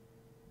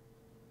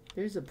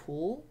 There's a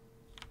pool?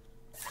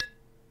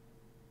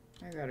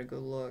 I gotta go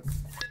look.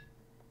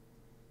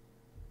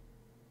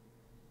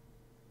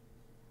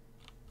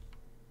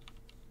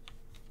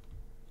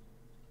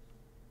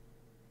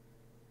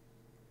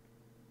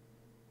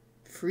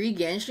 Free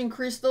Genshin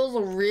crystals?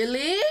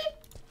 Really?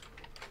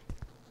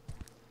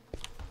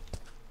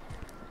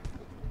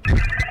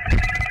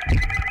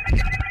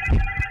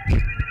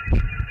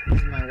 This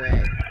is my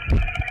way.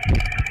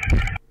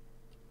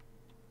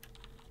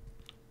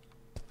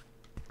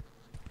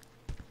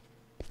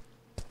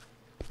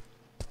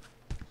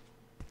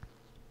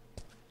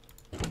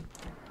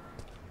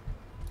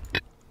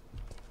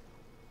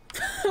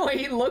 Wait,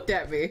 he looked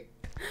at me.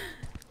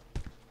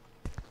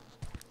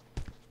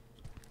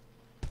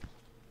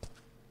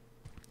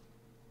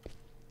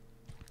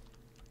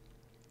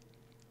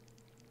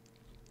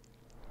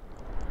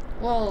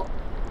 Well,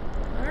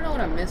 I don't know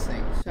what I'm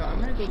missing, so I'm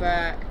gonna go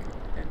back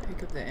and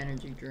pick up the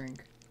energy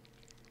drink.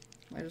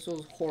 Might as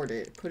well hoard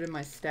it, put it in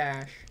my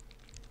stash.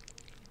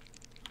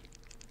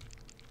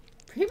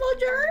 Primo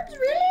germs,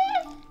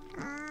 really?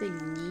 Big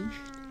niche.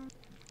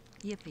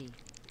 Yippee.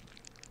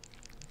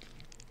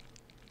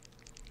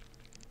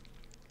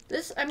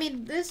 This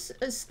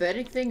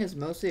aesthetic thing is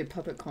mostly a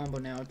puppet combo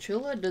now.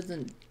 Chilla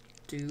doesn't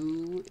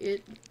do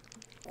it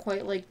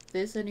quite like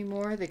this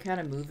anymore. They kind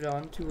of moved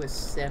on to a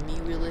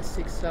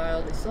semi-realistic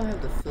style. They still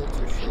have the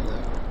filter shit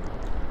though.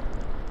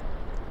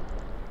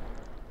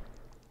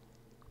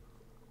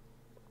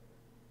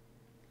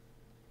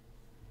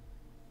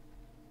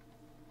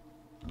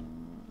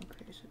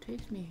 Okay, so it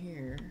takes me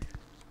here.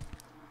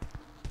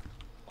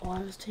 Oh, I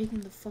was taking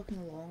the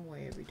fucking long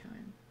way every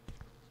time.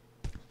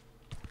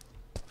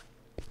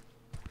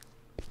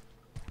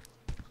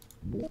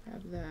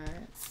 Have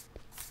that.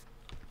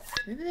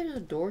 Maybe there's a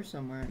door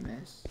somewhere in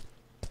this.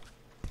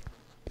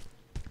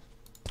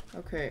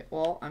 Okay,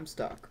 well, I'm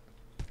stuck.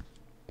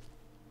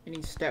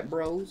 Any step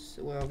bros?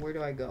 Well, where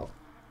do I go?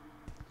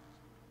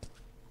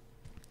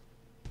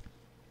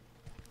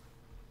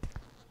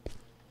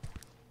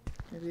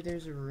 Maybe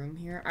there's a room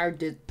here. I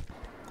did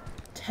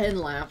 10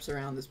 laps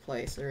around this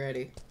place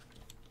already.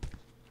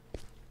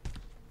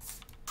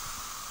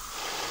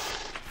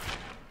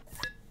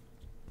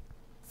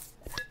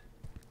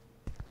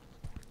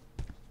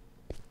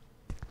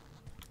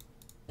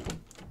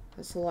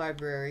 That's the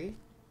library.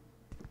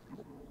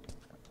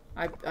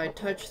 I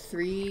touched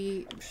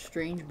 3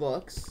 strange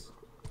books.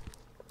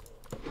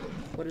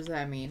 What does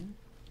that mean?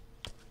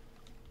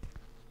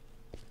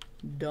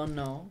 Don't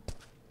know.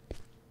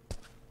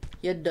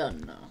 You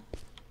don't know.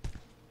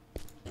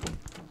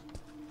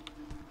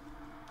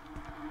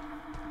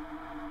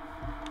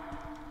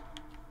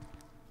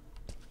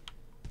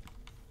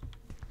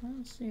 I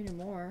don't see any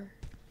more.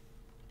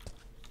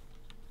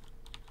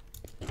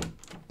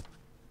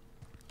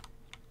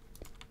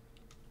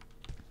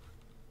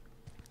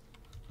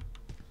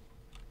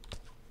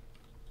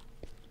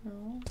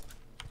 No.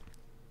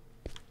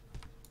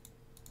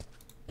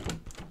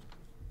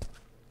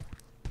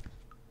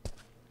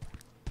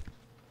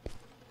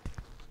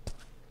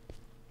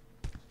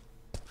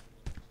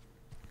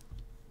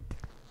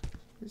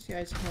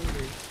 This guy's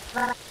hungry.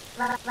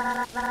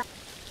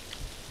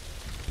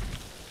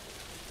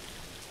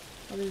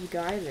 Oh, there's a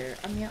guy there.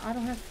 I mean, I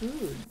don't have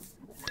food.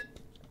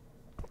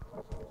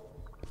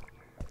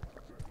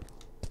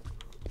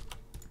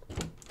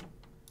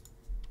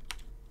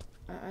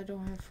 I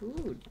don't have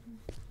food.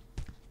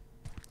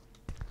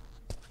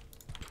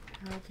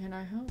 How can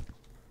I help?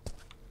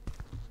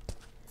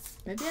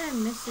 Maybe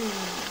I'm missing...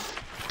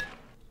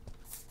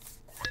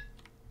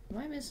 Am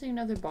I missing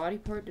another body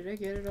part? Did I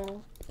get it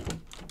all?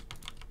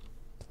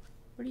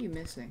 What are you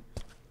missing?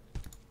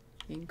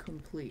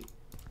 Incomplete.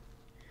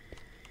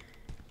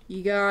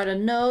 You got a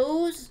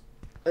nose?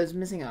 Oh, it's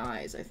missing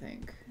eyes, I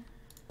think.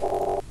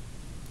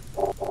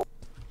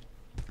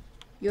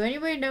 Yo,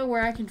 anybody know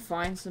where I can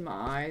find some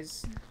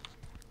eyes?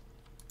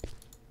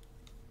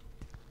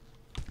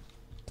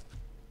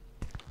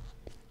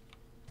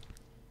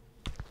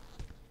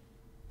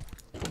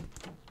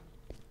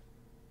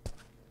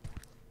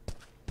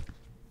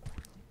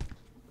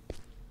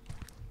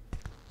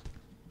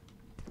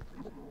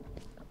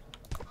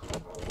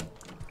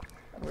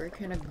 Where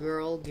can a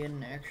girl get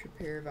an extra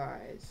pair of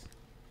eyes?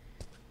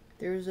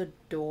 There's a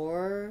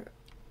door.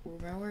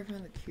 Remember where I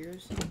found the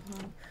kerosene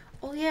pump?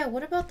 Oh yeah,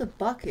 what about the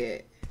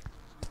bucket?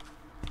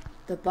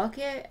 The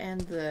bucket and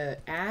the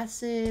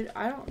acid,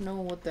 I don't know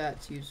what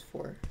that's used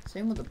for.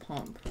 Same with the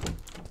pump.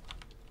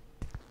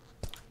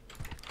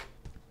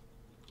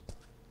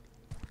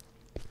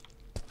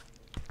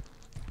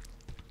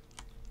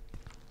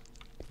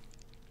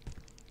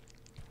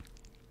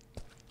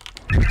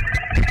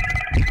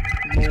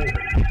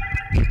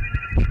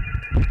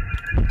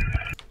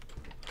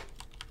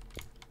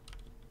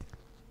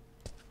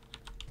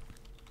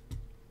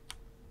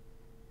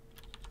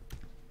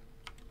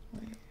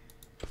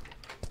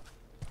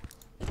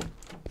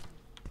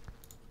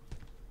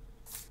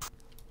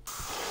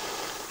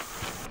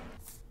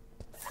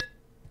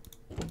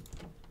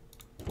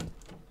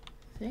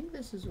 I think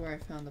this is where I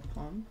found the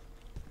pump.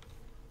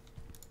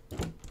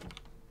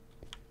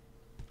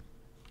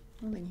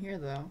 Nothing here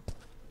though.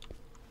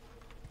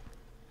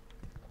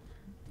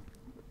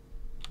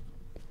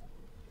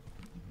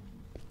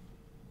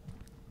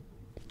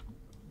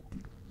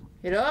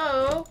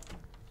 Hello?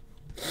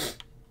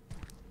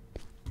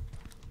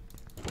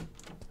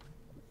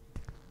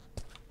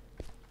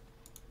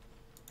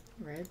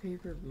 Red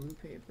paper, blue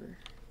paper.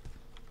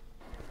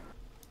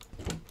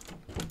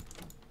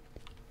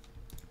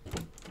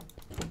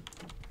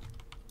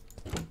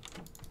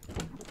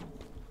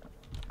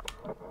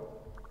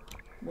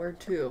 Where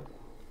to?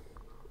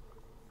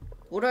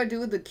 What do I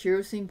do with the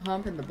kerosene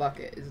pump and the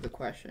bucket is the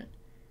question.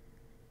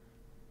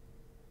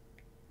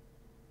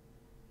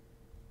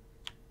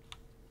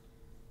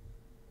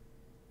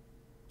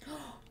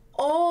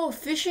 Oh,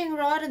 fishing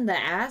rod and the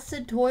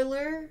acid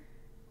toiler?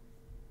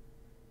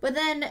 But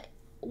then,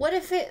 what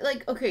if it,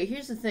 like, okay,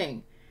 here's the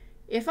thing.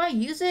 If I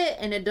use it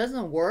and it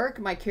doesn't work,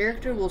 my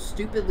character will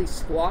stupidly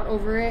squat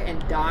over it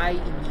and die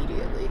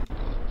immediately.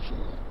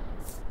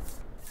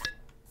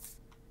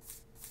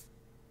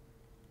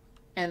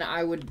 And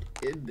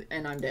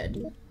and I'm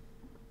dead.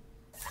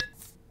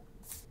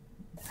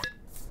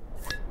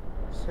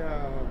 So,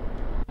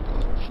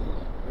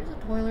 where's the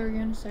toilet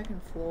again?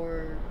 Second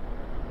floor.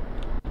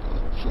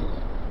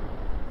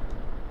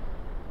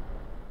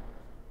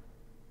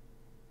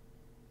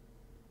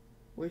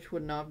 Which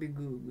would not be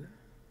Goog.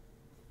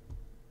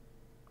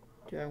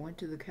 Dude, I went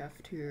to the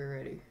cafeteria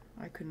already.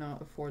 I could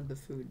not afford the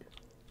food.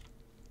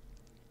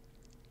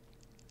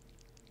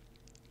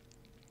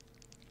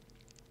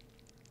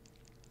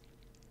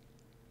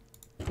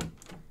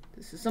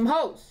 This is some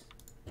hose!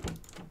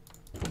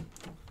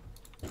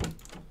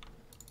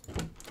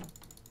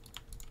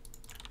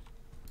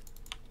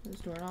 Is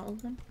this door not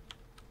open?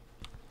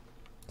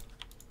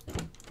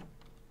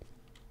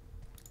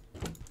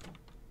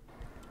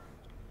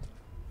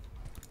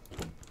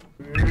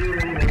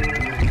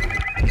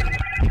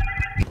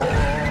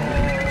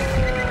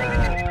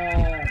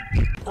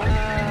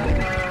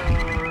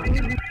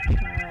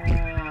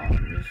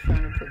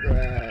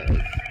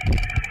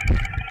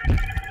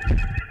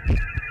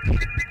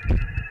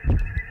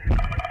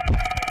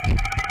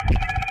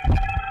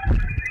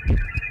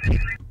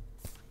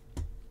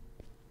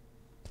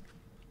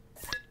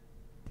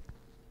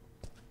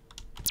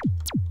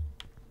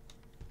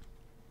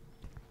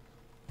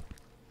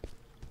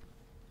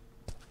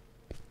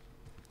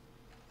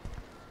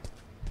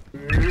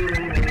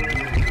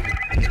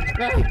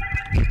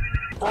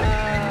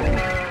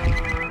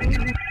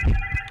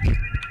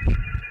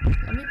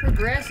 Let me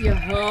progress, you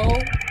hoe.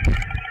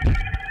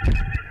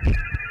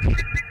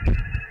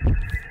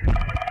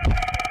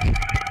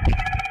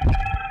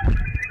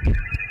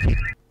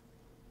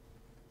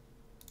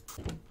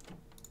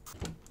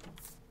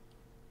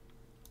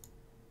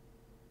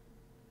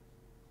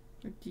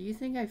 Do you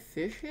think I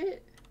fish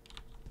it?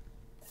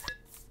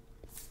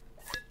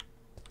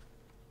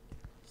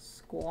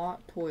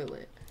 Squat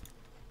toilet.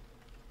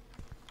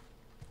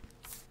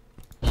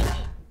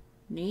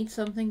 Need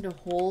something to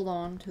hold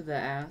on to the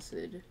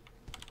acid.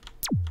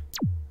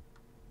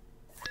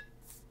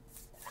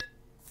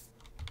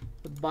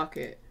 The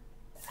bucket.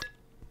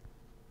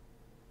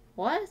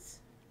 What?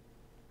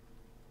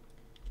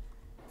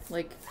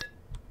 Like,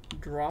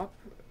 drop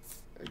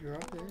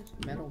this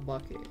metal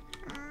bucket.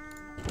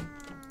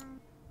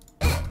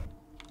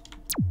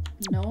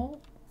 No?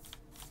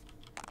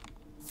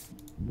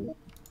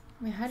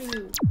 I mean, how do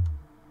you...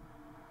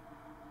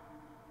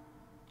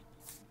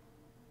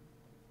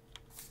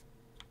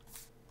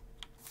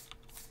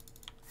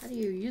 How do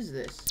you use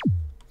this?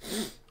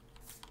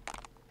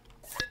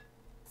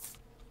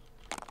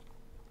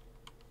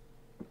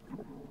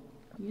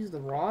 Use the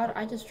rod?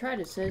 I just tried.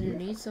 It said you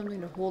need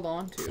something to hold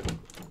on to.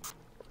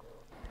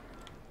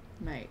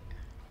 Mate.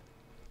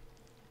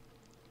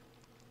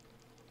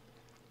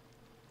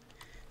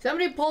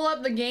 Somebody pull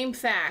up the game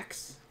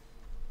facts.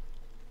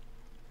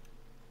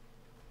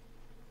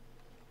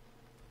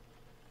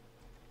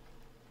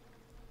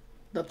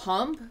 The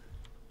pump?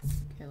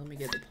 Okay, let me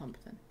get the pump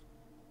then.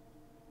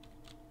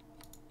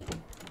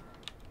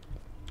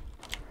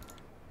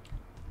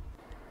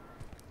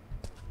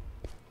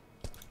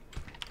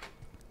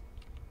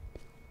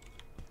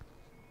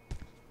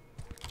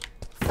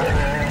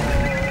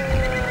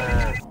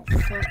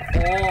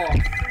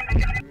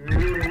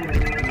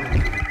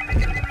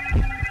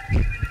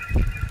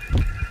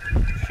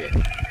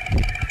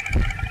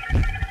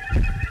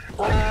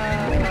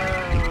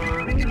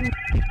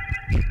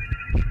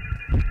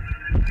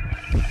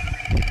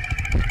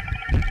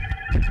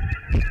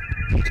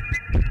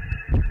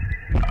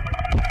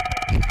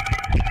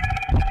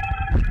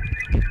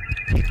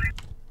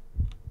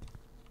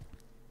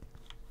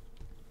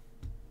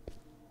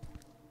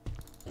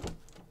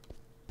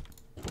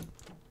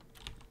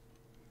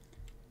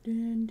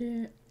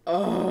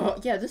 Oh,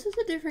 yeah, this is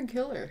a different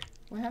killer.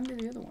 What happened to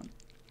the other one?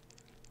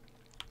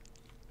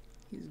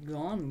 He's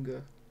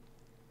gone.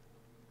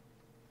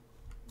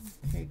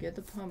 Okay, get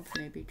the pump,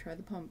 maybe. Try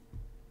the pump.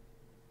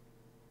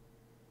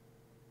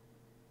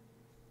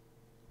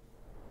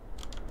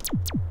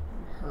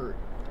 I'm hurt.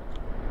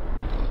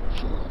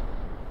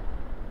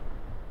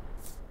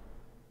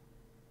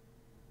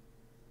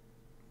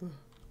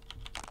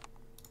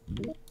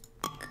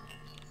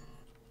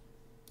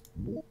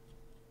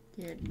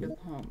 Get the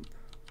pump.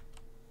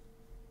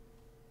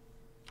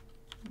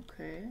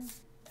 Okay.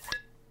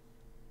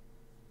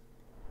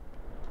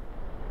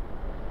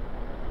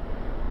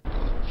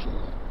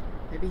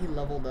 Maybe he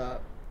leveled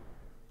up.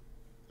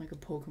 Like a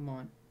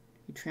Pokemon.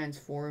 He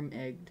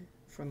transform-egged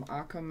from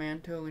Aka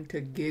Manto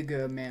into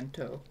Giga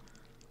Manto.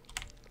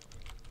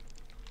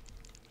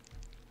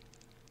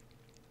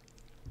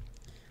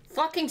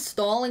 Fucking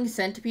stalling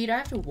centipede. I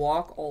have to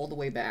walk all the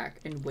way back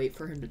and wait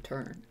for him to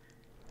turn.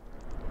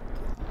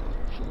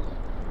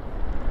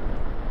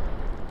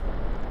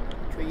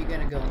 Which way you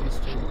gonna go,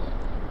 mister?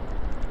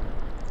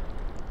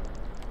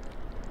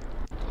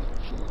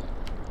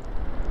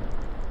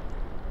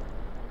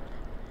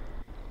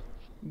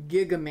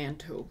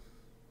 Gigamanto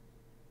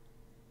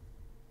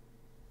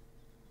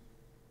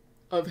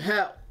of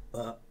hell.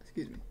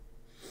 Excuse me.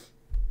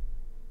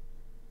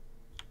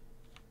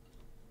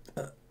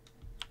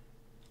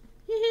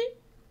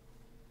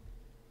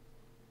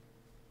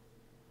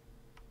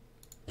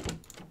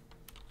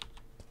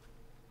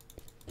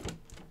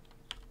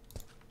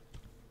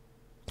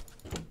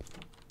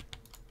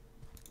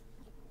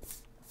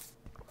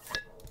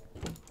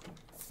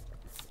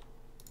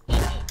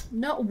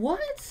 No,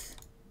 what?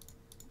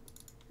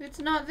 It's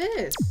not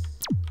this.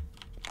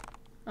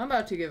 I'm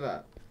about to give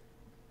up.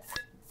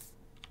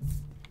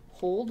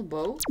 Hold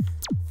both?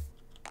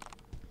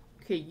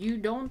 Okay, you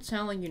don't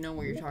sound like you know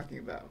what you're talking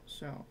about,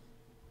 so.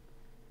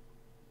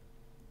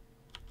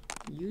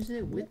 Use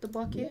it with the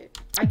bucket?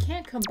 I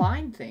can't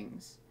combine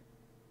things.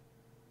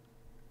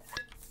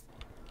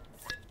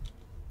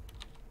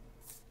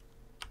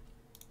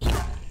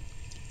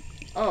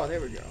 Oh, there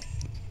we go.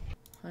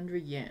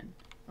 100 yen.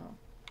 Oh.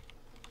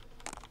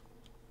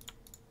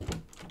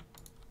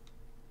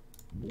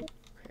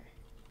 Okay.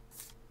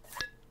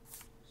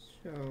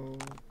 So,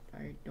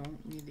 I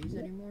don't need these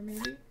anymore,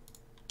 maybe?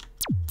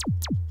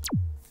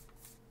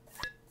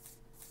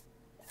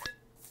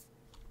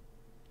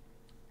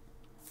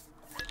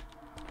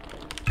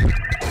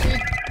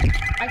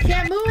 I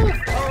can't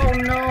move! Oh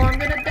no, I'm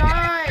gonna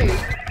die!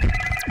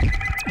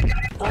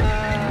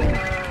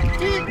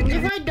 Dude,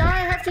 if I die, I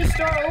have to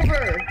start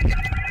over!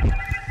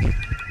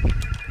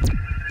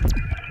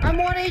 I'm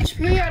 1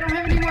 HP, I don't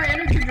have any more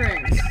energy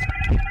drinks!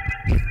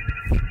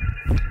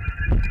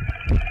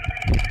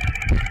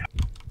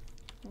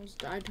 Almost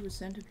died to a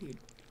centipede.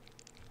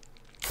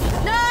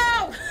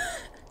 No!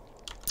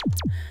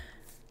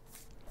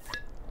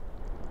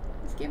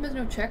 This game has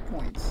no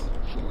checkpoints.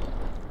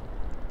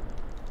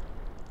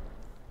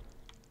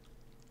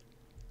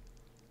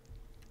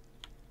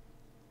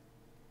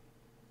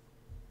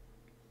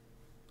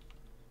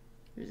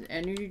 There's an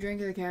energy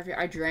drink in the cafe.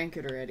 I drank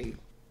it already.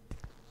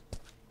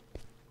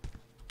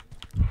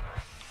 Oh,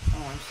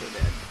 I'm so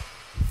dead.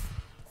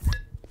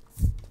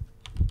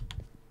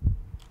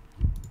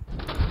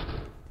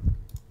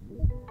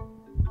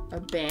 A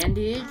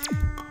bandage?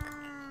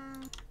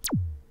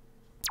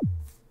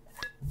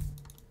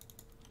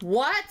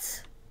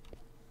 What?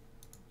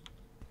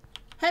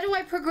 How do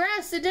I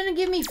progress? It didn't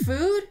give me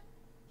food?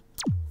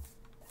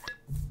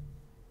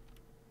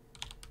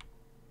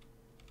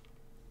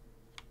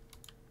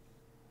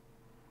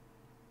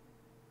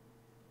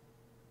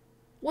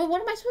 Well,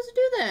 what am I supposed to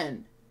do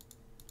then?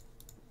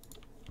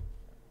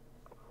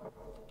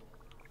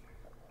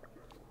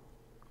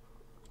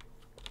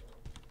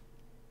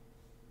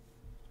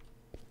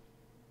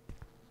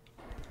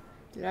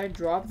 Did I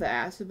drop the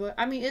acid book?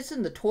 I mean, it's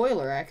in the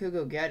toilet. I could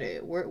go get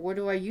it. Where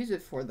do I use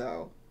it for,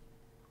 though?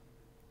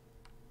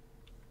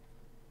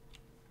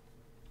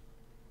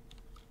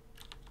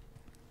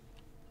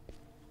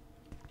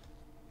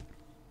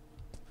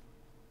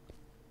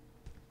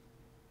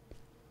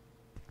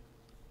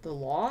 The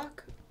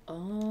lock?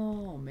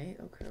 Oh, mate.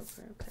 Okay.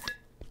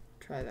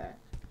 Try that.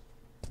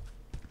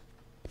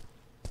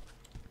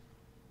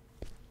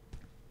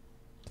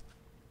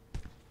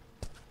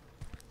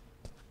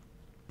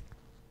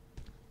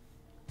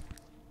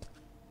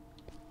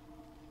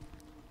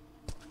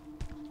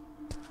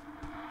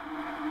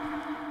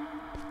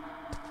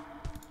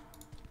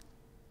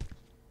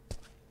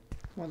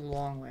 Went the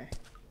long way.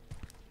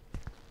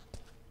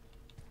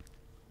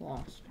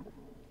 Lost.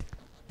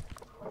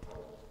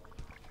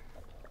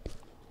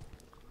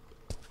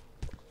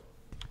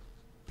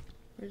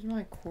 Where's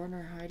my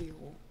corner hidey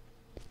hole?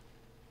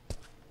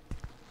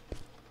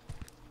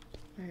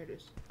 There it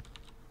is.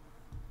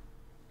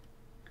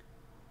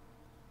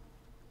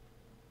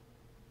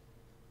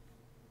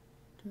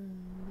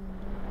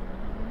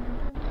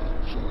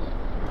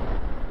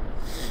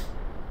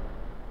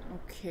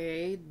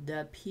 Okay,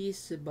 the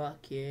pizza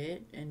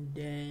bucket, and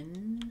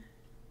then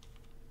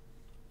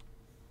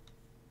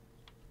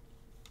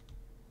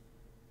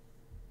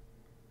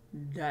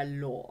the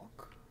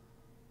lock.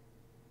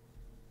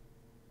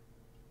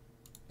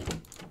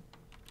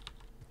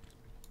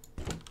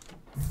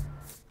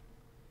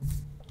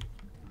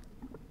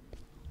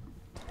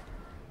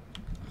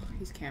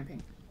 He's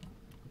camping.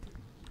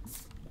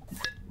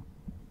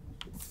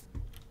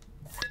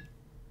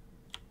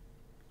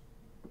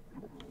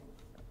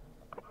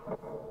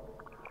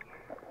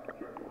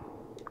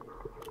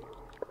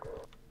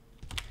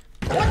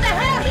 What the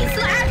hell? He's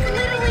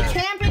literally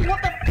camping?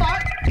 What the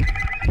fuck?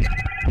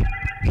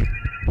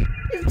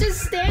 He's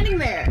just standing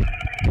there.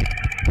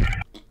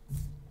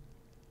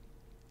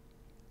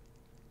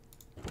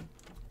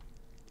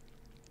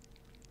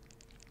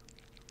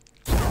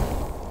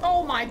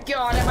 Oh my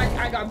god,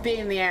 I got bit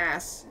in the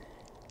ass.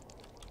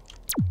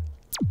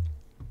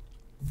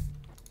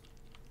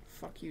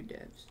 Fuck you,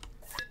 devs.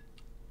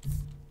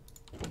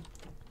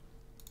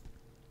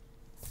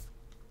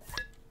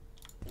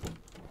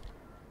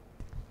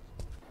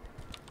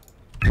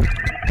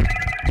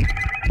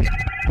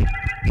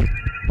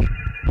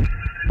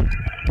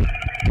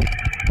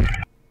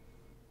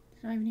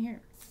 He's not even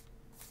here.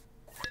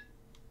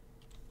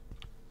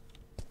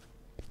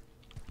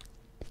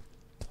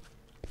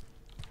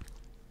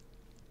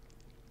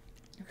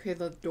 Okay,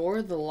 the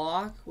door, the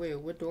lock. Wait,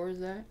 what door is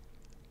that?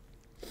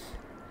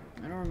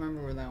 I don't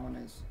remember where that one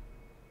is.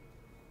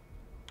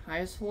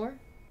 Highest floor?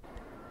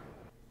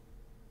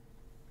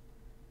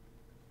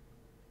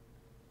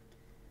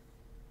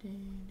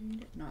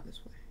 Not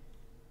this way.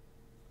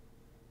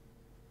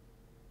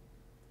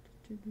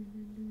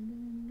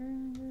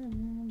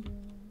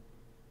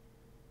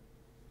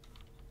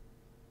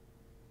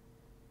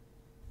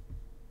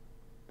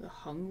 The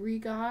hungry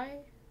guy?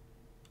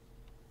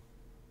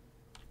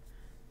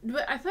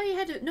 But I thought you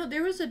had to... No,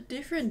 there was a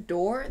different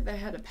door that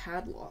had a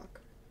padlock.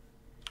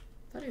 I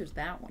thought it was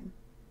that one.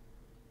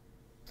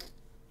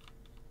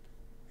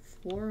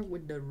 Floor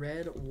with the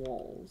red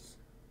walls.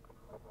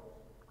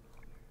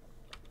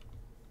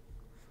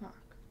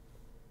 Fuck.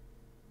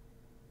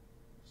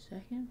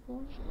 Second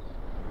floor?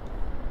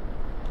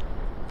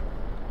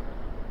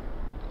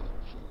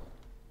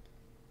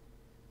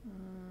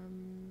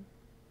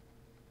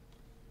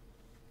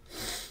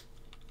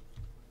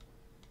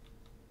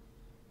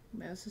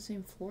 That's the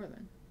same floor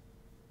then.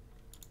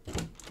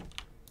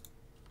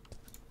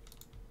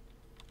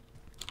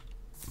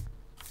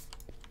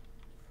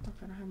 Fuck,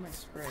 I don't have my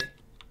spray.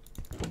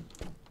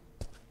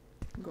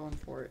 I'm going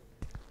for it.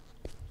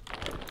 Oh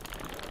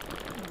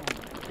my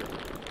god.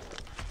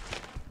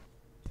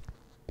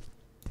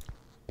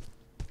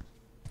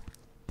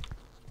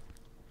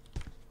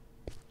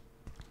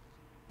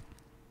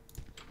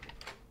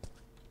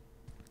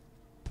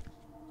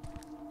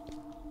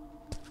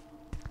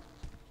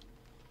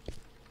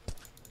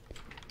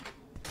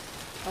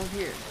 Oh,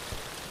 here. I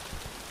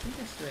think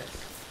it's this.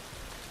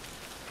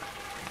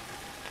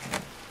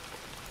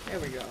 There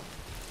we go.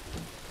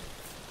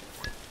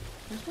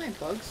 Where's my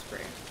bug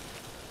spray?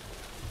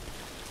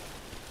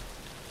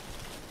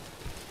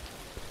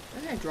 I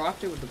think I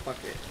dropped it with the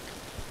bucket.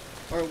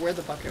 Or where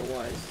the bucket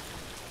was.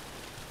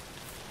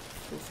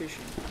 Go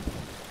fishing.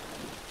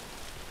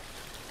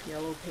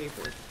 Yellow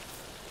paper.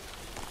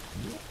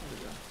 There we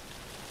go.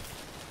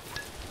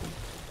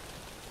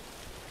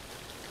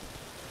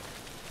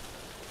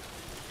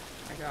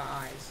 I got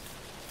eyes.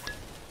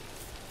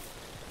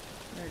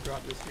 I'm gonna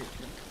drop this here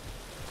too.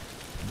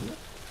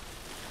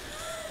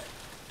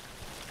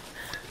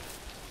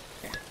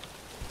 Okay.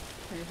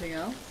 Anything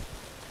else?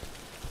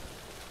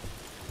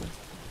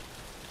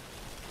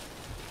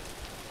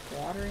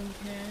 Watering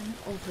can.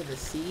 Oh, for the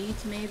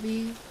seeds,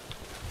 maybe?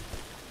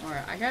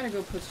 Alright, I gotta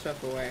go put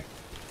stuff away.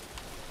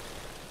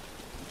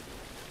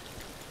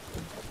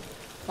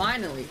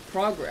 Finally,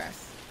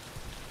 progress.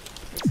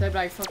 Except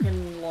I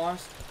fucking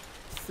lost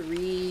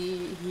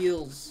 3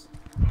 heals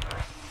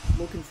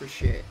looking for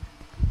shit.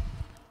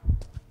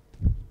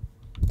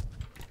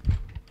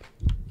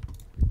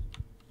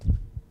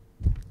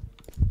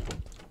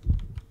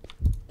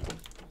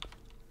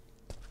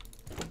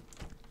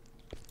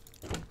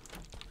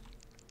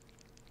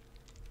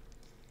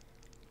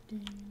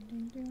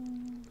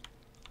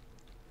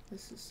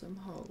 This is some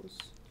hose.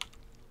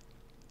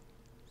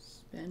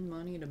 Spend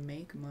money to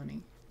make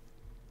money.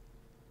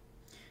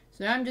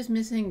 So now I'm just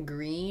missing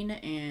green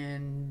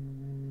and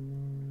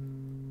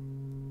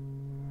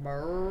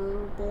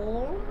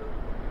purple.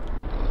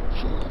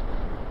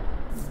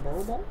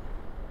 Purple?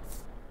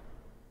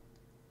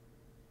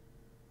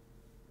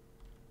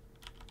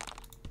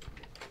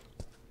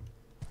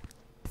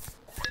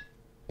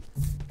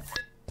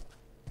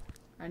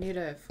 I need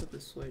to flip the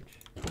switch.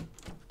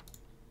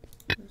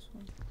 This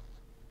one.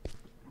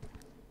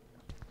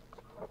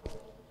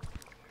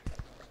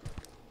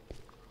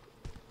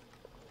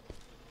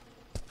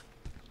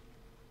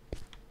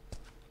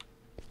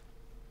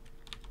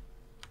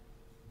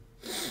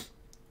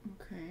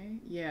 Okay,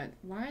 yeah,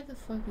 why the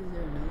fuck is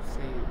there no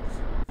saves?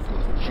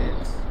 Freaking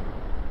X.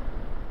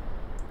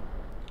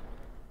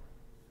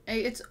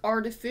 Hey, it's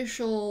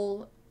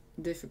artificial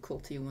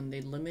difficulty when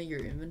they limit your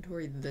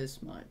inventory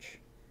this much.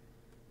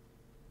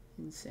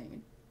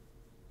 Insane.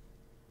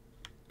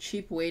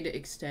 Cheap way to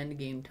extend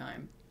game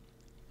time.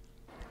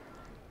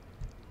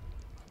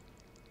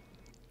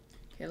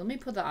 Okay, let me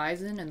put the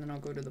eyes in and then I'll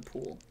go to the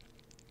pool.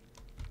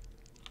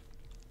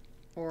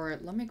 Or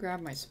let me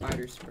grab my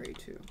spider spray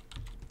too.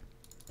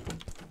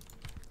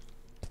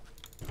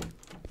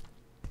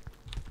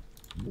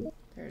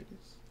 There it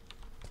is.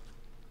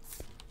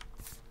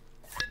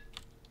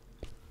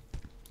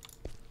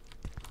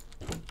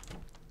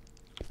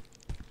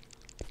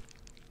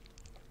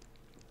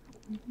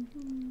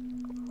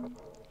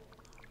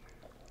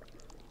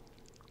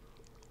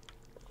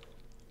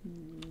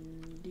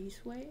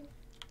 This way?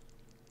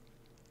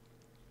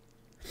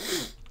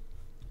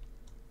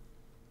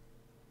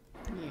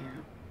 Yeah.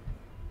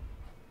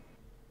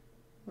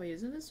 Wait,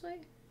 is it this way?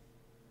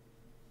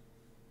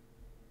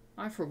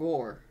 I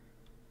forgot.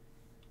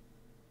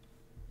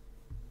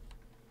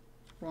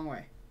 Wrong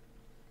way.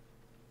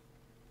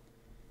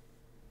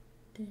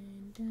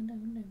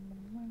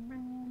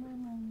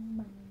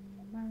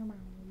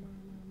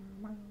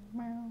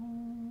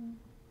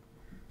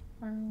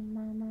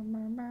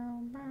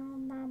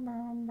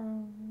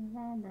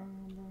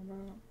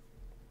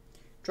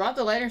 Drop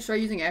the lighter and start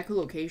using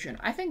echolocation.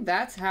 I think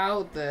that's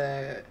how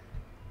the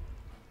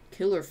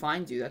killer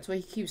finds you. That's why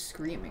he keeps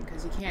screaming,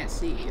 because he can't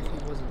see if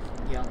he wasn't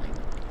yelling.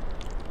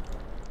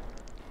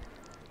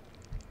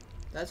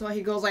 That's why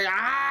he goes like,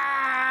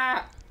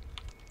 ah!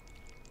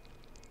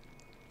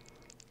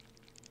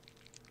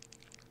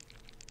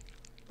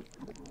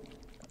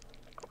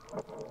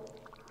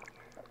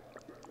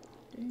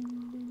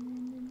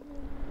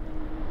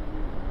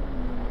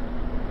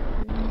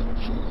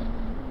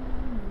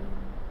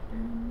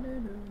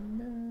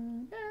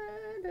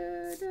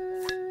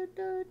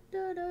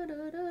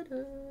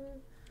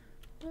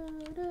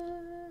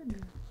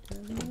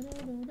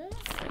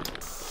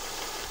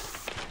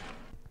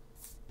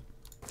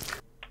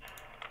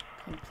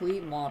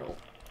 Complete model.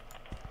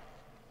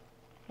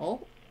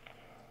 Oh,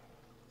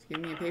 he's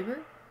giving me a paper.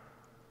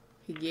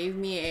 He gave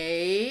me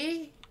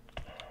a...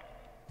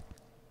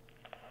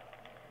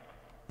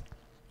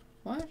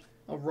 What?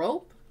 A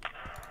rope?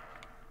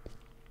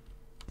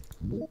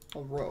 A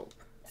rope.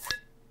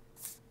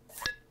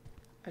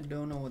 I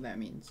don't know what that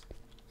means.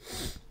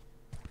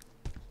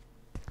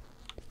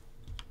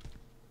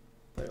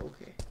 But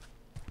okay.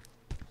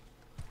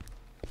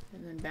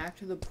 And then back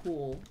to the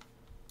pool.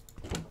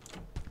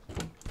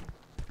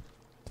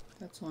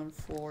 That's on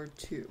floor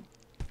 2.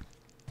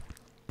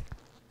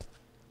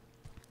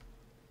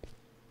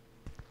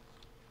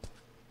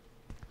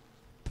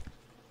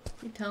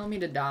 You're telling me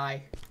to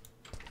die.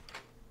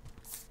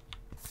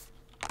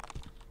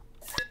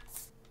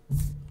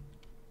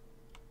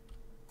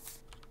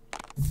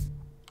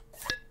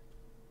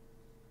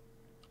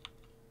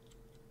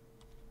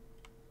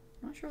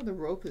 I'm not sure what the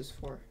rope is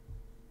for.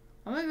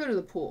 I'm gonna go to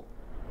the pool.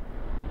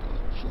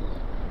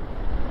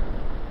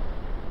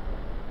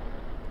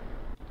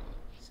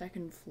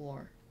 Second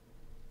floor.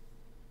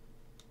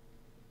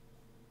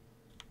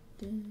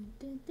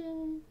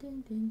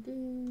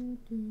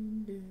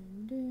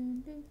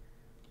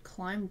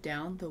 Climb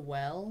down the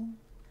well?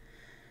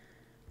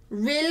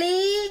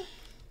 Really?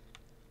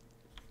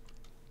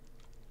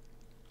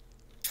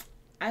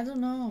 I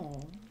don't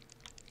know.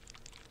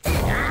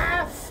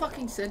 Ah,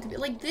 fucking centipede.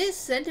 Like, this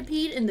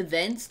centipede in the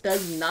vents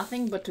does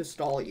nothing but to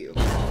stall you.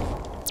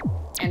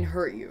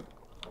 hurt you.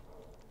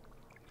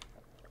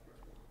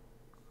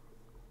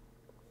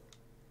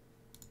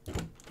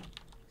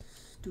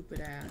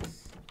 Stupid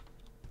ass.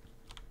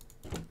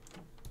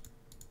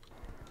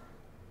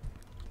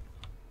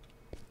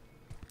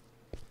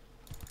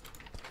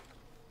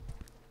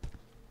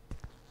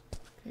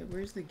 Okay,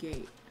 where's the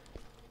gate?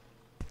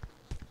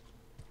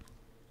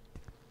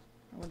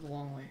 I went the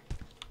long way.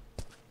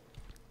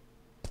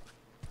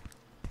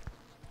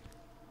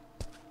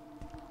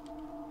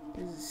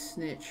 This is a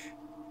snitch.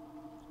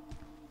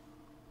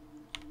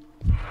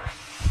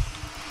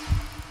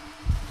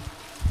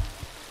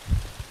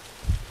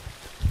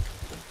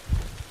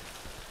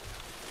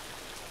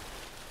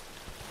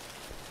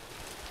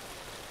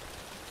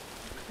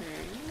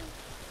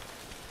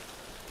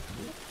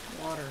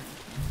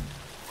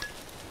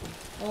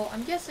 Well,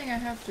 I'm guessing I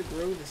have to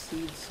grow the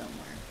seeds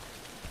somewhere.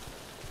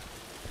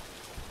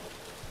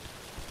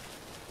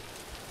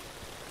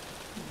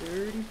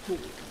 Dirty pool.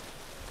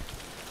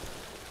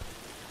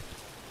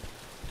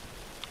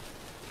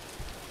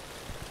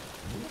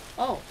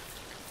 Oh!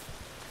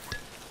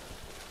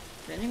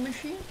 Vending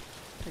machine?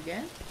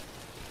 Again?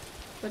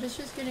 But it's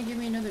just gonna give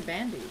me another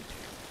bandage.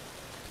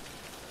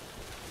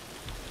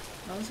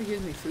 Unless it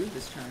gives me food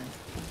this time.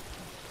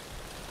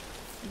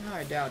 No,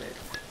 I doubt it.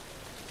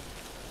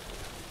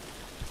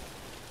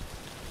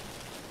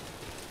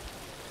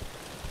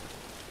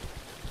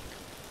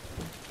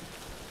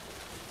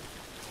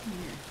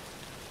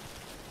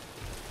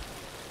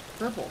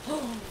 Purple.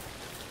 I'll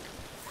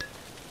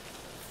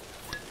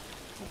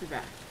be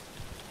back.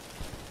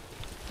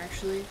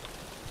 Actually,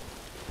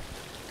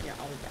 yeah,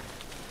 I'll be back.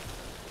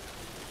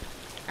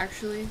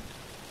 Actually,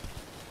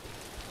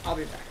 I'll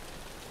be back.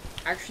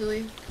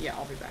 Actually, yeah,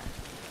 I'll be back.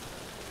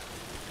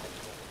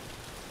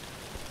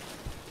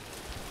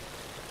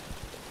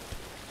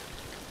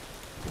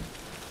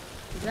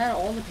 Is that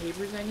all the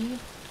papers I need?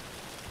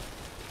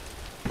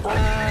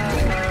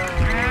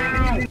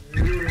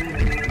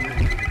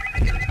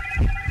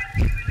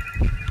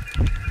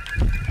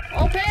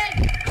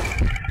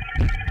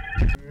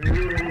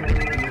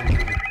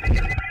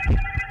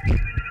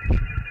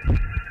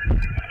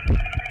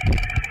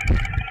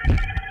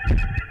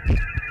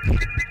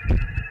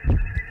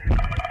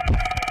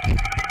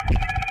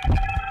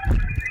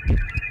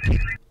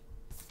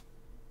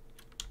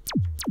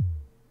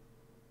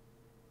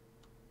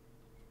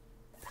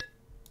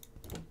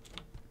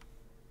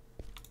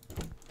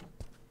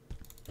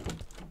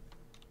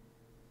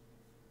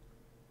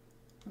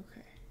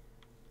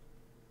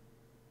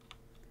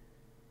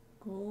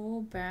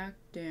 Go back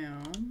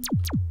down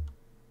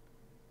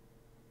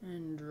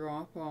and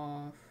drop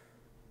off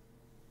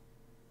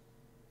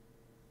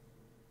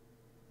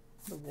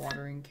the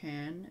watering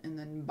can and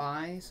then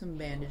buy some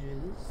bandages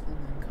and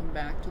then come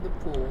back to the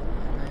pool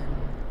and then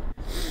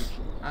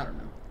I don't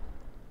know.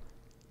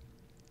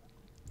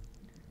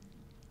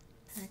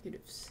 Packet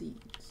of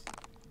seeds.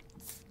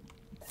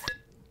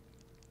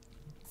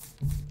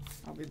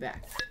 I'll be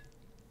back.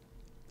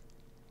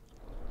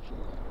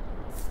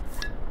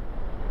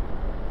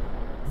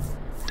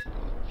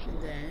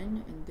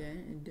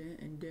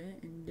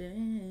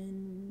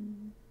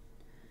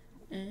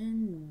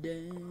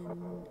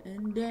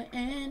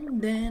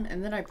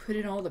 And then I put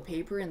in all the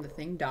paper and the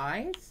thing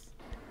dies?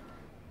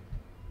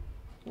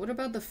 What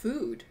about the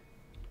food?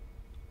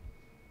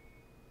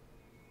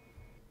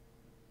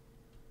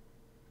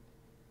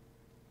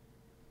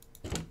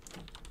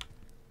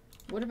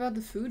 What about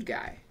the food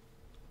guy?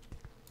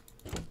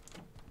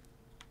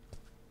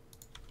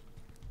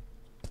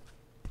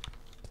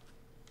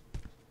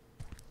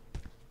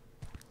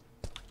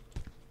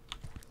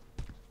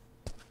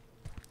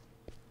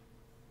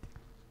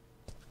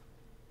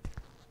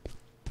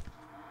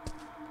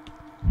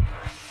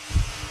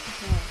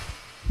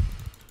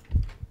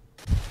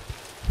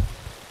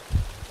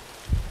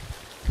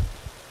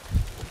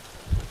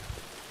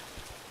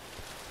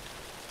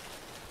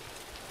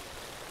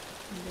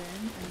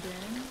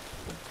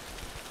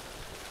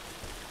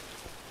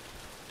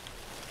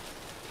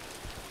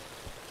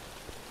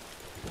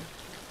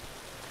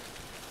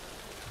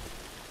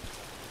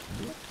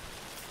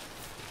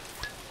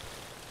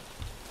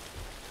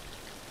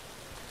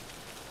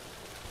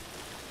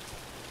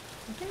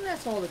 I think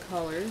that's all the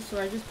colors, so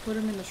I just put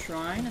him in the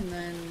shrine and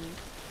then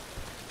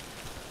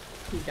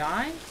he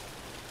dies?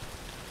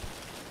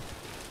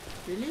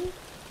 Really?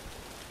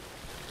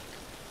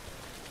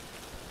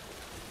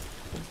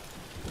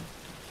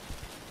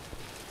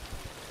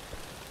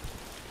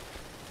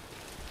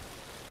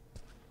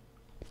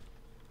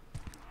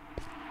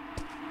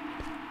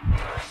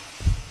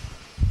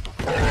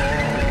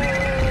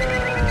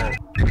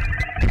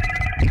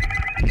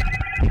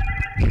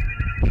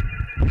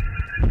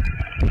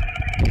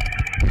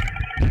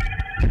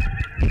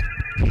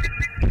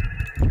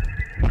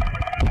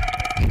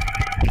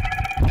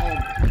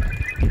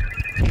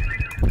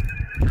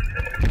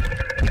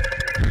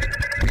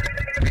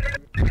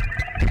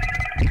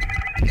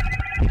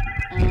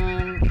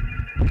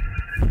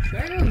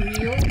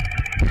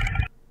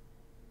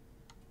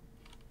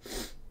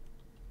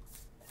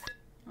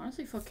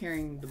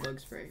 carrying the bug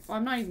spray. Well,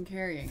 I'm not even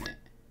carrying it.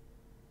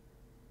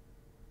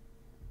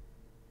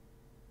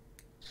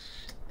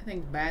 I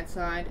think bad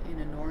side in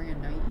Anoria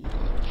Night.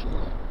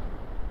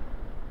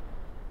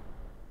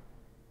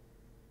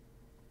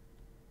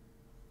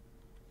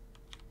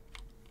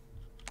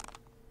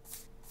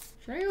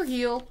 Should I go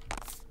heal?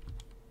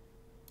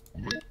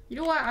 You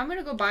know what? I'm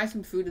gonna go buy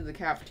some food in the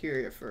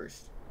cafeteria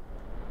first.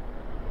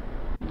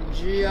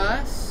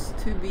 Just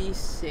to be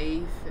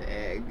safe,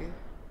 egg.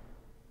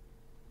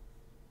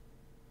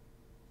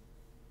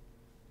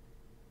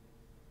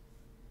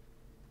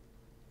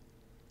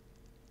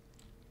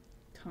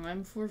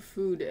 Time for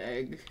food,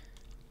 egg.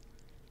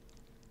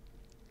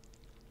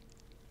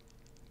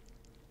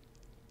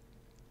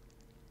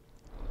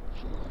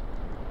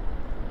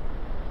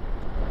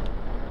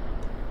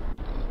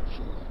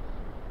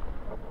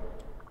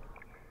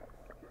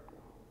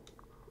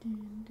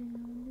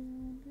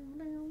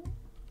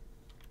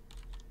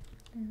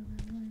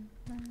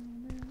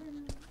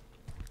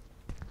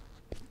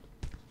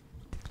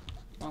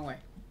 Long way.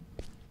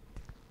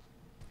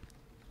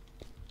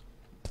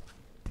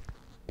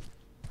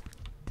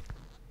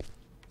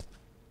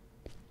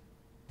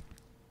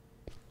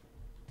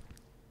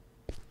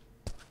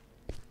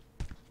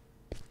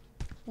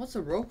 What's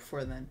a rope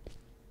for then?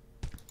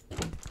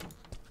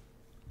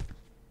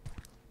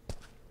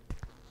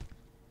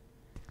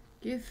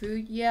 Give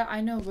food? Yeah,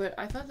 I know, but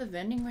I thought the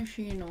vending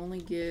machine only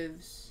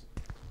gives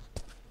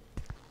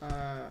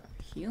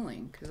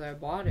healing, because I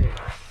bought it.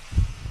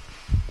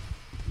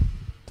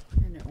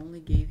 And it only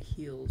gave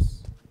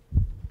heals.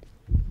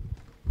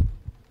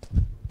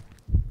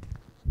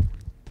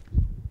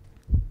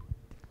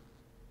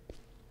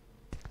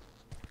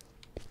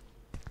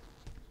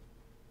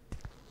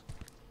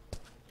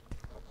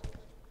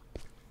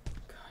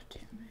 God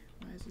damn it.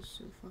 Why is this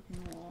so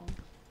fucking long?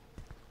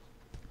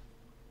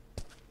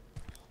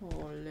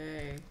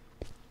 Holy.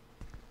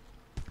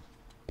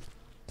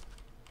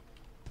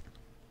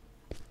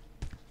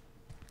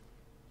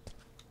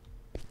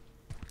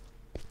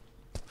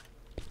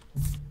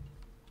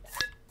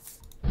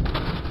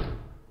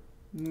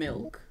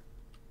 Milk.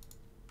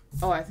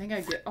 Oh, I think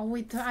I get. Oh,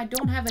 wait, I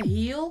don't have a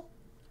heal?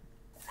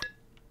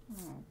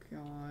 Oh,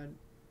 God.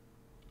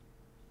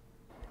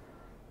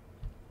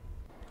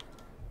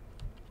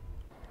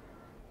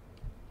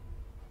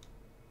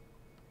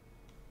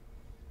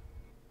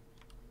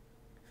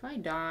 If I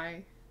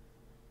die,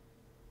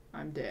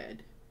 I'm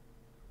dead.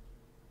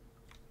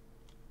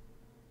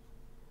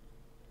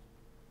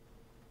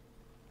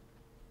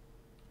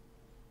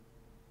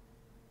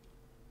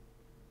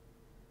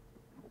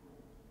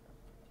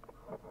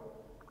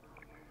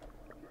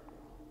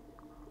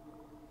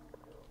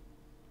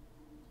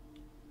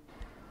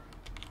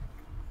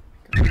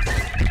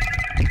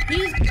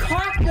 He's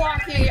cock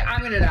blocking.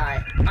 I'm gonna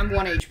die. I'm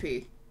 1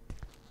 HP.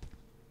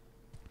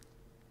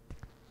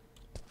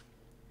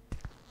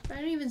 I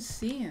didn't even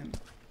see him.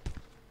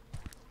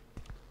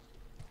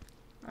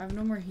 I have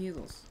no more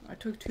heals. I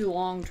took too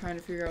long trying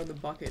to figure out what the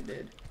bucket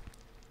did.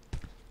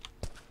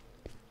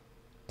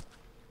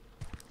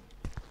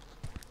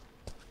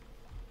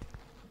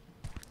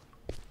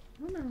 I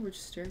don't remember which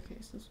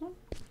staircase. This one?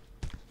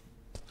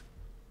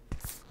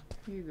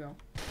 Here you go.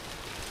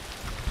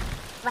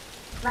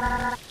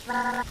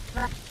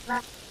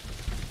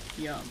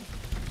 Yum.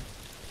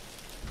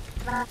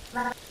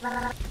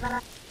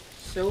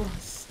 So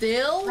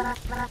still? Okay,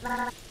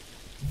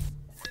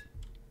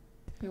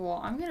 well,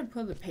 I'm gonna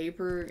put the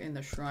paper in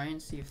the shrine,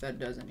 see if that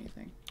does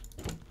anything.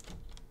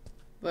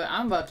 But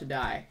I'm about to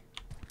die.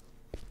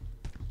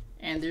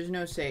 And there's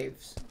no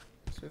saves.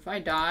 So if I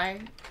die,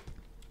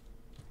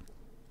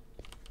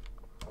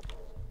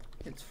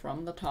 it's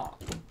from the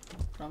top.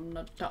 From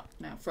the top.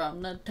 Now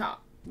from the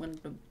top. When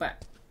the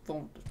back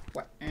phone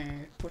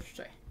and push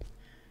it.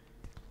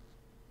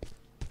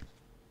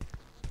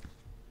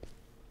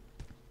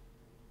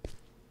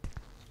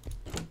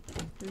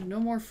 There's no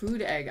more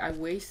food, egg. I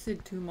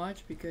wasted too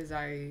much because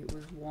I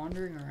was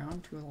wandering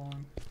around too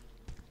long.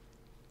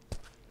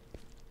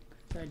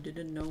 I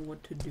didn't know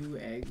what to do,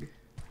 egg.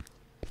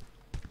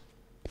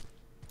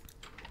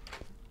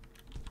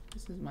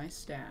 This is my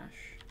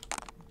stash.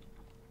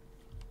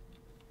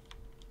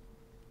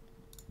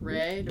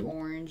 Red,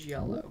 orange,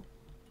 yellow.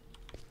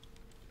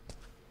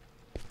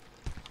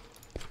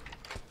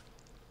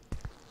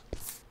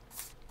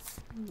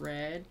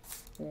 Red,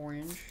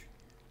 orange.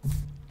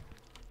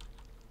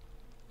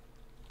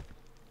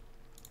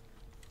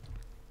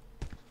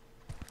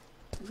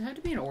 Does it have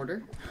to be in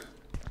order?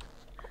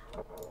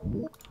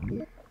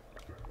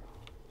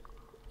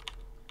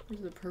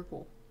 Where's the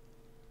purple?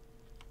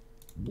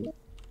 Oh,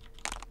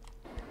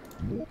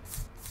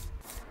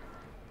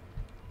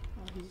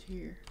 he's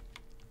here.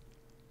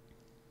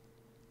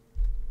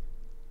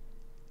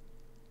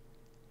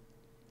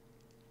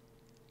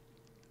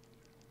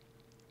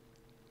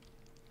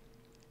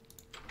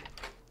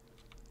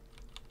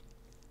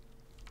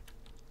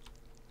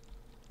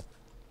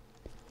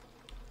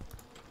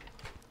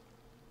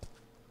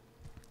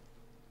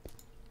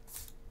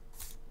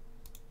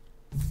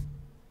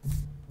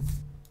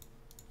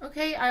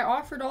 Okay, I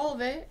offered all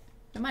of it.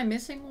 Am I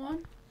missing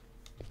one?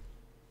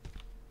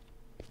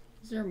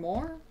 Is there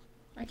more?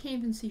 I can't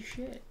even see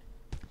shit.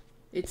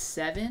 It's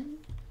 7?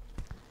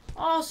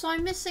 Oh, so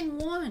I'm missing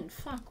one.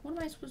 Fuck, what am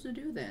I supposed to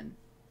do then?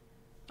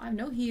 I have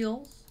no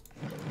heals.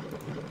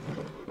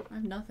 I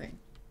have nothing.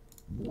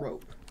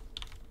 Rope.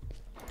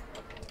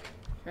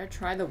 Should I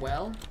try the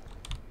well?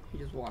 He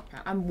just walked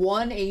past. I'm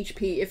 1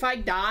 HP. If I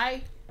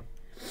die...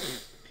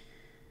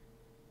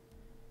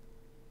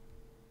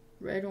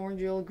 Red, orange,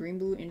 yellow, green,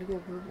 blue, indigo,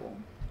 purple.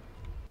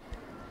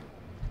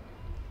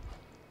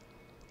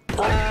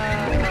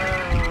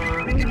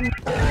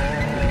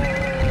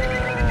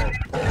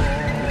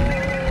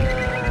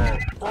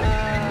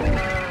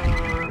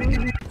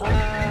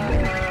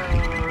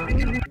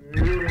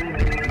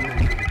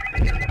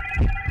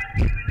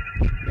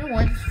 You know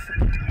what?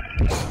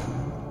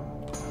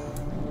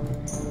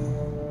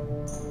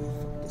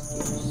 Fuck this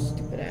game,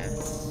 stupid ass.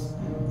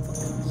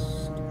 Fucking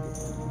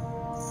stupid.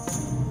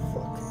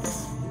 Fuck this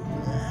stupid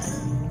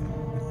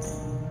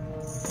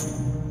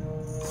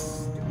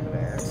ass. Stupid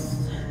ass.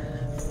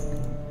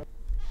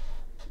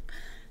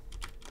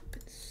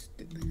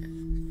 Stupid ass.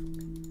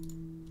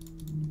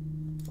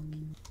 Fuck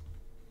you.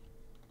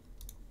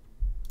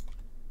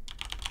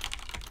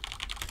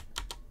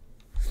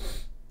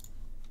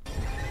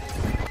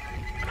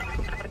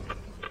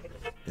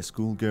 A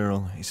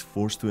schoolgirl is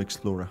forced to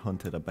explore a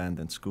haunted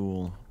abandoned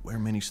school where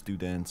many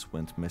students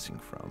went missing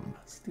from.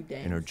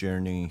 In her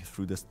journey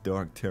through this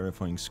dark,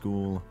 terrifying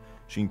school,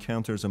 she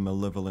encounters a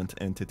malevolent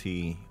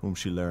entity whom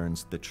she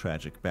learns the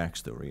tragic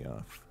backstory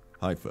of.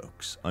 Hi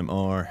folks, I'm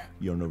R,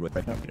 your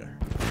narrator.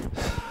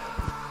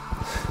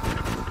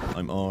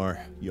 I'm R,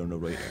 your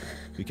narrator.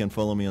 You can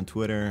follow me on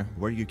Twitter,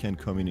 where you can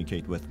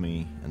communicate with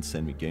me and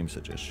send me game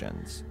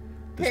suggestions.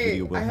 This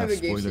video will have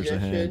spoilers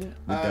ahead.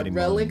 With that in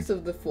Relics mind,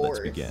 of the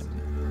Forest. let's begin.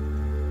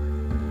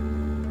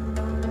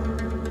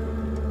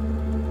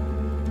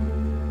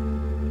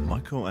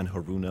 Maiko and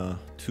Haruna,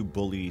 two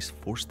bullies,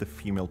 force the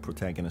female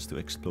protagonist to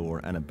explore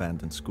an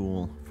abandoned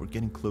school for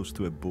getting close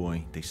to a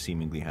boy they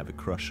seemingly have a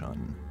crush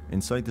on.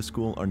 Inside the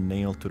school are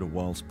nailed to the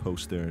walls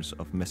posters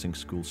of missing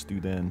school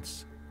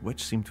students,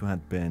 which seem to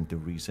have been the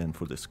reason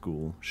for the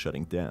school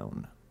shutting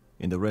down.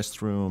 In the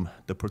restroom,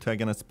 the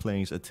protagonist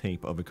plays a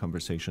tape of a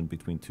conversation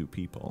between two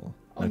people,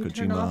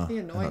 Nakajima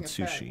and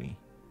Atsushi.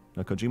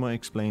 Nakajima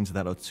explains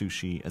that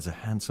Atsushi is a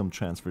handsome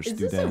transfer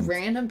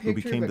student who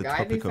became the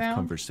topic of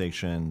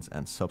conversations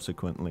and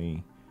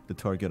subsequently the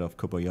target of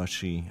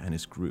Kobayashi and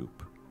his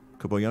group.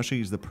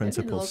 Kobayashi is the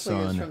principal's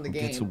son who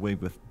gets away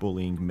with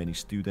bullying many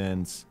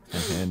students,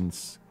 and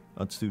hence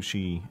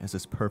Atsushi is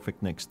his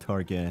perfect next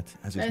target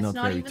as he's not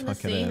very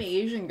talkative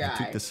and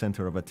took the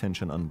center of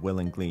attention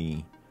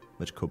unwillingly,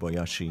 which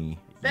Kobayashi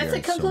That's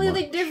a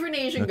completely different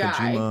Asian guy.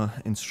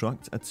 Nakajima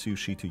instructs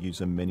Atsushi to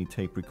use a mini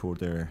tape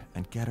recorder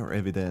and gather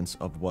evidence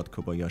of what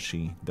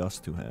Kobayashi does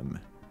to him,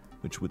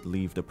 which would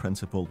leave the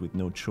principal with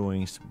no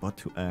choice but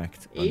to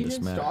act on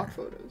this matter.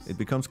 It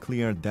becomes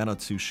clear that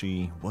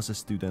Atsushi was a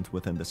student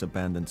within this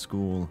abandoned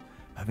school,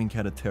 having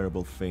had a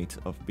terrible fate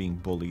of being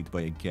bullied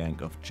by a gang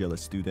of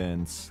jealous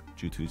students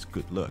due to his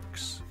good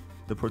looks.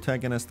 The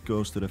protagonist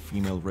goes to the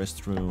female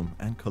restroom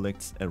and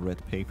collects a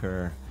red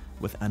paper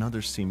with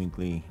another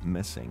seemingly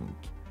missing.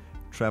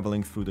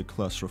 Traveling through the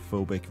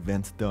claustrophobic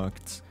vent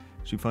ducts,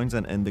 she finds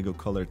an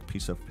indigo-colored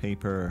piece of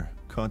paper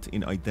cut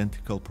in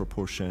identical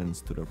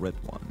proportions to the red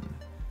one.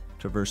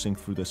 Traversing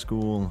through the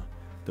school,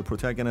 the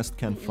protagonist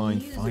can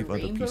find 5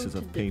 other pieces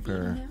of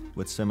paper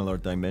with similar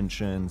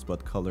dimensions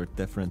but colored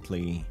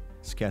differently,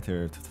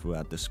 scattered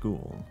throughout the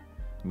school.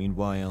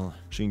 Meanwhile,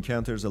 she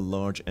encounters a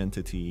large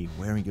entity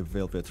wearing a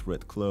velvet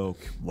red cloak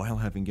while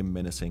having a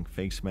menacing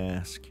face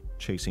mask,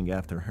 chasing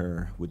after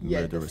her with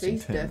murderous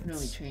intent.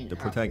 The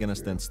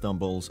protagonist then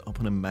stumbles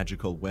upon a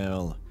magical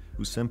well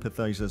who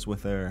sympathizes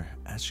with her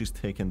as she's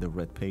taken the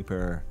red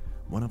paper,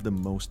 one of the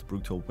most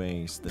brutal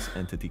ways this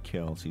entity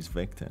kills his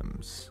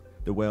victims.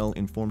 The well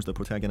informs the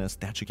protagonist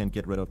that she can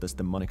get rid of this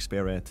demonic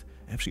spirit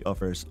if she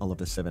offers all of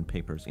the 7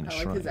 papers in a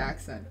shrine. His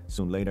accent.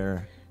 Soon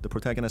later, the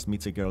protagonist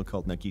meets a girl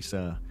called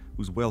Nagisa,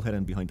 who's well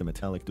hidden behind a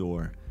metallic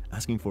door,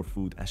 asking for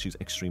food as she's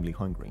extremely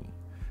hungry.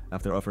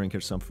 After offering her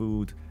some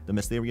food, the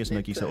mysterious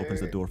Nagisa opens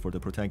the door for the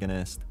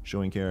protagonist,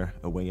 showing her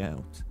a way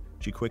out.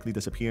 She quickly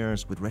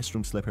disappears with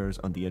restroom slippers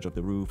on the edge of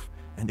the roof,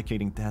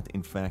 indicating that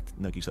in fact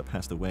Nagisa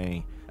passed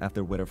away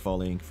after whether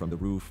falling from the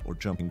roof or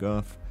jumping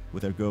off,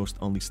 with her ghost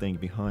only staying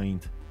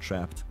behind,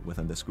 trapped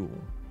within the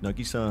school.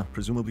 Nagisa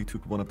presumably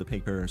took one of the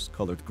papers,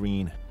 colored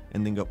green,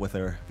 ending up with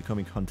her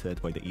becoming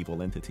hunted by the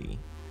evil entity.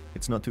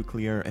 It's not too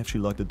clear if she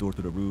locked the door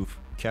to the roof,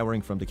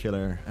 cowering from the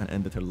killer and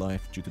ended her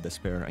life due to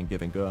despair and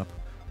giving up,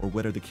 or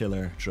whether the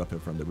killer dropped her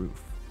from the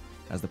roof.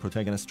 As the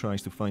protagonist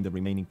tries to find the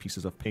remaining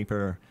pieces of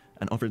paper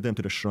and offer them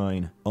to the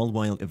shrine, all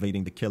while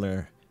evading the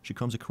killer, she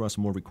comes across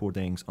more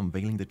recordings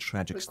unveiling the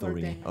tragic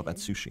story of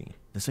Atsushi.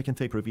 The second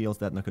tape reveals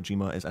that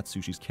Nakajima is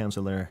Atsushi's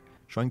counselor,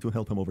 trying to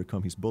help him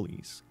overcome his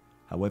bullies.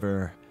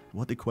 However,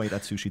 What the quiet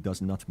Atsushi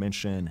does not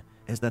mention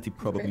is that he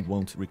probably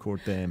won't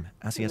record them,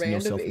 as he has no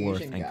Random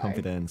self-worth Asian and guy.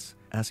 confidence,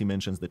 as he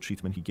mentions the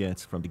treatment he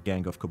gets from the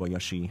gang of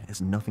Kobayashi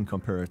is nothing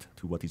compared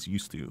to what he's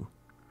used to.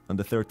 On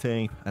the third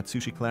tape,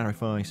 Atsushi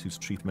clarifies whose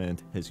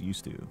treatment he's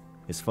used to.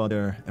 His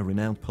father, a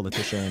renowned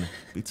politician,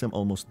 beats him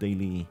almost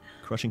daily,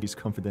 crushing his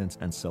confidence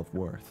and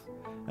self-worth.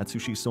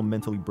 Atsushi is so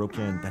mentally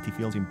broken that he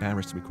feels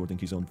embarrassed recording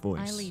his own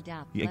voice.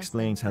 He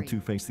explains how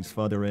two-faced his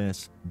father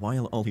is,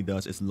 while all he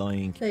does is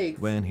lying,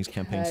 when his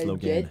campaign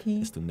slogan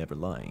is to never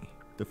lie.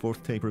 The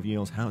fourth tape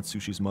reveals how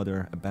Atsushi's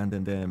mother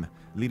abandoned him,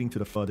 leading to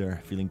the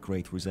father feeling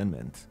great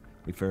resentment,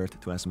 referred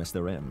to as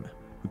Mr. M,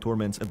 who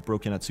torments a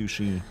broken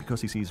Atsushi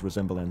because he sees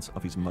resemblance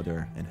of his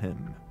mother in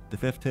him. The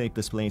fifth tape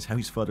displays how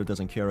his father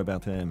doesn't care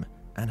about him,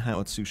 and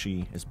how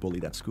Atsushi is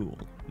bullied at school.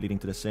 Leading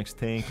to the sixth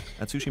tape,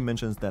 Atsushi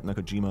mentions that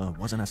Nakajima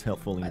wasn't as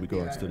helpful in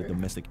regards to the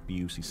domestic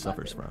abuse he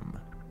suffers from,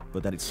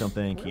 but that it's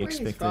something he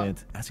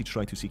expected, as he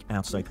tried to seek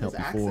outside help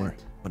before,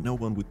 but no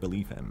one would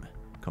believe him,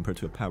 compared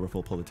to a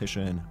powerful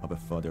politician of a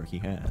father he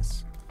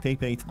has.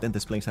 Tape 8 then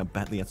displays how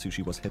badly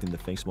Atsushi was hit in the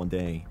face one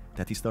day,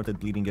 that he started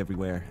bleeding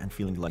everywhere and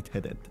feeling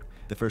lightheaded.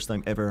 The first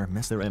time ever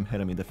Mr. M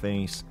hit him in the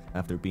face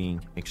after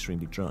being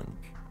extremely drunk.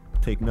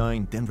 Tape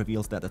 9 then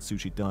reveals that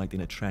Atsushi died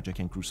in a tragic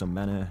and gruesome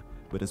manner,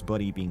 with his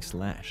body being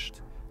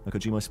slashed.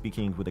 Nakajima,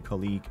 speaking with a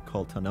colleague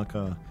called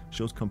Tanaka,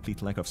 shows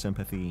complete lack of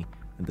sympathy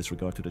in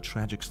disregard to the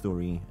tragic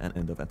story and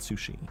end of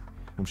Atsushi,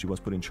 whom she was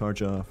put in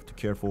charge of to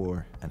care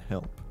for and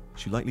help.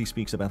 She lightly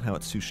speaks about how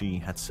Atsushi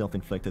had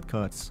self-inflicted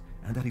cuts,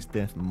 and that his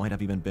death might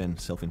have even been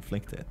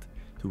self-inflicted,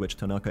 to which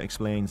Tanaka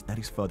explains that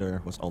his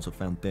father was also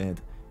found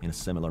dead in a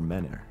similar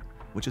manner,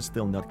 which is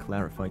still not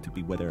clarified to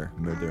be whether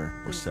murder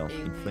or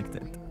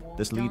self-inflicted.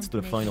 This leads to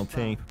the final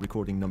tape,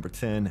 recording number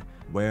 10,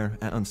 where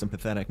an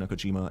unsympathetic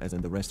Nakajima is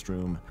in the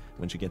restroom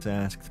when she gets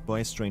asked by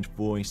a strange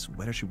voice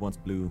whether she wants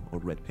blue or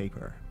red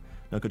paper.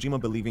 Nakajima,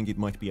 believing it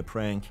might be a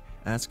prank,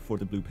 asks for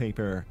the blue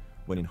paper,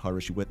 when in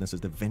horror she witnesses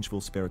the vengeful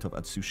spirit of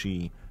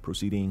Atsushi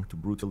proceeding to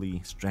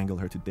brutally strangle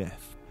her to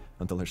death,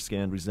 until her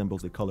skin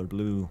resembles the color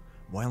blue,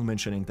 while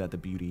mentioning that the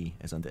beauty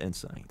is on the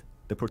inside.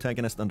 The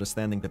protagonist,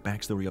 understanding the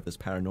backstory of this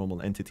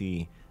paranormal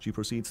entity, she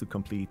proceeds to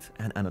complete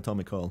an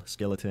anatomical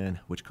skeleton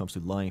which comes to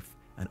life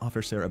and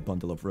offers her a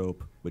bundle of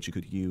rope which she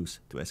could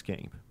use to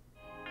escape.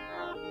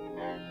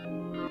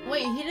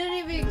 Wait, he didn't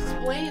even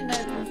explain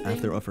that thing.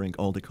 After offering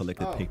all the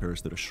collected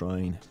papers to the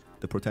shrine,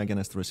 the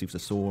protagonist receives a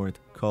sword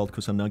called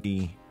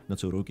Kusanagi no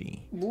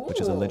Tsurugi, which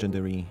is a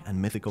legendary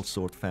and mythical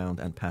sword found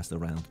and passed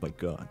around by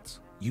gods.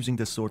 Using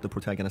this sword, the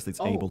protagonist is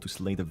able to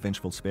slay the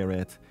vengeful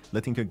spirit,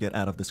 letting her get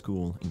out of the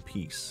school in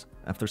peace.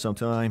 After some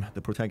time,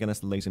 the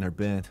protagonist lays in her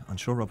bed,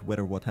 unsure of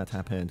whether what had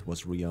happened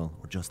was real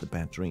or just a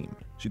bad dream.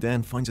 She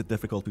then finds it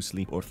difficult to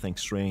sleep or think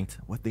straight,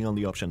 with the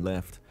only option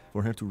left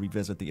for her to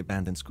revisit the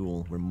abandoned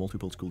school where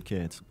multiple school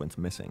kids went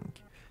missing,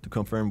 to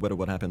confirm whether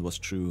what happened was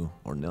true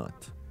or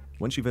not.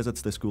 When she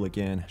visits the school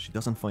again, she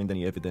doesn't find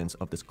any evidence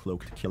of this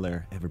cloaked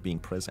killer ever being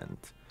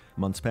present.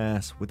 Months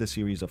pass, with a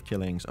series of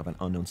killings of an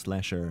unknown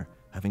slasher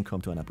having come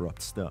to an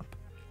abrupt stop.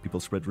 People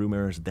spread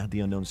rumors that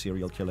the unknown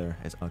serial killer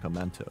is Aka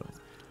Manto,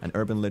 an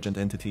urban legend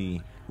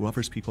entity who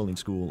offers people in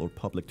school or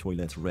public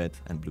toilets red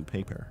and blue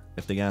paper.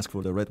 If they ask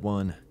for the red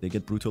one, they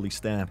get brutally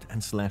stabbed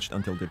and slashed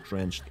until they're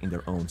drenched in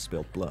their own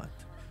spilled blood.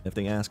 If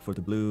they ask for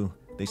the blue,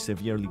 they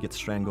severely get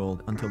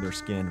strangled until their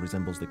skin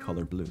resembles the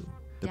color blue.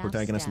 The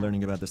protagonist,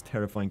 learning about this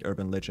terrifying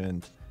urban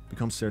legend,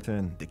 becomes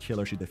certain the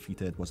killer she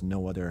defeated was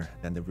no other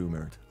than the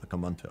rumored Aka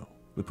Manto.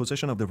 With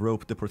possession of the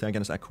rope the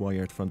protagonist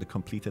acquired from the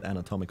completed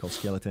anatomical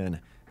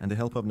skeleton and the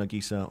help of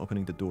Nagisa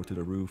opening the door to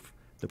the roof,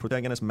 the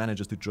protagonist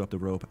manages to drop the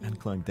rope and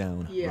climb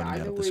down,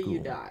 running out of the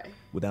school.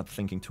 Without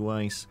thinking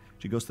twice,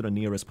 she goes to the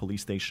nearest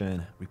police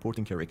station,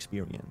 reporting her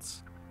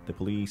experience. The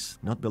police,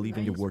 not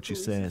believing a word she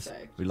says,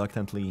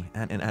 reluctantly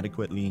and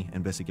inadequately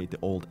investigate the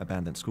old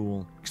abandoned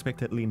school,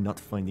 expectedly not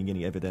finding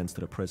any evidence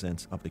to the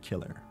presence of the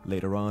killer.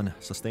 Later on,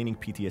 sustaining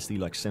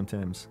PTSD-like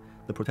symptoms,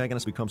 the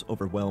protagonist becomes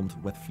overwhelmed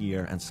with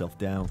fear and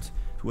self-doubt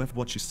to have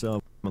what she saw in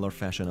a similar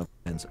fashion of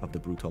ends of the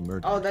brutal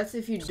murder. Oh, that's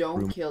if you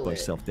don't kill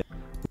it.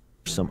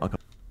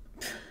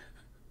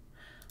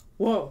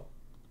 Whoa,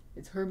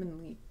 it's Herman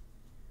Lee.